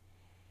banning.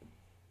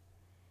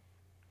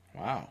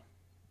 Wow.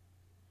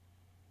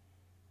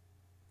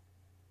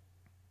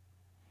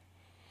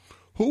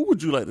 Who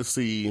would you like to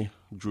see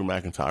Drew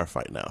McIntyre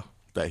fight now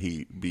that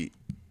he beat?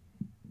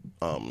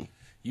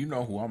 You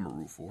know who I'm a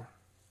root for.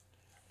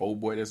 Old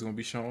boy that's going to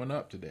be showing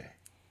up today.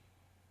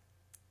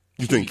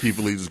 You think Keith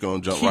Lee's just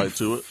going to jump right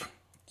to it?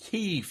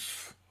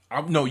 Keith.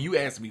 No, you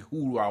asked me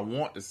who do I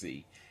want to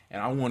see.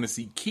 and I want to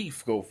see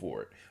Keith go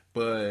for it.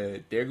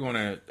 But they're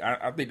gonna,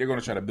 I think they're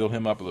gonna try to build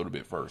him up a little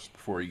bit first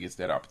before he gets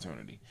that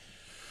opportunity.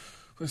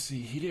 Let's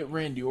see, he did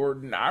Randy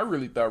Orton. I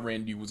really thought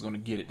Randy was gonna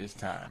get it this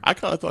time. I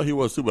kind of thought he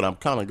was too, but I'm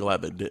kind of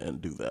glad they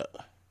didn't do that.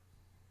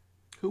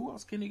 Who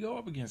else can he go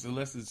up against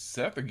unless it's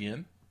Seth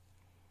again?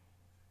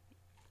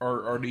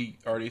 Or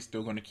are they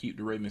still gonna keep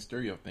the Rey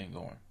Mysterio thing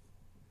going?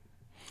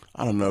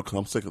 I don't know, because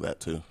I'm sick of that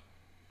too.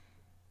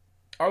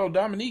 Although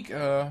Dominic.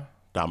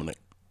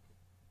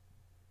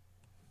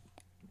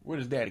 What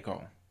does Daddy call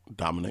him?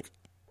 Dominic.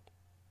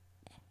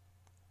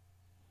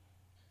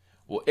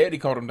 Well, Eddie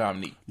called him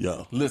Dominique.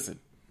 Yeah. Listen.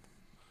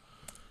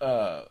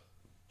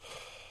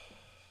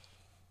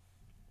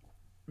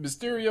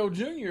 Mysterio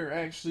Jr.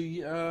 actually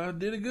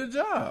did a good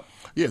job.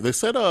 Yeah, they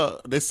said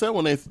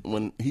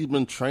when he's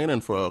been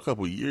training for a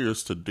couple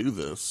years to do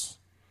this.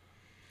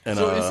 And,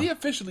 so is he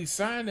officially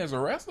signed as a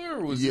wrestler,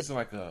 or was this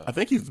like a? I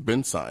think he's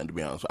been signed. To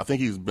be honest, I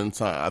think he's been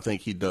signed. I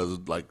think he does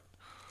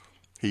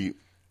he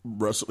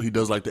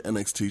does like the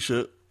NXT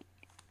shit.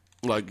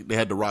 Like they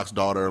had the Rock's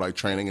daughter like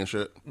training and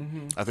shit.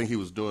 Mm-hmm. I think he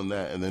was doing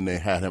that, and then they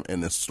had him in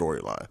this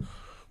storyline.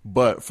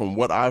 But from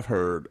what I've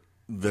heard,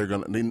 they're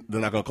not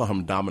gonna call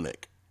him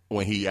Dominic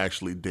when he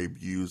actually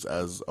debuts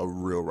as a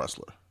real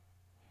wrestler.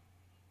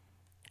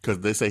 Because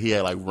they say he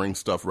had like ring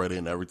stuff ready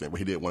and everything, but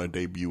he didn't want to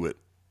debut it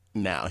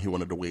now. He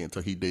wanted to wait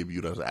until he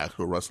debuted as an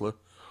actual wrestler.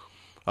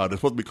 They're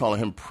supposed to be calling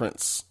him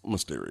Prince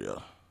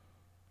Mysterio.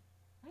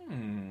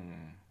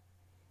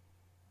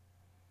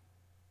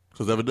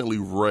 Because evidently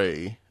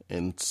Rey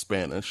in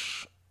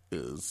Spanish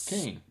is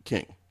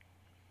King.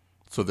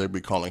 So they'd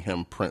be calling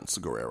him Prince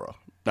Guerrero.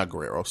 Not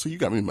Guerrero. So you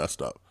got me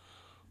messed up.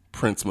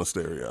 Prince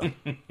Mysterio.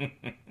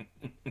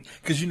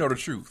 Because you know the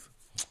truth.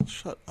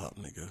 Shut up,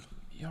 nigga.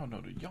 Y'all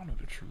know the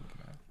truth,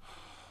 man.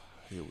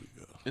 Here we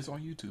go. It's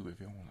on YouTube if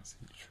y'all want to see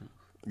the truth.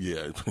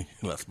 Yeah,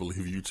 let's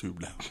believe YouTube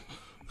now.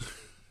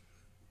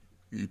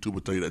 YouTube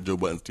will tell you that Joe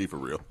Budden's teeth are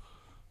real.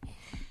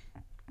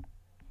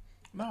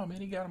 No,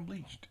 man, he got them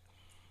bleached.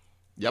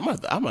 Yeah, I'm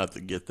gonna have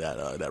to get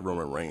that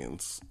Roman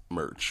Reigns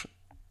merch.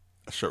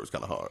 That shirt was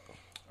kind of hard.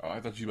 Oh, I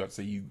thought you were about to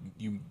say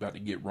you about to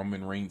get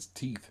Roman Reigns'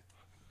 teeth.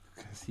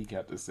 Because he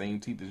got the same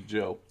teeth as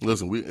Joe.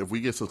 Listen, if we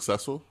get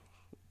successful,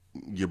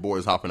 your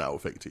boy's hopping out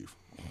with fake teeth.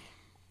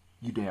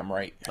 You damn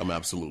right. I'm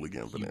absolutely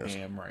getting veneers.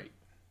 You damn right.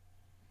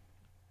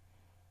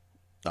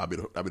 I'll be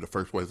the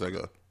first place I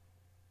go.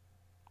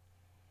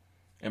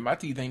 And my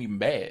teeth ain't even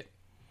bad.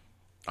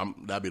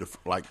 That'd be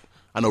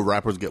I know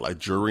rappers get like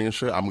jewelry and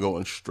shit. I'm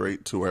going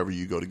straight to wherever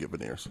you go to get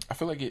veneers. I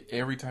feel like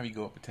every time you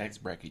go up a tax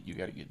bracket, you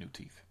got to get new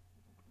teeth.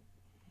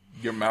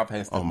 Your mouth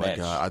has to match. Oh my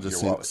god! I just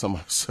seen wallet.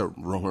 somebody said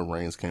Roman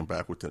Reigns came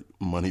back with the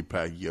money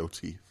bag yo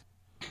teeth.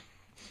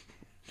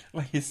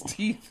 Like his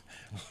teeth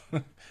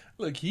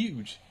look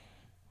huge.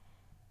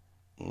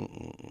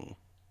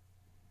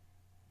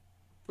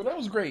 But that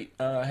was great,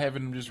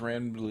 having him just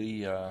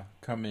randomly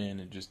come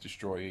in and just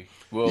destroy.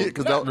 Well, yeah,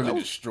 because that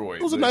really destroy.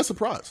 It was a nice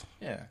surprise.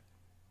 Yeah,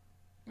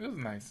 it was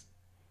nice.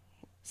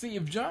 See,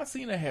 if John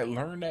Cena had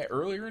learned that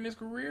earlier in his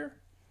career,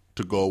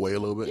 to go away a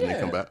little bit and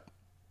then come back.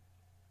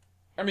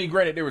 I mean,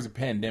 granted, there was a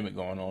pandemic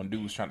going on.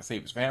 Dude was trying to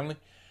save his family.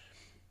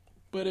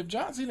 But if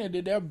John Cena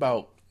did that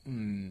about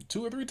 2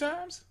 or 3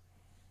 times,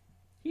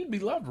 he'd be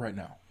loved right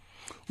now.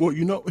 Well,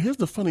 here's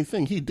the funny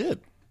thing. He did.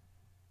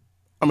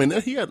 I mean,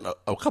 he had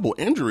a couple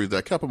injuries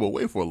that kept him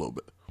away for a little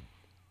bit.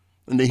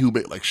 And then he would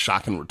make like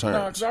shocking returns.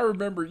 No, because I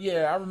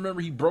remember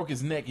he broke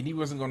his neck and he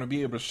wasn't going to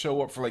be able to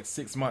show up for like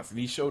 6 months. And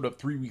he showed up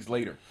 3 weeks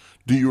later.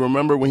 Do you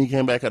remember when he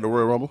came back at the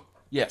Royal Rumble?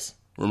 Yes.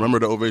 Remember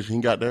the ovation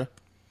he got there?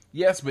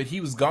 Yes, but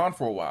he was gone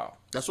for a while.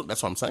 That's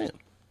what I'm saying.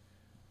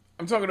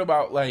 I'm talking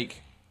about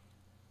like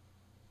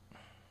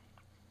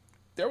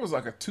there was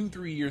like a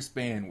 2-3 year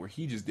span where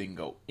he just didn't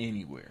go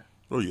anywhere.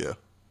 Oh yeah.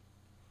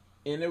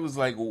 And it was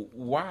like,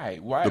 why?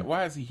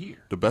 Why is he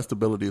here? The best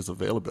ability is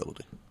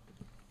availability.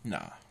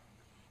 Nah.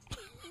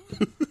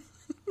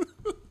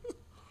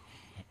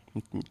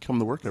 Come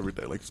to work every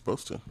day like you're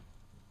supposed to.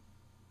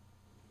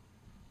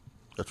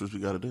 That's what you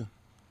got to do.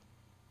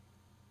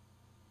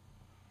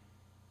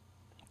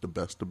 The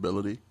best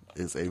ability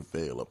is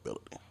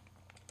availability.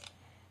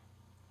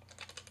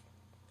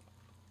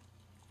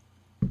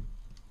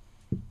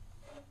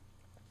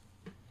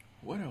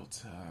 What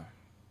else?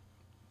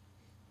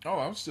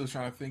 I was still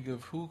trying to think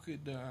of who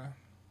could.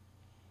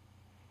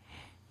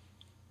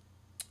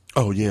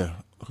 Oh yeah,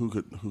 who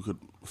could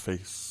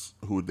face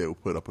who they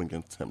would put up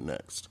against him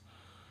next?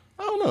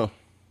 I don't know.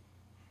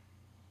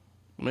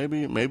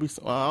 Maybe. I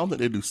don't think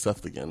they do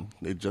Seth again.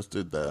 They just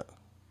did that.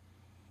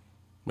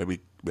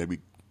 Maybe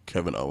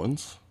Kevin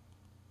Owens.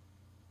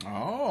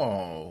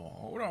 Oh,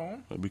 hold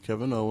on. Maybe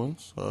Kevin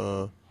Owens.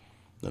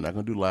 They're not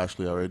gonna do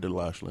Lashley. I already did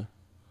Lashley.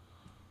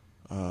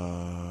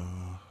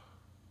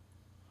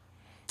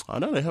 I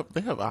know they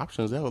have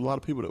options. They have a lot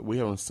of people that we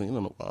haven't seen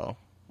in a while,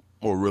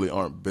 or really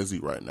aren't busy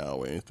right now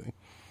or anything.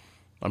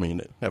 I mean,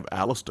 they have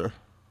Alistair.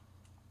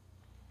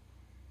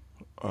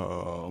 They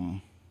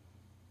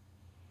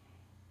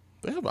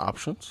have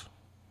options.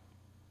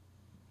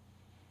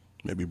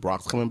 Maybe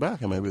Brock's coming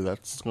back, and maybe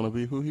that's going to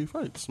be who he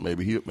fights.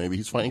 Maybe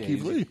he's fighting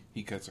Keith Lee.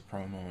 He cuts a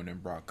promo, and then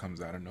Brock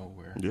comes out of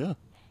nowhere. Yeah,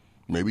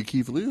 maybe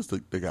Keith Lee is the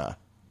guy.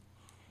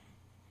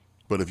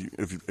 But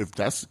if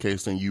that's the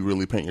case, then you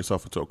really paint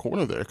yourself into a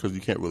corner there because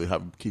you can't really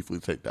have Keith Lee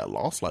take that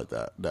loss like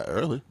that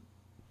early.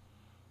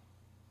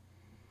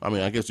 I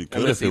mean, I guess you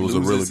could if it was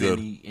a really good.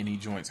 Any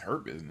joints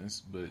hurt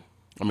business, but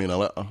I mean,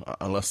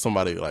 unless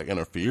somebody like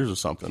interferes or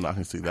something, I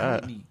can see that. I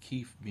don't need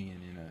Keith being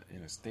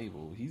in a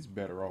stable. He's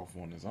better off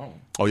on his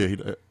own. Oh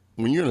yeah,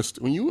 when you're in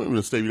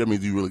a stable, that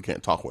means you really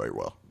can't talk very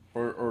well.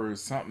 Or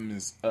something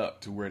is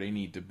up to where they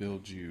need to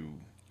build you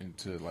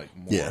into like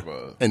more of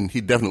a. And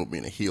he definitely would be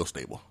in a heel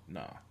stable.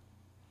 Nah.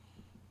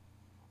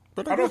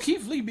 But although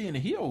Keith Lee being a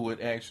heel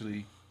would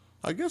actually.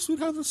 I guess we'd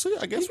have to see.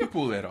 I guess we could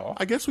pull that off.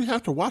 I guess we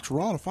have to watch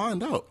Raw to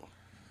find out.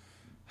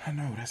 I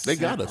know that's they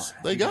got us.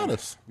 They got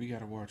us. We got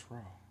to watch Raw.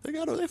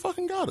 They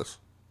fucking got us.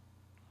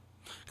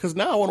 Because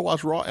now I want to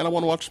watch Raw and I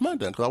want to watch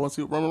SmackDown because I want to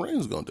see what Roman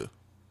Reigns is going to do.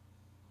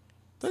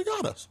 They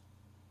got us.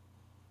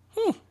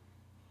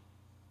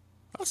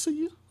 I see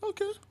you.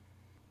 Okay.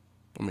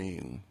 I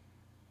mean,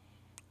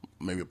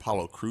 maybe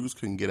Apollo Crews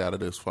can get out of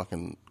this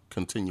fucking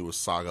continuous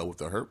saga with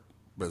the Hurt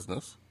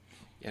business.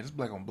 Yeah, this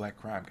black on black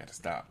crime got to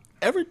stop.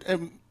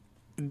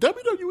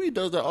 WWE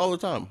does that all the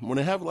time. When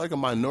they have like a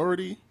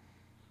minority,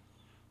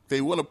 they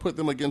want to put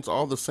them against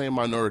all the same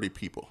minority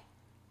people.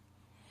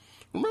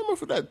 Remember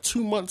for that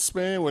 2-month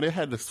span where they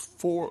had the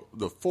four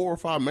or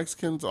five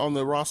Mexicans on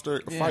the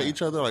roster fight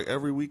each other like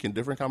every week in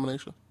different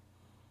combinations?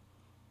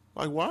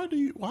 Like why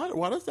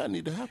does that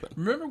need to happen?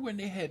 Remember when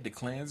they had the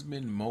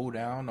Klansmen mow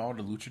down all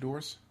the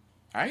luchadors?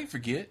 I ain't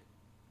forget.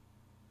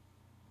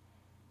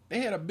 They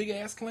had a big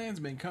ass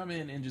Klansman come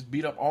in and just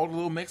beat up all the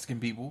little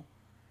Mexican people.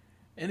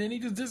 And then he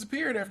just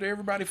disappeared after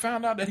everybody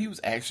found out that he was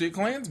actually a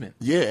Klansman.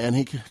 Yeah, and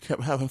he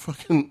kept having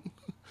fucking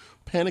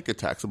panic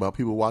attacks about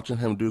people watching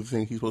him do the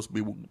thing he's supposed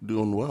to be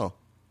doing well.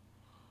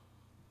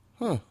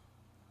 Huh.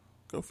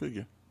 Go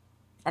figure.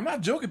 I'm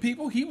not joking,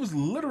 people. He was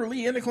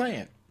literally in the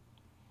Klan.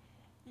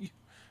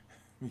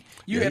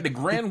 You had the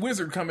Grand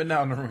Wizard coming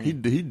down the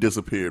ring. He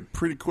disappeared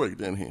pretty quick,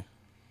 didn't he?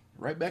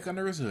 Right back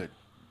under his hood.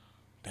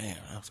 Damn,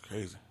 that's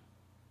crazy.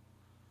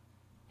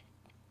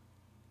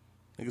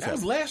 That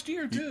was last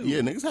year, too. Yeah,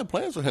 niggas had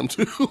plans for him,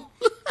 too.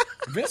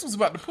 Vince was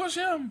about to push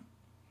him.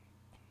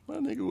 My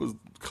nigga was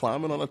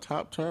climbing on a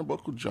top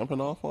turnbuckle,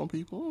 jumping off on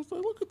people. I was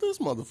like, look at this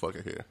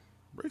motherfucker here.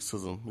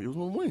 Racism. He was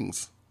on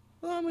wings.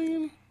 I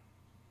mean,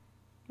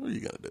 what are you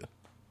going to do?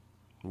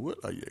 What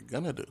are you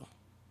going to do?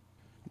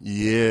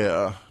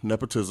 Yeah,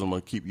 nepotism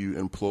will keep you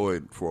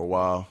employed for a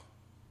while.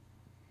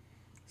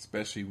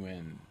 Especially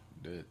when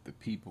the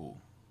people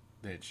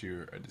that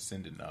you're a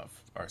descendant of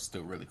are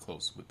still really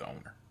close with the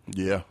owner.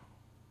 Yeah.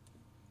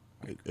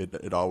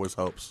 It always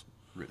helps.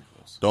 Really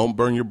close. Don't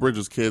burn your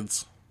bridges,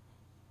 kids.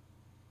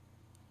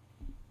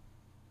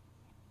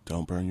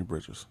 Don't burn your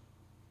bridges.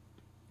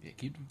 Yeah,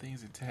 keep them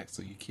things intact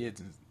so your kids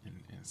and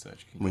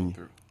such can go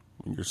through.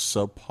 When you're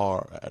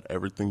subpar at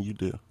everything you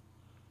do,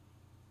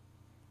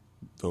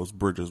 those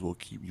bridges will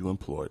keep you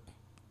employed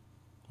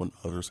when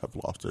others have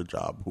lost their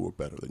job who are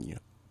better than you.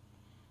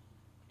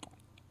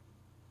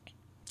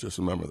 Just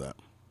remember that.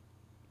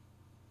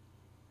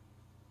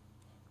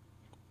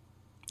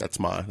 That's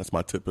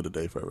my tip of the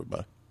day for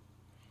everybody.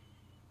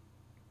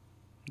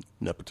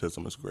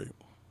 Nepotism is great.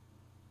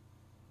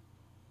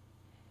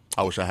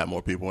 I wish I had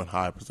more people in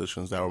high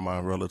positions that were my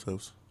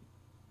relatives.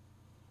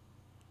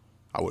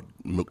 I would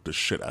milk the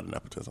shit out of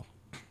nepotism.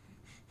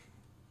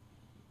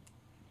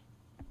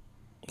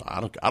 I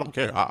don't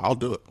care. I'll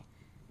do it.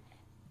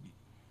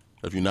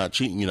 If you're not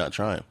cheating, you're not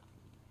trying.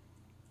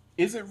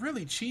 Is it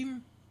really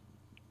cheating?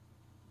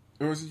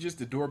 Or is it just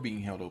the door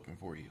being held open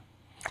for you?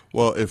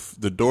 Well, if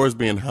the door is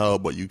being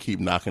held, but you keep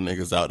knocking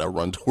niggas out that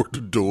run toward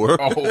the door,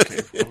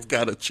 it's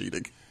kind of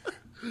cheating.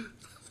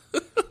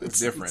 It's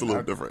different. It's a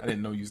little different. I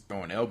didn't know you was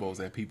throwing elbows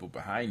at people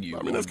behind you.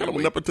 I mean, that's kind of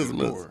what nepotism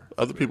is.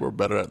 Other people are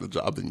better at the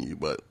job than you,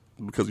 but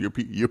because your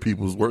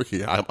people's work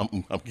here,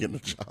 I'm getting a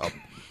job.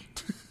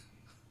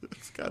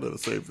 It's kind of the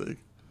same thing.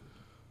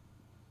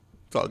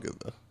 It's all good,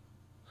 though.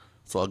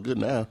 It's all good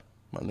now.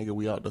 My nigga,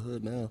 we out the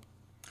hood now.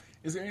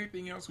 Is there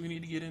anything else we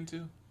need to get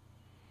into?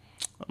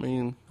 I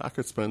mean, I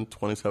could spend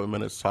 27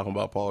 minutes talking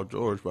about Paul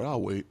George, but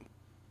I'll wait.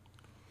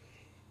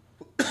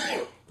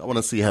 I want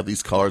to see how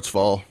these cards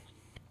fall.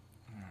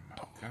 Oh,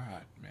 my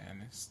God,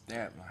 man. This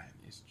stat line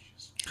is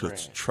just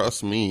trash.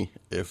 Trust me,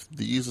 if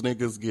these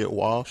niggas get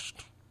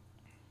washed,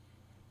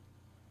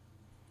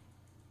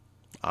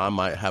 I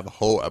might have a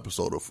whole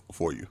episode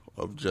for you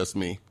of just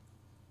me.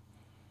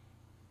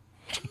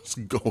 Just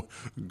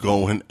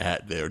going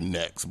at their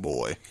necks,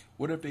 boy.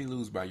 What if they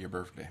lose by your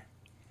birthday?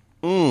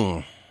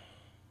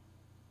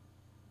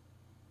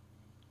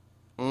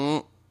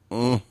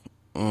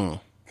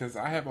 Because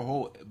I have a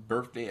whole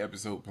birthday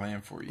episode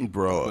planned for you.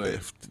 Bro,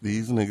 if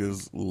these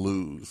niggas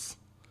lose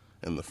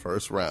in the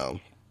first round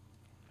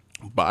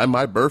by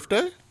my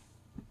birthday,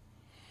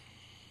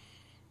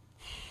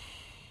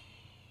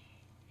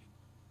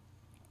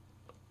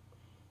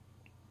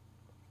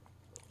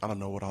 I don't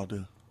know what I'll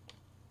do.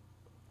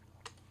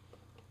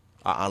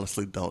 I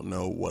honestly don't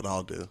know what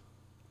I'll do.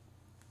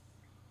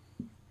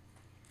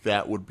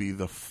 That would be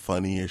the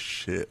funniest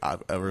shit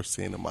I've ever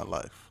seen in my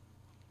life.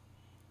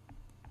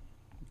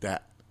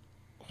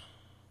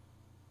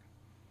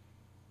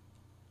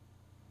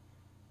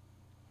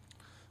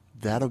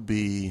 That'll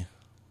be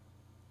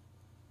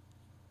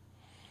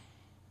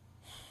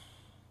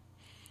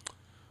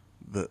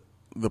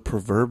the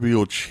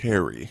proverbial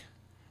cherry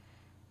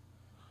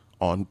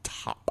on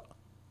top.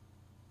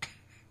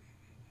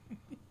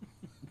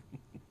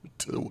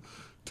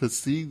 to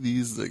see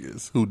these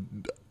niggas who,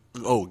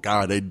 oh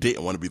God, they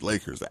didn't want to be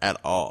Lakers at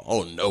all.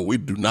 Oh no, we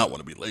do not want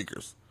to be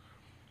Lakers.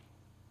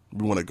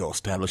 We want to go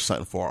establish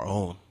something for our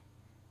own.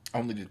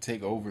 Only to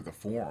take over the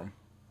Forum.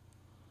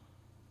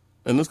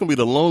 And this gonna be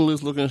the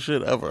loneliest looking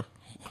shit ever.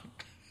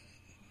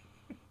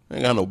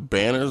 Ain't got no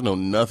banners, no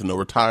nothing, no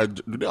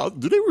retired.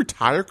 Do they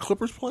retire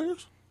Clippers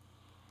players?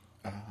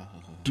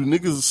 Do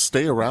niggas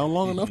stay around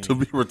long enough to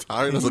be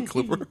retired as a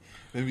Clipper?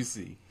 Let me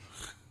see.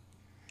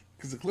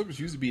 Because the Clippers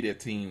used to be that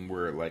team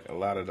where like a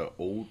lot of the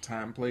old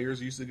time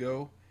players used to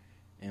go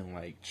and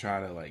like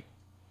try to like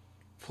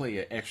play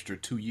an extra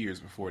 2 years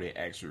before they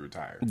actually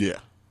retired. Yeah.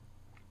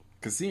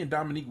 Because seeing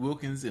Dominique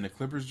Wilkins in a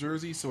Clippers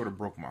jersey sort of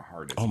broke my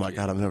heart. Oh my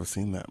God, I've never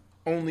seen that.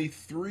 Only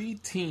 3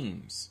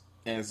 teams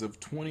as of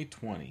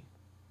 2020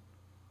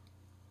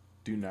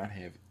 do not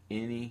have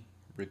any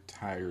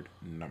retired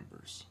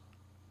numbers.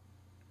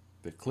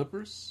 The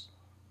Clippers,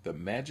 the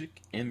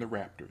Magic, and the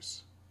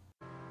Raptors.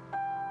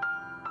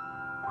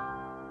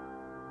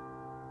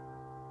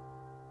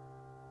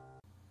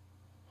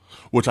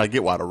 Which I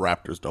get why the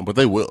Raptors don't, but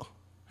they will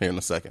here in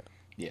a second.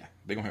 Yeah,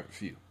 they're gonna have a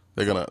few.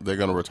 They're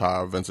gonna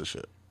retire Vince's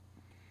shit.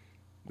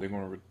 They're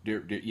gonna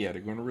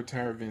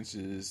retire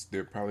Vince's.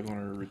 They're probably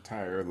gonna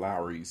retire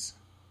Lowry's.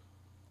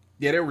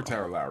 Yeah, they'll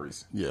retire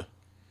Lowry's. Yeah.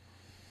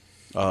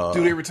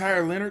 Do they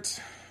retire Leonard's?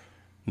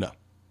 No.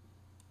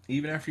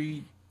 Even after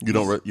he... You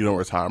don't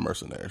retire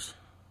mercenaries.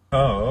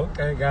 Oh,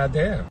 okay,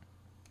 goddamn.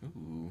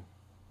 Ooh.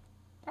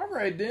 All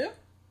right then.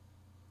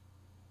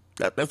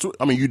 That's what,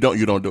 I mean, you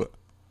don't do it.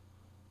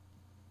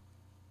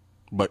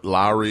 But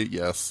Lowry,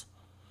 yes,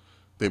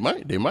 they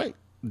might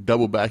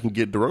double back and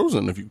get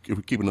DeRozan if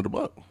we're keeping it a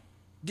buck.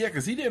 Yeah,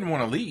 because he didn't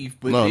want to leave,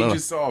 but No.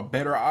 just saw a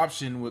better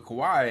option with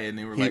Kawhi, and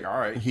they were like, all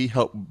right. He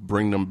helped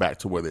bring them back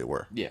to where they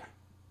were. Yeah.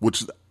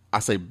 Which I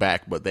say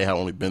back, but they had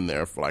only been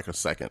there for like a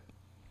second.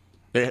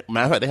 Matter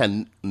of fact, they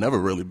had never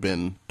really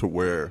been to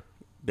where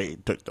they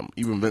took them.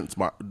 Even Vince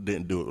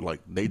didn't do it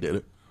like they did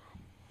it.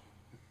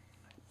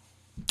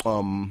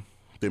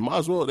 They might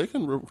as well. They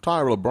can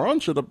retire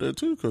LeBron shit up there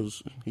too,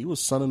 because he was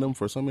sunning them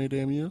for so many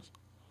damn years.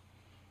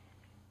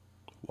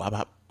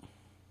 Why?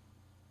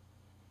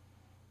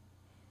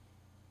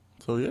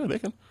 So yeah, they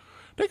can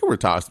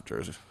retire some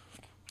jerseys.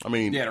 I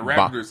mean, Yeah, the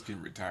Raptors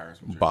can retire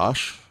some jerseys.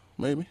 Bosch,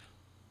 maybe.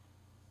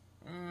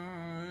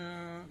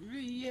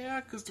 Yeah,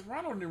 because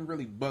Toronto didn't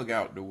really bug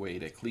out the way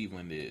that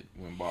Cleveland did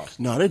when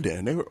Boston. No, they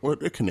didn't.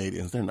 They're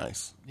Canadians. They're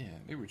nice. Yeah,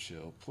 they were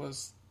chill.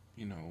 Plus,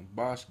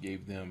 Bosch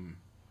gave them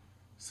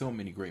so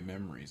many great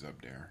memories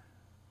up there,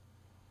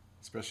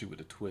 especially with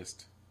the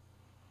twist.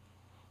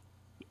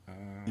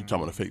 You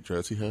talking about the fake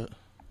dreads he had?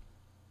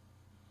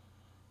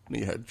 And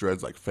he had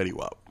dreads like Fetty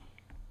Wap.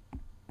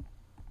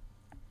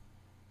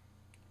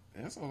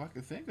 That's all I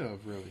could think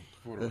of, really,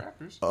 for the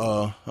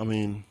Raptors. I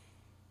mean,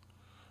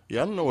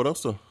 yeah, I don't know what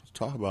else to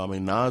talk about. I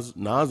mean, Nas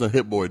and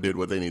Hit Boy did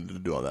what they needed to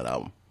do on that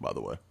album, by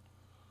the way.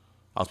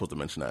 I was supposed to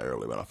mention that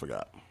earlier, but I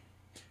forgot.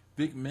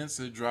 Vic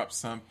Mensa dropped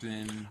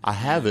something. I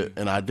have it,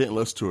 and I didn't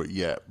listen to it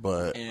yet,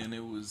 but... And he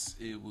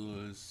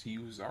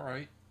was all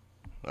right.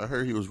 I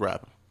heard he was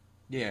rapping.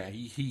 Yeah,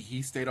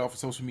 he stayed off of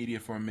social media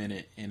for a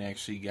minute and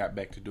actually got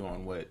back to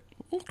doing what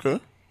Okay.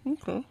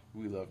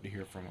 we love to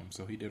hear from him.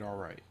 So he did all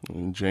right.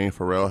 And Jane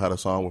Farrell had a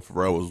song where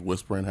Pharrell was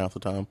whispering half the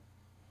time.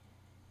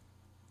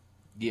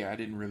 Yeah, I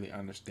didn't really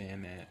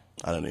understand that.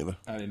 I didn't either.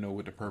 I didn't know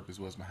what the purpose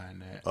was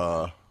behind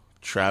that.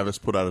 Travis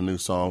put out a new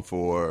song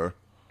for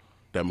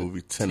that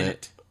movie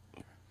Tenet.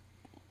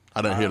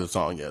 I didn't hear the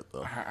song yet,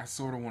 though. I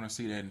sort of want to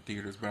see that in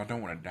theaters, but I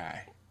don't want to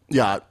die.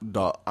 Yeah,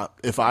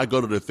 if I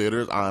go to the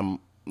theaters, I'm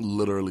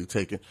literally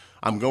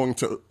I'm going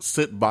to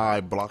sit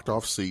by blocked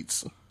off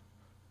seats,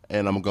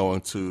 and I'm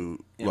going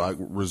to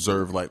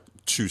reserve like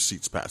 2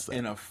 seats past that.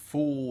 In a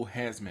full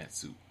hazmat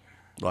suit.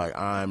 Like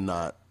I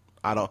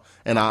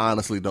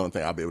honestly don't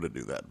think I'll be able to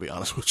do that, to be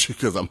honest with you,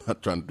 because I'm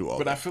not trying to do all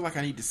But that. I feel like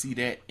I need to see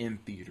that in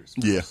theaters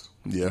Yeah, first.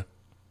 yeah.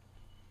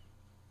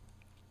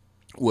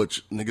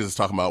 Which niggas is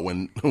talking about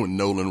when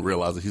Nolan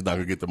realizes he's not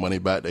gonna get the money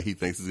back that he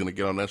thinks he's gonna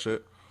get on that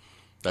shit.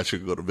 That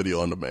shit could go to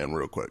video on demand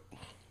real quick.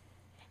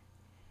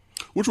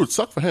 Which would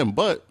suck for him,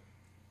 but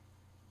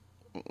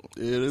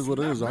it is what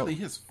it is. Really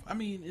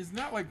it's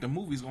not like the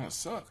movie's gonna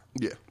suck.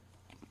 Yeah.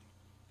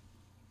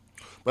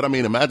 But I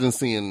mean, imagine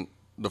seeing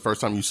the first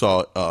time you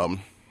saw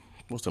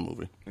what's the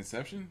movie?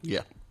 Inception?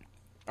 Yeah.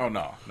 Oh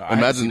no.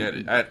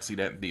 Imagine I had to see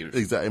that in theaters.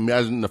 Exactly.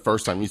 Imagine the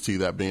first time you see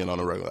that being on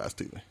a regular ass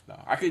TV.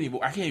 No, I can't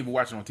even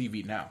watch it on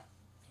TV now.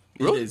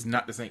 Really? It is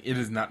not the same. It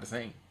is not the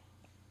same.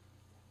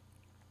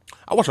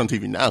 I watch on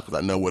TV now because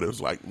I know what it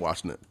was like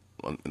watching it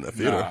in the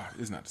theater. Nah,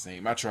 it's not the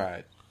same. I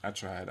tried.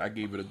 I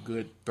gave it a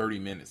good 30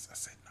 minutes. I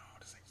said, no,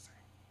 this ain't the same.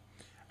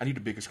 I need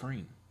a bigger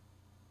screen.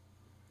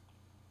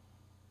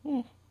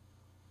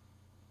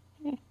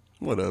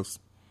 What else?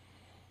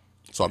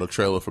 Saw the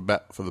trailer for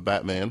the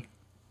Batman.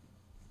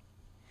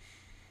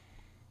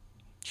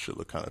 Should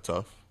look kind of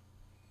tough.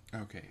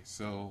 Okay,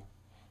 so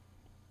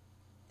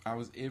I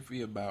was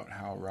iffy about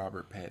how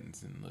Robert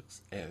Pattinson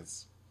looks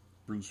as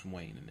Bruce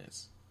Wayne in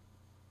this.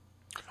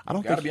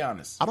 Gotta be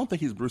honest. I don't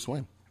think he's Bruce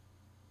Wayne.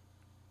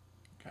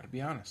 Gotta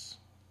be honest.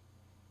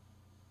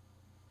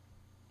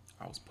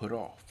 I was put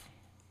off.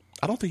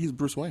 I don't think he's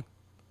Bruce Wayne.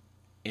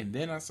 And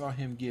then I saw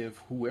him give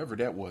whoever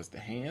that was the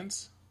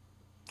hands.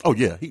 Oh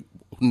yeah,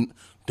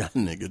 that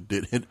nigga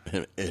did hit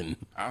him in.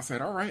 I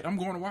said, all right, I'm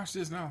going to watch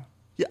this now.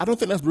 Yeah, I don't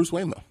think that's Bruce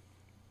Wayne though.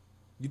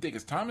 You think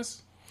it's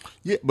Thomas?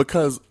 Yeah,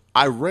 because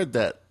I read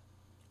that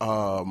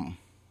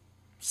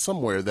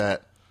somewhere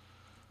that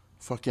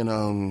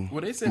fucking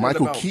Well, they said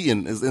Michael about...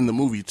 Keaton is in the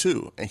movie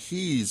too, and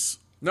he's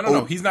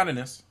No, he's not in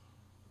this.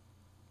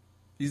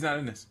 He's not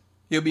in this.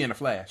 He'll be in the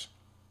Flash.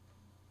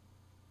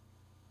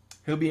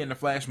 He'll be in the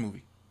Flash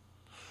movie.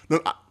 No,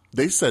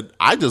 they said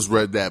I just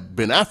read that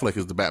Ben Affleck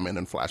is the Batman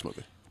in the Flash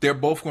movie. They're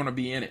both going to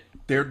be in it.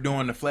 They're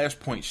doing the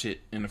Flashpoint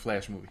shit in the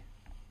Flash movie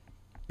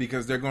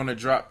because they're going to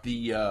drop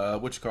the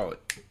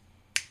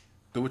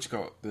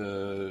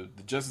the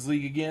Justice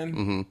League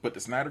again, but the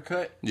Snyder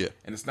Cut. Yeah,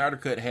 and the Snyder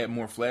Cut had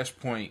more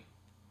Flashpoint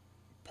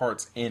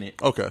parts in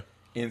it. Okay.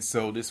 And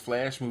so this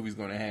Flash movie is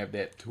going to have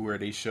that to where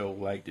they show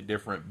like the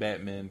different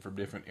Batmen from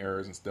different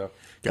eras and stuff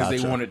because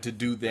they wanted to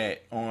do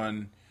that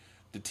on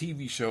the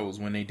TV shows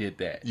when they did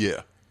that.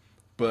 Yeah.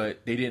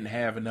 But they didn't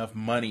have enough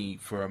money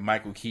for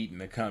Michael Keaton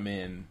to come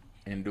in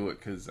and do it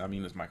because, I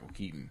mean, it's Michael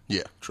Keaton.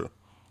 Yeah, true.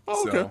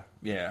 Oh, okay. So,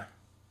 yeah.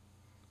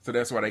 So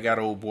that's why they got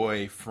old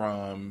boy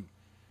from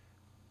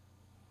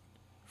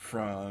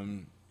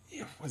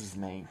what's his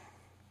name?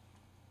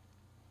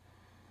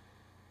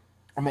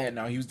 I'm mad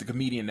now. He was the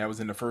comedian that was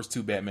in the first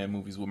two Batman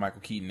movies with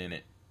Michael Keaton in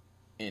it.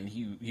 And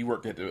he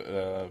worked at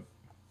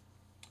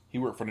he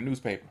worked for the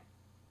newspaper.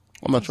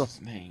 I'm not sure. What's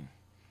his name?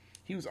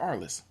 He was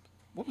Arliss.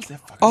 What was that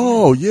fucking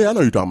Oh, name? Yeah, I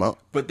know you're talking about.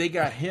 But they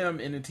got him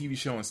in the TV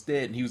show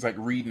instead, and he was like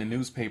reading the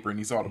newspaper, and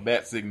he saw the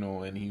bat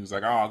signal, and he was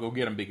like, "Oh, go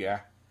get him, big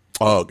guy,"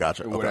 Oh,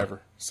 gotcha. or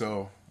whatever.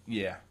 So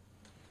yeah,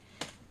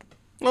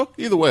 Well,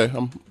 either way,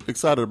 I'm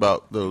excited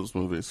about those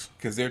movies.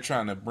 because they're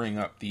trying to bring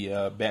up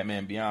the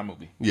Batman Beyond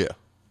movie, Yeah.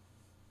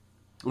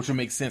 which would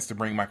make sense to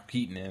bring Michael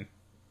Keaton in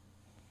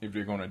if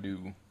they're going to do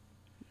two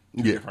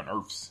Yeah. different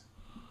Earths.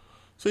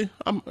 See,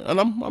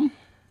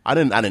 I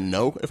didn't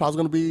know if I was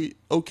going to be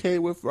okay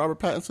with Robert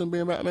Pattinson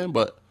being Batman,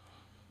 but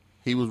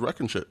he was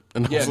wrecking shit,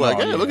 and I was like,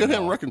 "Hey, look at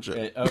him wrecking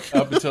shit."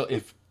 Up until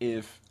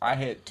if I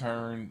had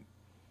turned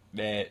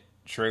that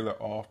trailer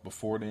off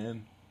before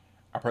then,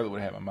 I probably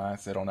would have had my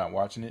mindset on not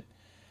watching it.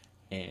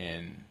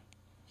 And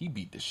he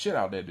beat the shit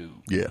out of that dude.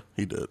 Yeah,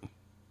 he did.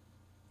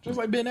 Just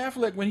like Ben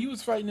Affleck when he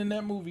was fighting in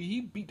that movie,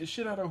 he beat the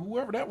shit out of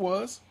whoever that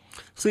was.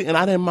 See, and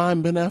I didn't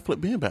mind Ben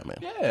Affleck being Batman.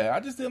 Yeah, I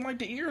just didn't like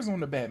the ears on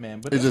the Batman,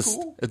 but It that's just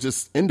cool. it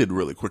just ended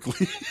really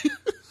quickly.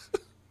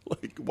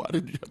 Like, why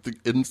did you have to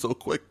end so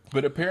quick?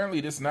 But apparently,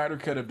 this Snyder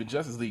cut of the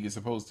Justice League is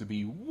supposed to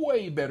be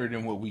way better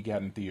than what we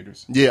got in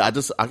theaters. Yeah,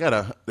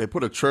 they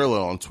put a trailer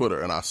on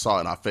Twitter and I saw it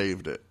and I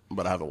faved it,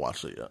 but I haven't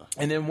watched it yet.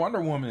 And then Wonder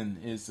Woman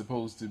is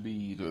supposed to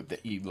be the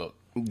look.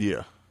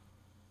 Yeah,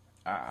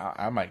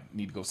 I might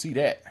need to go see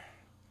that.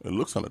 it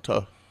looks kind of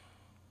tough.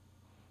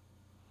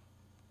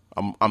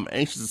 I'm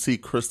anxious to see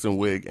Kristen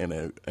Wiig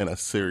in a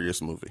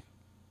serious movie.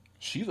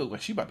 She look like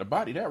she about to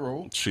body that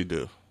role. She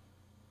do,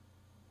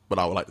 but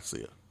I would like to see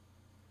it,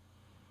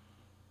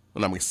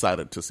 and I'm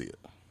excited to see it.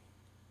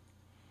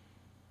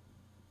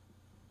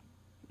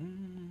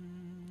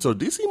 So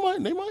DC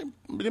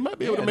might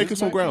be able to make it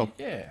some ground.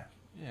 Yeah,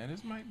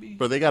 this might be.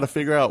 But they got to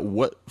figure out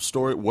what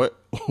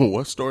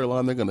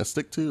storyline they're going to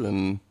stick to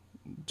and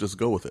just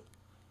go with it.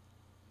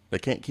 They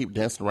can't keep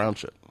dancing around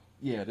shit.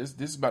 Yeah, this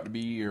is about to be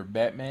your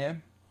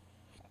Batman.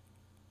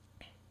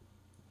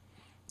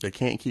 They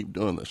can't keep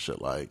doing this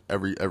shit like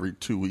every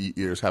 2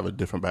 years have a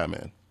different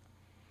Batman.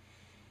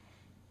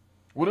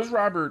 Well, this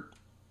Robert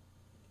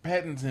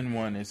Pattinson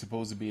one is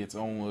supposed to be its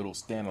own little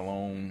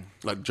standalone.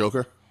 Like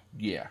Joker?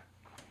 Yeah.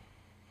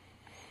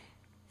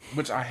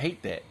 Which I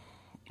hate that.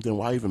 Then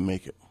why even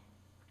make it?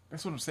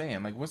 That's what I'm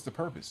saying. Like, what's the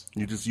purpose?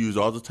 You just use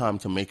all the time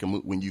to make a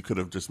movie when you could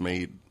have just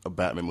made a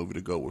Batman movie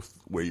to go with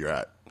where you're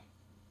at.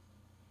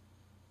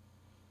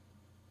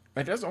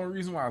 Like, that's the only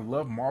reason why I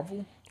love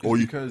Marvel. Or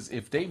because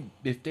if they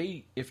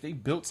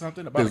built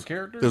something about a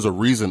character, there's a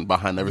reason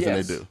behind everything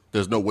Yes. they do.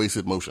 There's no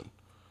wasted motion.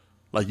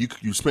 Like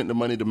you spent the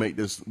money to make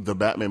the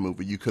Batman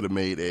movie. You could have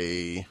made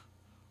a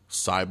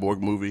Cyborg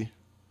movie.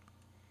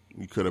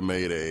 You could have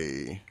made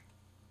a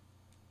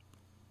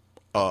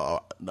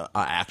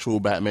actual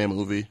Batman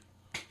movie.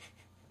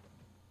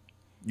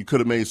 You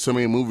could have made so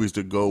many movies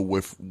to go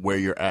with where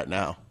you're at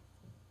now.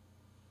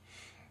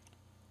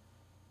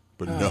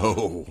 But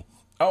no.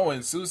 Oh,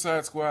 and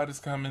Suicide Squad is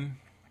coming.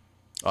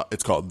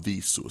 It's called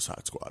The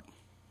Suicide Squad.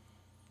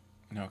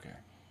 Okay.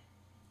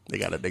 They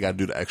got to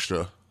do the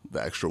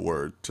extra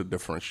word to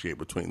differentiate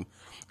between.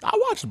 I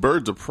watched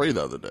Birds of Prey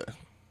the other day.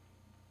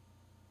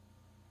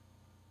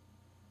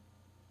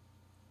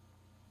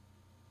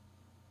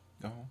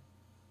 Oh.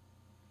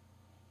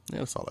 Yeah,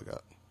 that's all I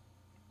got.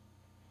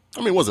 I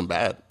mean, it wasn't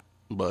bad,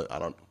 but I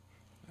don't.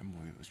 That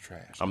movie was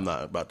trash. I'm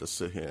not about to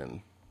sit here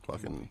and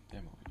fucking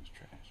That movie was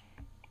trash.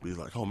 be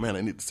like, oh man,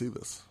 I need to see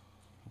this.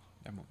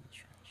 That movie was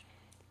trash.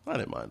 I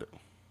didn't mind it.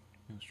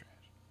 It was trash.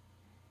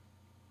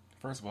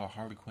 First of all,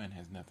 Harley Quinn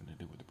has nothing to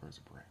do with the Birds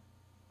of Prey.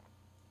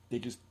 They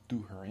just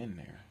threw her in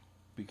there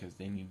because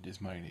they needed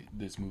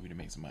this movie to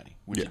make some money,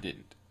 which Yeah. it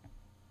didn't.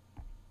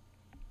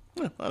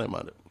 Yeah, I didn't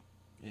mind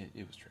it.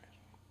 It was trash.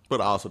 But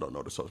I also don't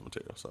know the source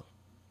material, so.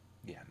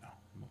 Yeah, no,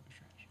 the movie was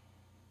trash.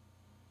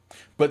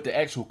 But the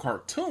actual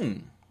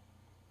cartoon,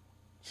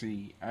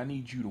 see, I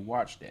need you to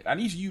watch that. I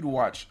need you to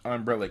watch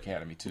Umbrella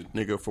Academy too.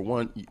 Nigga, for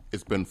one,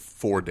 it's been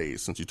 4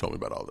 days since you told me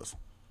about all this.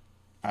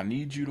 I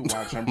need you to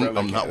watch Umbrella I'm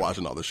Academy. not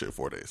watching all this shit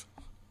 4 days.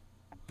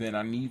 Then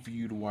I need for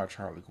you to watch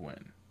Harley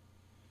Quinn.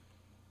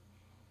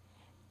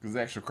 Because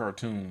the actual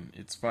cartoon,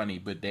 it's funny,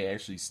 but they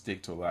actually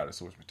stick to a lot of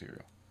source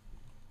material.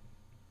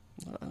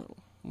 I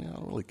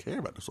don't really care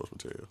about the source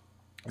material.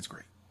 It's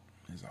great.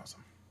 It's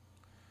awesome.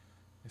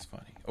 It's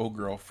funny. Old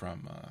girl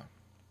from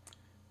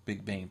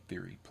Big Bang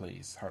Theory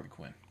plays Harley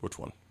Quinn. Which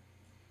one?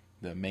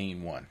 The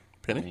main one.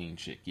 Penny? The main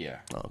chick,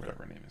 yeah. Oh, okay.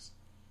 Whatever her name is.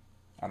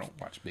 I don't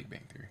watch Big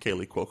Bang Theory.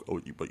 Kaylee Cuoco. Oh,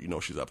 but you know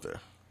she's up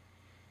there.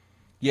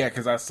 Yeah,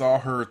 because I saw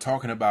her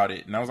talking about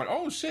it, and I was like,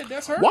 oh, shit,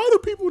 that's her? Why do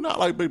people not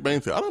like Big Bang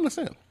Theory? I don't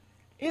understand.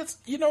 It's,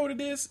 you know what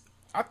it is?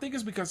 I think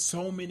it's because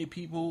so many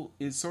people,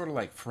 it's sort of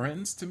like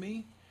Friends to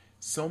me.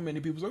 So many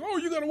people's like, oh,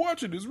 you gotta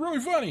watch it. It's really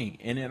funny.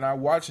 And then I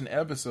watch an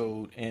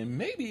episode, and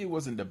maybe it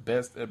wasn't the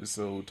best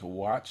episode to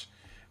watch,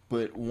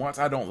 but once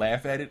I don't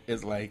laugh at it,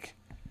 it's like,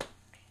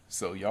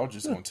 so y'all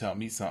just gonna tell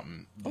me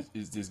something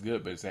is this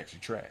good, but it's actually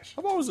trash.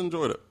 I've always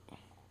enjoyed it.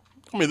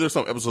 I mean, there's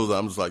some episodes that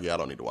I'm just like, yeah, I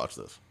don't need to watch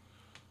this.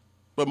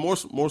 But more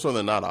so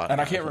than not,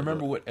 And I can't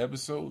remember what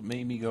episode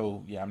made me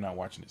go, yeah, I'm not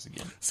watching this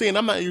again. See, and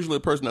I'm not usually a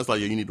person that's like,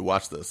 yeah, you need to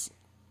watch this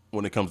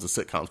when it comes to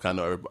sitcoms. Kind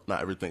of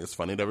not everything is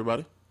funny to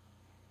everybody.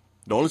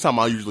 The only time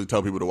I usually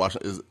tell people to watch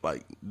it is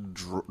like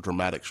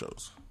dramatic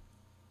shows.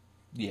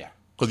 Yeah.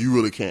 Because you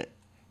really can't,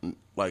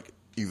 like,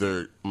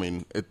 either, I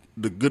mean,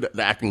 the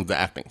acting is the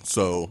acting,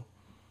 so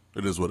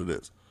it is what it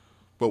is.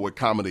 But with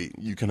comedy,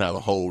 you can have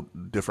a whole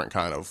different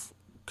kind of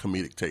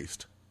comedic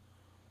taste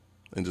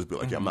and just be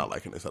like, yeah, I'm not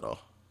liking this at all.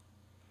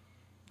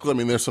 Because, I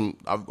mean, there's some,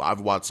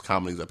 I've watched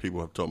comedies that people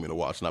have told me to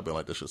watch, and I've been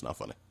like, this shit's not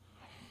funny.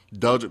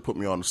 Doug put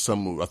me on some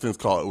movie, I think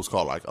it was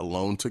called like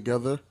Alone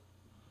Together,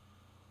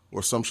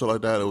 or some shit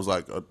like that. It was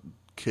like a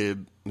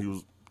kid, it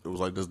was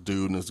like this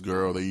dude and this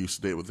girl, they used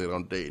to date, but they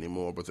don't date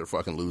anymore, but they're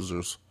fucking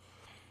losers.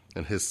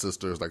 And his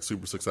sister is like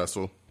super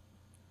successful.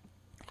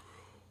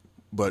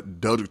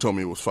 But Doja told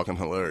me it was fucking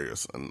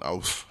hilarious, and I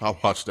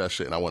watched that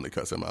shit and I wanted to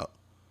cuss him out.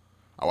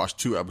 I watched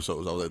 2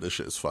 episodes. I was like, this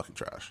shit is fucking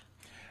trash.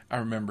 I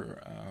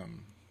remember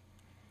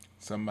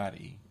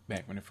somebody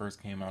back when it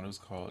first came out. It was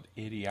called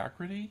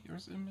Idiocracy or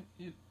something.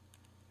 What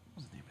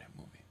was the name of that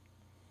movie?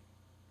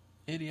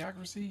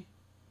 Idiocracy.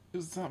 It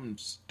was something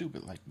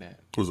stupid like that.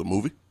 It was a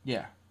movie?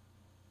 Yeah,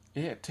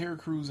 it had Terry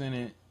Crews in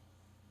it,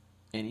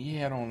 and he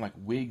had on like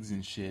wigs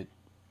and shit.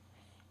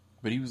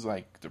 But he was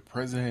like the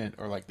president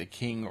or like the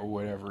king or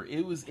whatever.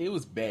 It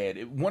was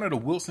bad. One of the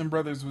Wilson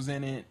brothers was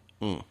in it.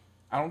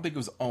 I don't think it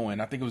was Owen.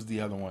 I think it was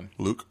the other one.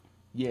 Luke?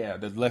 Yeah,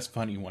 the less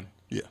funny one.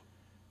 Yeah.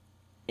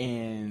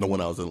 And The one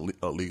that was in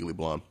Legally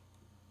Blonde.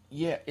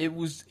 yeah, it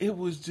was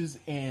just,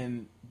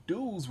 and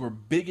dudes were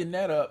bigging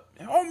that up.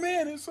 Oh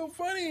man, it's so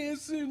funny,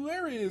 it's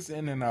hilarious.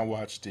 And then I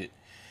watched it,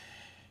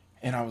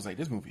 and I was like,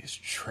 this movie is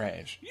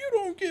trash. You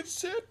don't get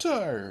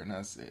satire. And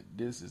I said,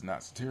 this is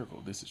not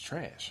satirical. This is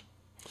trash.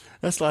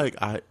 That's like,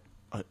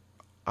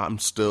 I'm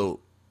still,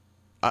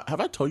 have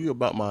I told you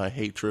about my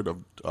hatred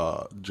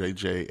of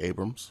J.J.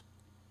 Abrams?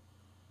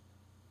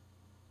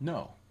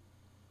 No.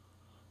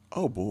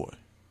 Oh boy.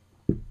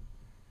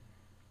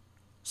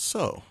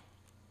 So,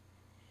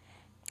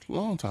 a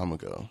long time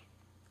ago,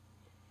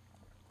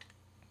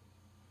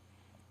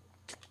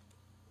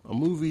 a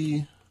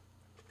movie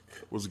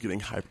was getting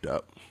hyped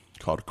up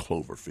called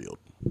Cloverfield.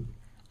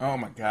 Oh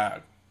my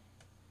God.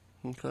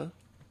 Okay.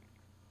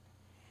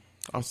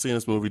 I'm seeing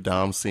this movie.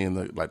 Dom's seeing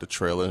the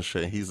trailer and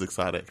shit. He's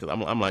excited because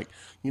I'm like,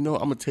 I'm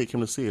gonna take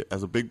him to see it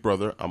as a big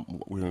brother.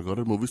 We're gonna go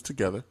to the movies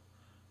together,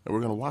 and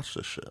we're gonna watch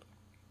this shit.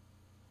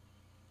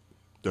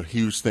 The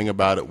huge thing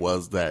about it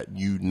was that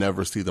you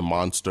never see the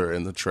monster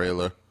in the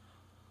trailer.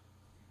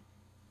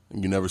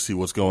 And you never see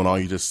what's going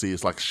on. You just see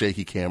it's like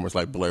shaky cameras,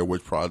 like Blair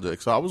Witch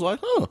Project. So I was like,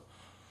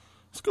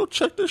 let's go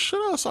check this shit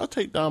out. So I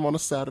take Dom on a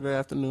Saturday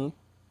afternoon,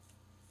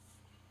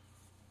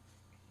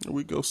 and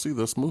we go see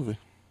this movie.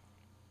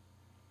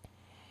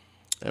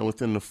 And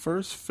within the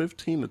first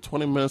 15 to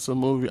 20 minutes of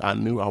the movie, I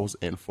knew I was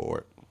in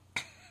for it.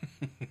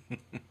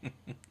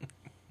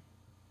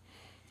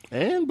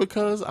 And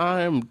because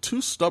I am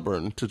too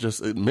stubborn to just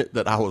admit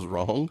that I was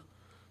wrong,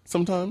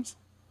 sometimes.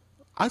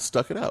 I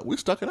stuck it out. We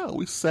stuck it out.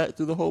 We sat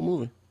through the whole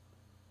movie.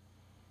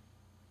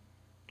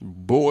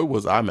 Boy,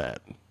 was I mad.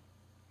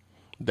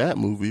 That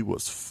movie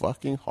was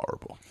fucking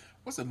horrible.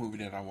 What's a movie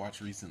that I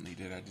watched recently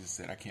that I just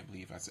said I can't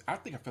believe I said? I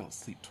think I fell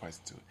asleep twice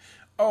to it.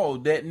 Oh,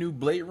 that new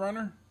Blade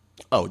Runner?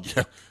 Oh,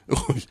 yeah.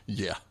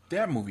 Yeah.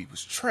 That movie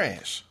was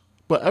trash.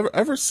 But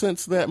ever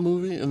since that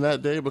movie and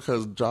that day,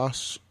 because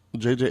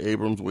J.J.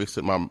 Abrams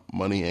wasted my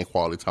money and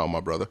quality time with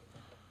my brother,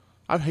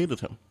 I've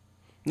hated him.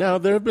 Now,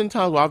 there have been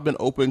times where I've been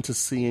open to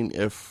seeing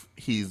if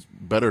he's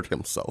bettered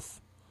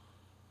himself.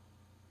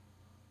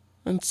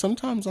 And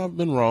sometimes I've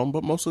been wrong,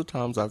 but most of the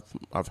times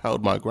I've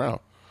held my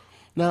ground.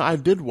 Now, I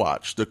did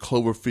watch the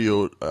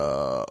Cloverfield,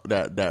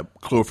 that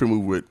Cloverfield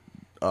movie with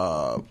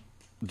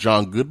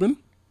John Goodman.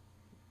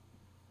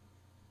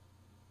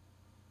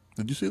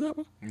 Did you see that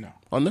one? No.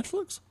 On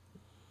Netflix?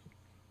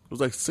 It was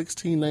like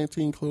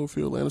 1619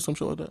 Cloverfield Land or some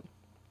shit like that.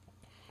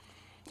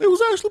 It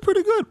was actually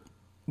pretty good.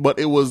 But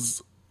it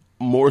was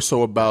more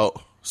so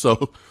about...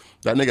 So,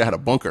 that nigga had a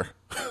bunker.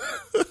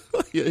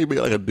 Yeah, he made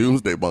like a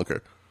doomsday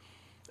bunker.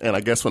 And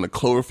I guess when the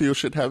Cloverfield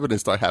shit happened, it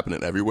started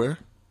happening everywhere.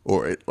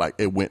 Or it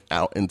went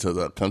out into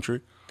the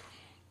country.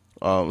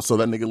 So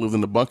that nigga lived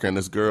in the bunker, and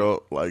this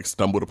girl like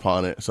stumbled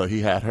upon it. So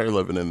he had her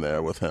living in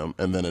there with him,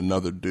 and then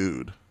another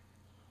dude.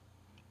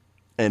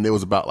 And it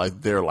was about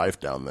like their life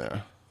down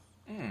there.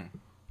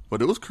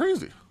 But it was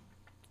crazy.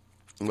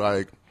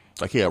 Like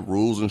he had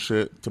rules and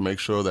shit to make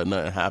sure that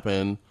nothing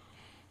happened.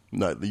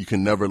 You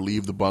can never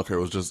leave the bunker.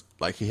 It was just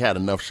like he had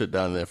enough shit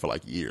down there for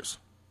like years.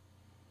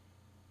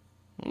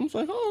 I was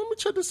like, oh, let me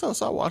check this out.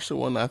 So I watched it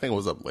one night. I think it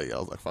was up late. I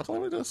was like, fuck,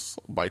 let me just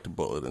bite the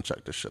bullet and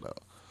check this shit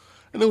out.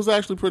 And it was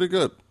actually pretty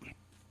good.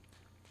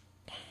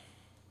 It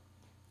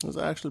was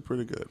actually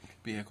pretty good.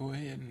 But yeah, go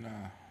ahead and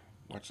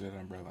watch that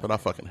Umbrella. But I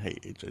fucking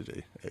hate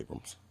J.J.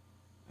 Abrams.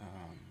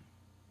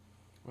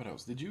 What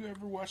else? Did you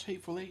ever watch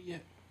Hateful Eight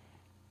yet?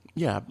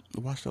 Yeah, I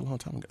watched it a long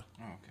time ago.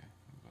 Oh, okay. I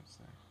was about to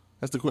say.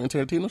 That's the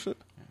Quentin Tarantino shit?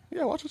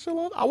 Yeah, I watched it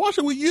long. I watched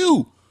it with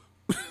you.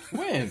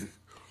 When?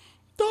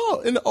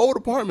 Dog, in the old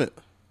apartment.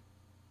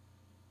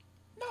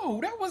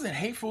 No, that wasn't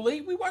Hateful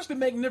Eight. We watched The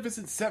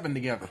Magnificent Seven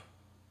together.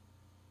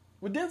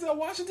 With Denzel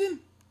Washington?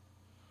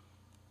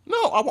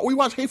 No, we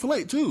watched Hateful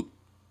Eight too.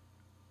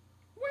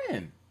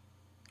 When?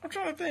 I'm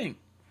trying to think.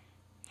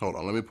 Hold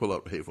on, let me pull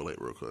up Hateful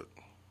Eight real quick.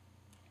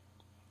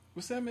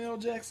 With Samuel L.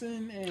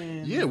 Jackson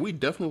and... Yeah, we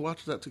definitely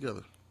watched that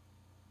together.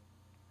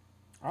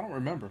 I don't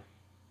remember.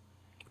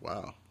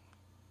 Wow.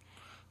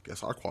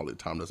 Guess our quality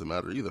time doesn't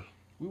matter either.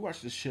 We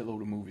watched a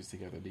shitload of movies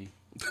together, D.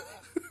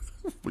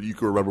 But you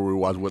can remember we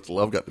watched What's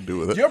Love Got to Do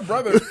with it. Your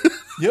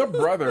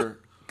brother,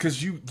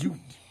 because you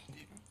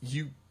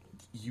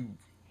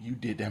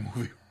did that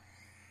movie.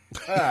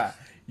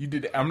 You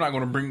did. I'm not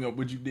going to bring up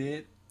what you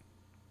did,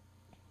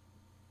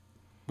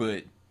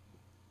 but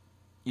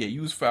yeah,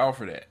 you was foul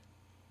for that.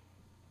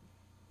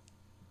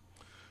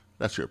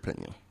 That's your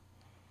opinion.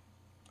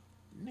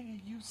 Nigga,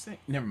 you say.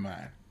 Never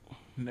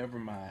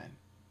mind.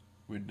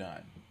 We're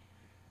done.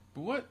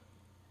 But what?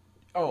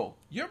 Oh,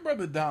 your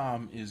brother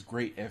Dom is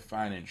great at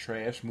finding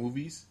trash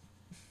movies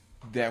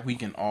that we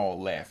can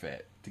all laugh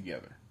at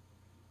together.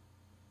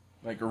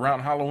 Like around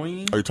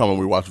Halloween. Are you talking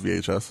when we watched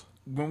VHS?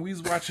 When we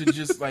was watching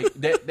just like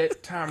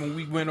that time when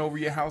we went over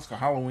your house for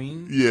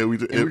Halloween. Yeah, we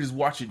did. And we were just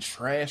watching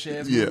trash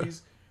ass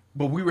movies.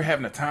 But we were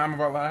having a time of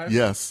our lives.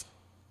 Yes.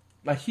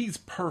 Like he's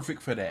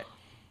perfect for that.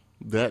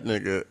 That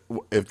nigga,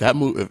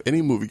 if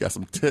any movie got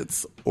some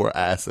tits or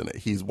ass in it,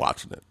 he's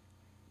watching it.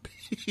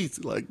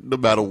 He's like, no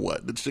matter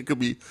what, this shit could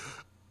be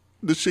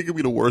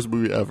the worst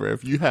movie ever.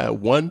 If you had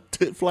one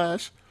tit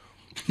flash,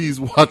 he's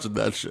watching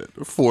that shit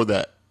for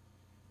that.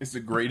 It's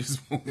the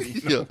greatest movie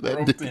in Yeah, the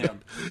world. that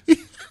Damn.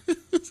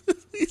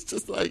 He's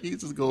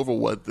just going for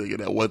one thing and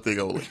that one thing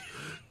only.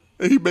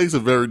 And he makes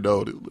it very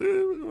known.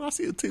 When I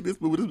see a tit, this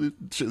movie,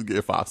 this shit's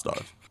getting 5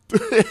 stars.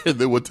 And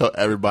then we'll tell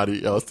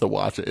everybody else to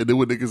watch it. And then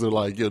when niggas are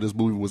like, yo, this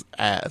movie was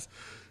ass.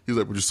 He's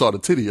like, but you saw the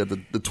titty at the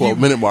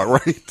 12-minute mark,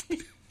 right?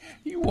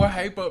 You will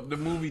hype up the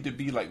movie to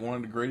be like one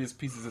of the greatest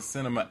pieces of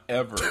cinema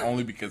ever,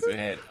 only because it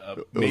had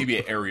maybe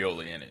an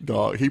areola in it.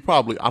 Dog, he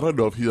probably, I don't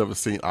know if he's ever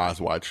seen Eyes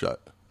Wide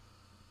Shut.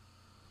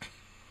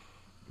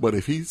 But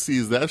if he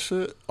sees that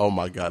shit, oh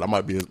my God, I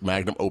might be his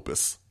magnum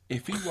opus.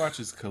 If he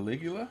watches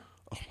Caligula,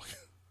 Oh my God.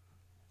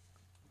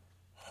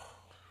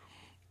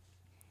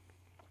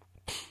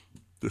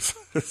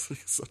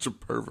 He's such a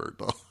pervert,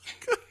 dog.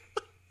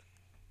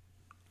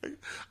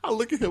 I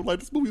look at him like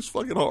this movie's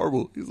fucking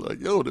horrible. He's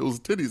like, yo, there was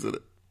titties in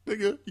it.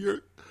 Nigga,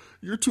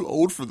 you're too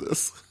old for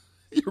this.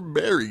 You're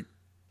married.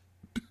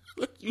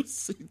 Like you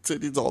see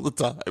titties all the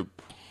time.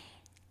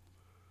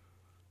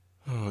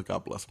 Oh,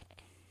 God bless him.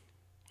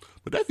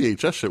 But that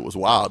VHS shit was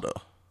wild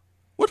though.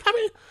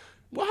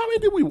 How many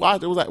did we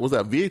watch? Was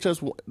that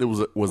VHS?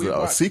 Was it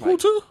a sequel like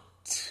to?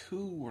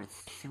 2 or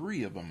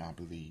 3 of them, I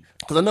believe.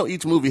 Because I know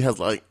each movie has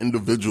like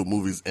individual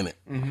movies in it.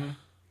 Mm-hmm.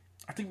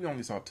 I think we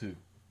only saw 2.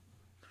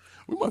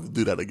 We might have to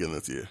do that again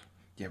this year.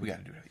 Yeah, we got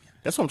to do that again.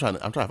 That's what I'm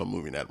trying to have a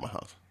movie night at my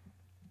house.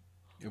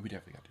 Yeah, we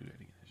definitely got to do that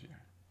again this year.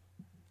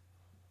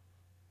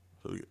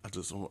 So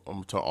I'm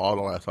gonna turn all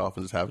the lights off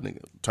and just have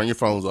niggas turn your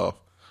phones off.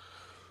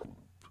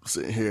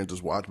 Sitting here and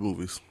just watch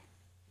movies.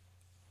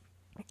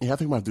 Yeah, I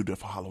think I might do that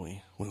for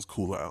Halloween when it's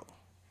cooler out.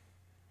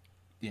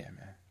 Yeah,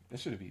 man. That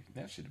should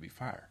be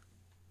fire.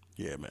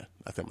 Yeah, man.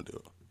 I think I'm gonna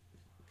do it.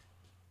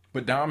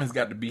 But Dom has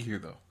got to be here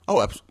though.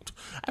 Oh,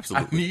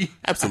 absolutely.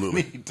 I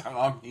need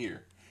Dom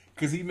here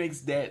because he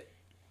makes that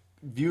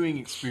viewing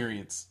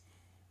experience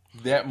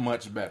that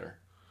much better.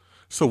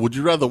 So, would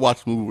you rather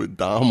watch a movie with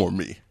Dom or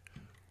me?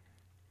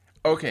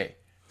 Okay,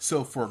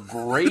 so for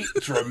great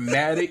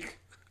dramatic,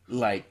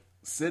 like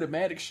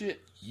cinematic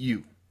shit,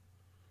 you.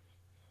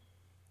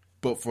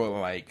 But for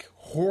like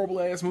horrible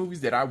ass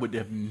movies that I would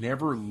have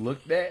never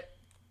looked at,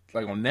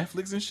 like on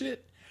Netflix and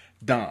shit,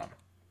 Dom.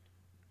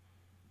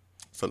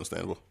 It's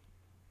understandable.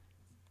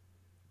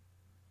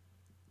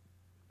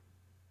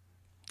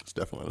 It's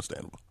definitely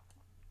understandable.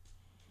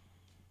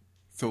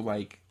 So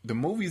like the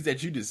movies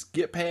that you just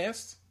skip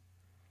past,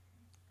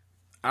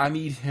 I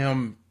need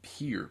him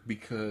here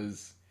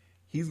because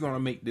he's gonna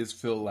make this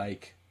feel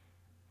like,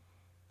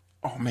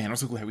 oh man, I'm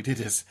so glad we did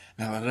this.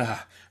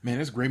 Man,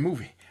 that's a great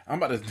movie.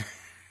 I'm about to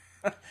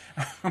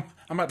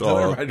tell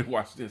everybody to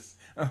watch this.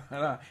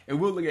 And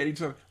we'll look at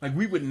each other like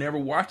we would never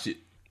watch it.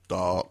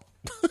 Dog.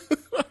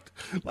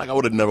 Like I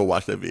would have never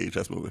watched that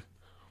VHS movie.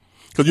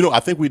 Because, I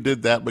think we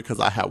did that because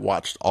I had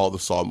watched all the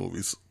Saw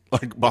movies,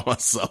 like, by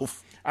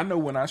myself. I know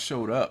when I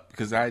showed up,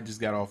 because I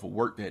just got off of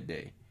work that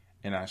day,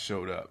 and I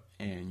showed up,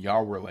 and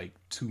y'all were like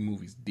 2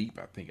 movies deep,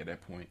 I think, at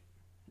that point.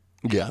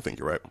 Yeah, I think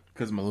you're right.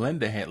 Because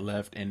Melinda had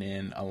left, and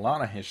then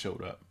Alana had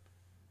showed up.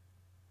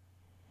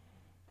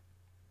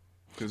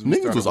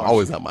 Niggas was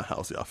always at my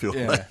house, y'all feel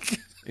like.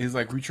 It's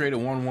like we traded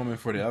one woman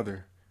for the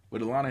other.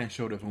 But Alana had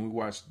showed up, and we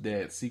watched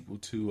that sequel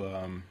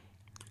to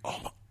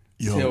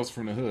Tales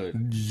from the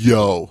Hood.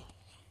 Yo.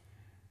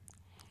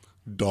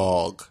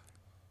 Dog.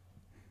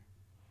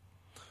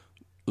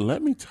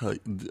 Let me tell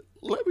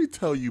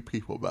you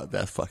people about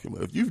that fucking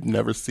movie. If you've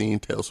never seen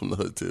Tales from the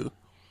Hood 2,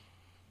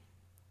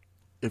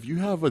 if you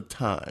have a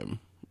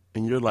time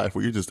in your life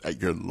where you're just at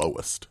your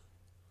lowest,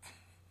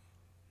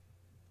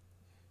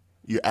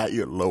 you're at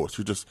your lowest,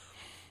 you're just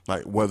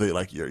like, whether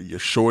like your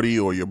shorty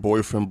or your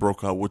boyfriend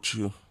broke up with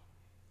you,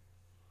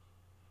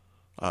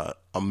 a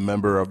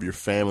member of your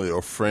family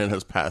or friend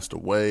has passed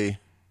away,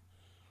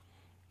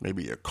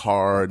 maybe your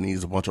car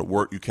needs a bunch of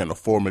work you can't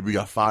afford, maybe you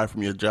got fired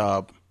from your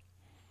job.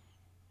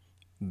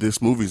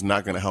 This movie's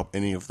not going to help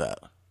any of that.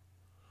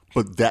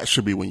 But that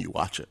should be when you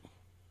watch it.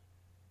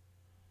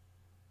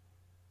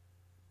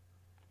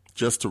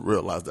 Just to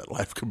realize that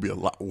life could be a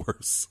lot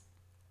worse.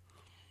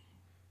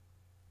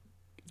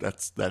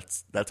 That's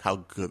how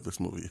good this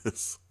movie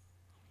is.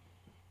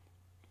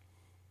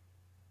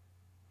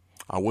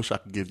 I wish I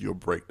could give you a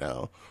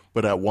breakdown.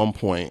 But at one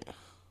point,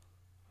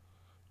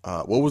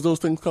 what was those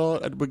things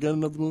called at the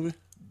beginning of the movie?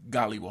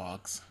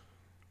 Gollywogs.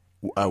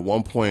 At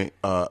one point,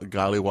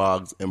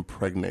 Gollywogs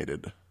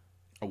impregnated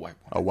a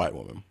white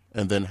woman,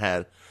 and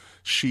then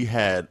she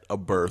had a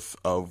birth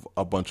of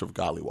a bunch of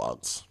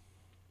Gollywogs.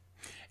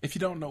 If you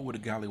don't know what a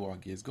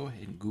Gollywog is, go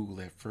ahead and Google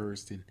that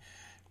first and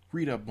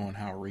read up on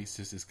how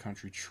racist this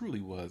country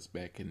truly was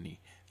back in the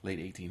late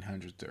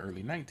 1800s to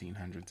early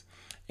 1900s,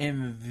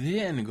 and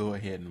then go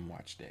ahead and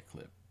watch that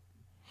clip.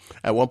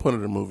 At one point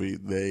in the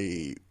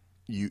movie,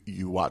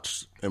 you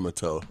watch Emmett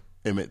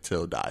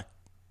Till die.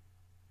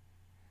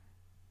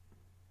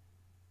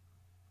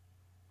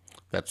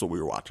 That's what we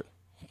were watching.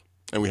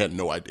 And we had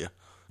no idea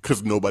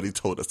because nobody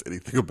told us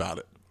anything about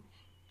it.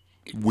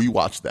 We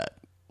watched that.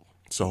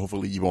 So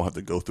hopefully you won't have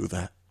to go through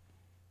that.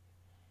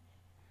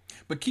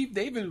 But Keith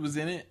David was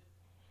in it.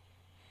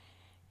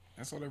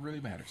 That's all that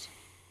really matters.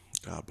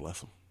 God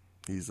bless him.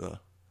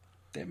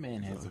 That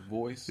man has a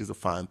voice. He's a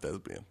fine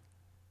thespian.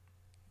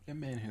 That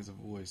man has a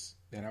voice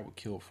that I would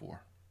kill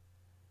for.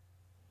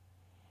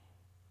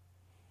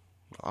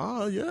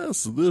 Ah,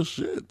 yes, the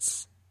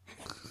shits.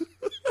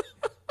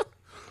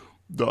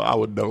 No, I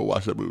would never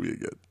watch that movie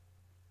again.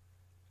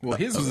 Well,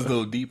 his was a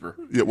little deeper.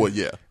 Yeah, well,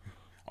 yeah.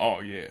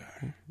 Oh, yeah.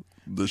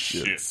 The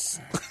shits.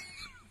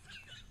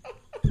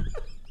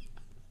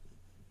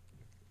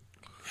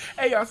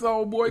 Hey, I saw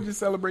old boy just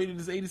celebrated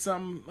his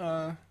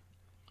 80-something,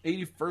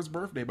 81st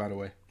birthday, by the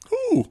way.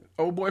 Who?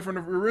 Old boy from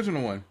the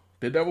original one.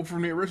 The devil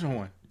from the original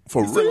one.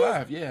 For He's real? still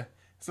alive, yeah.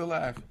 Still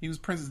alive. He was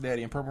Prince's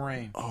daddy in Purple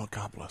Rain. Oh,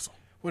 God bless him.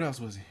 What else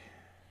was he?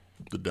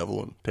 The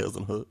devil in Tales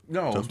in the Hood?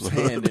 No, I'm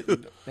saying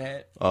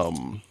that.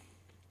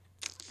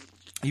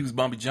 He was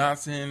Bumpy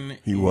Johnson.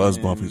 He was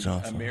Bumpy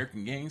Johnson.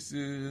 American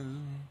Gangster.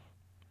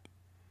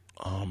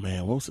 Oh,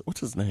 man. What's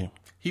his name?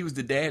 He was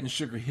the dad in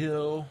Sugar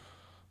Hill.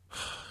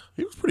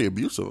 He was pretty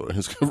abusive in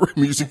his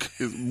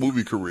his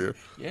movie career.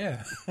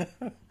 Yeah.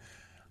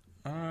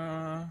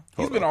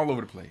 He's been all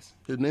over the place.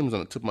 His name is on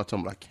the tip of my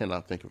tongue, but I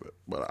cannot think of it.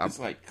 But It's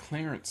like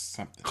Clarence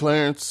something.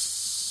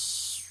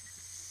 Clarence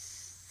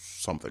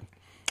something.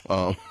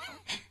 Why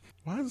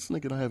is this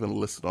nigga not even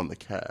listed on the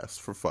cast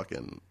for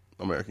fucking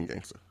American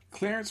Gangster?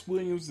 Clarence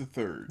Williams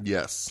III.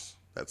 Yes,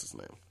 that's his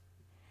name.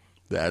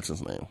 That's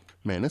his name.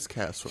 Man, this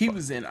cast. He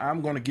was in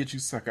I'm Gonna Get You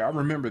Sucker. I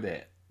remember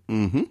that.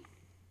 Mm-hmm.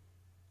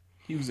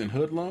 He was in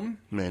Hoodlum.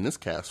 Man, this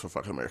cast for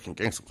fucking American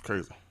Gangster was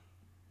crazy.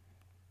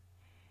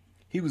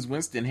 He was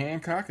Winston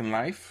Hancock in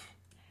Life.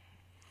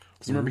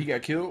 So remember he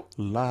got killed?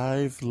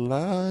 Live.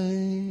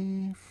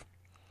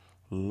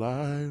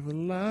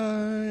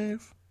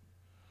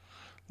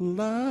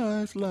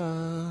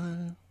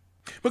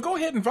 But go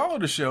ahead and follow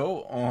the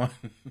show on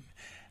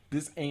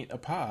This Ain't a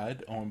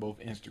Pod on both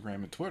Instagram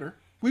and Twitter.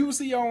 We will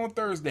see y'all on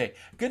Thursday.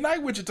 Good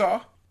night,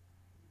 Wichita.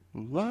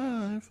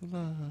 Live.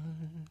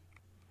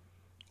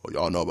 Oh,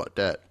 y'all know about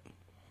that.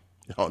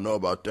 Y'all know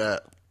about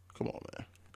that. Come on, man.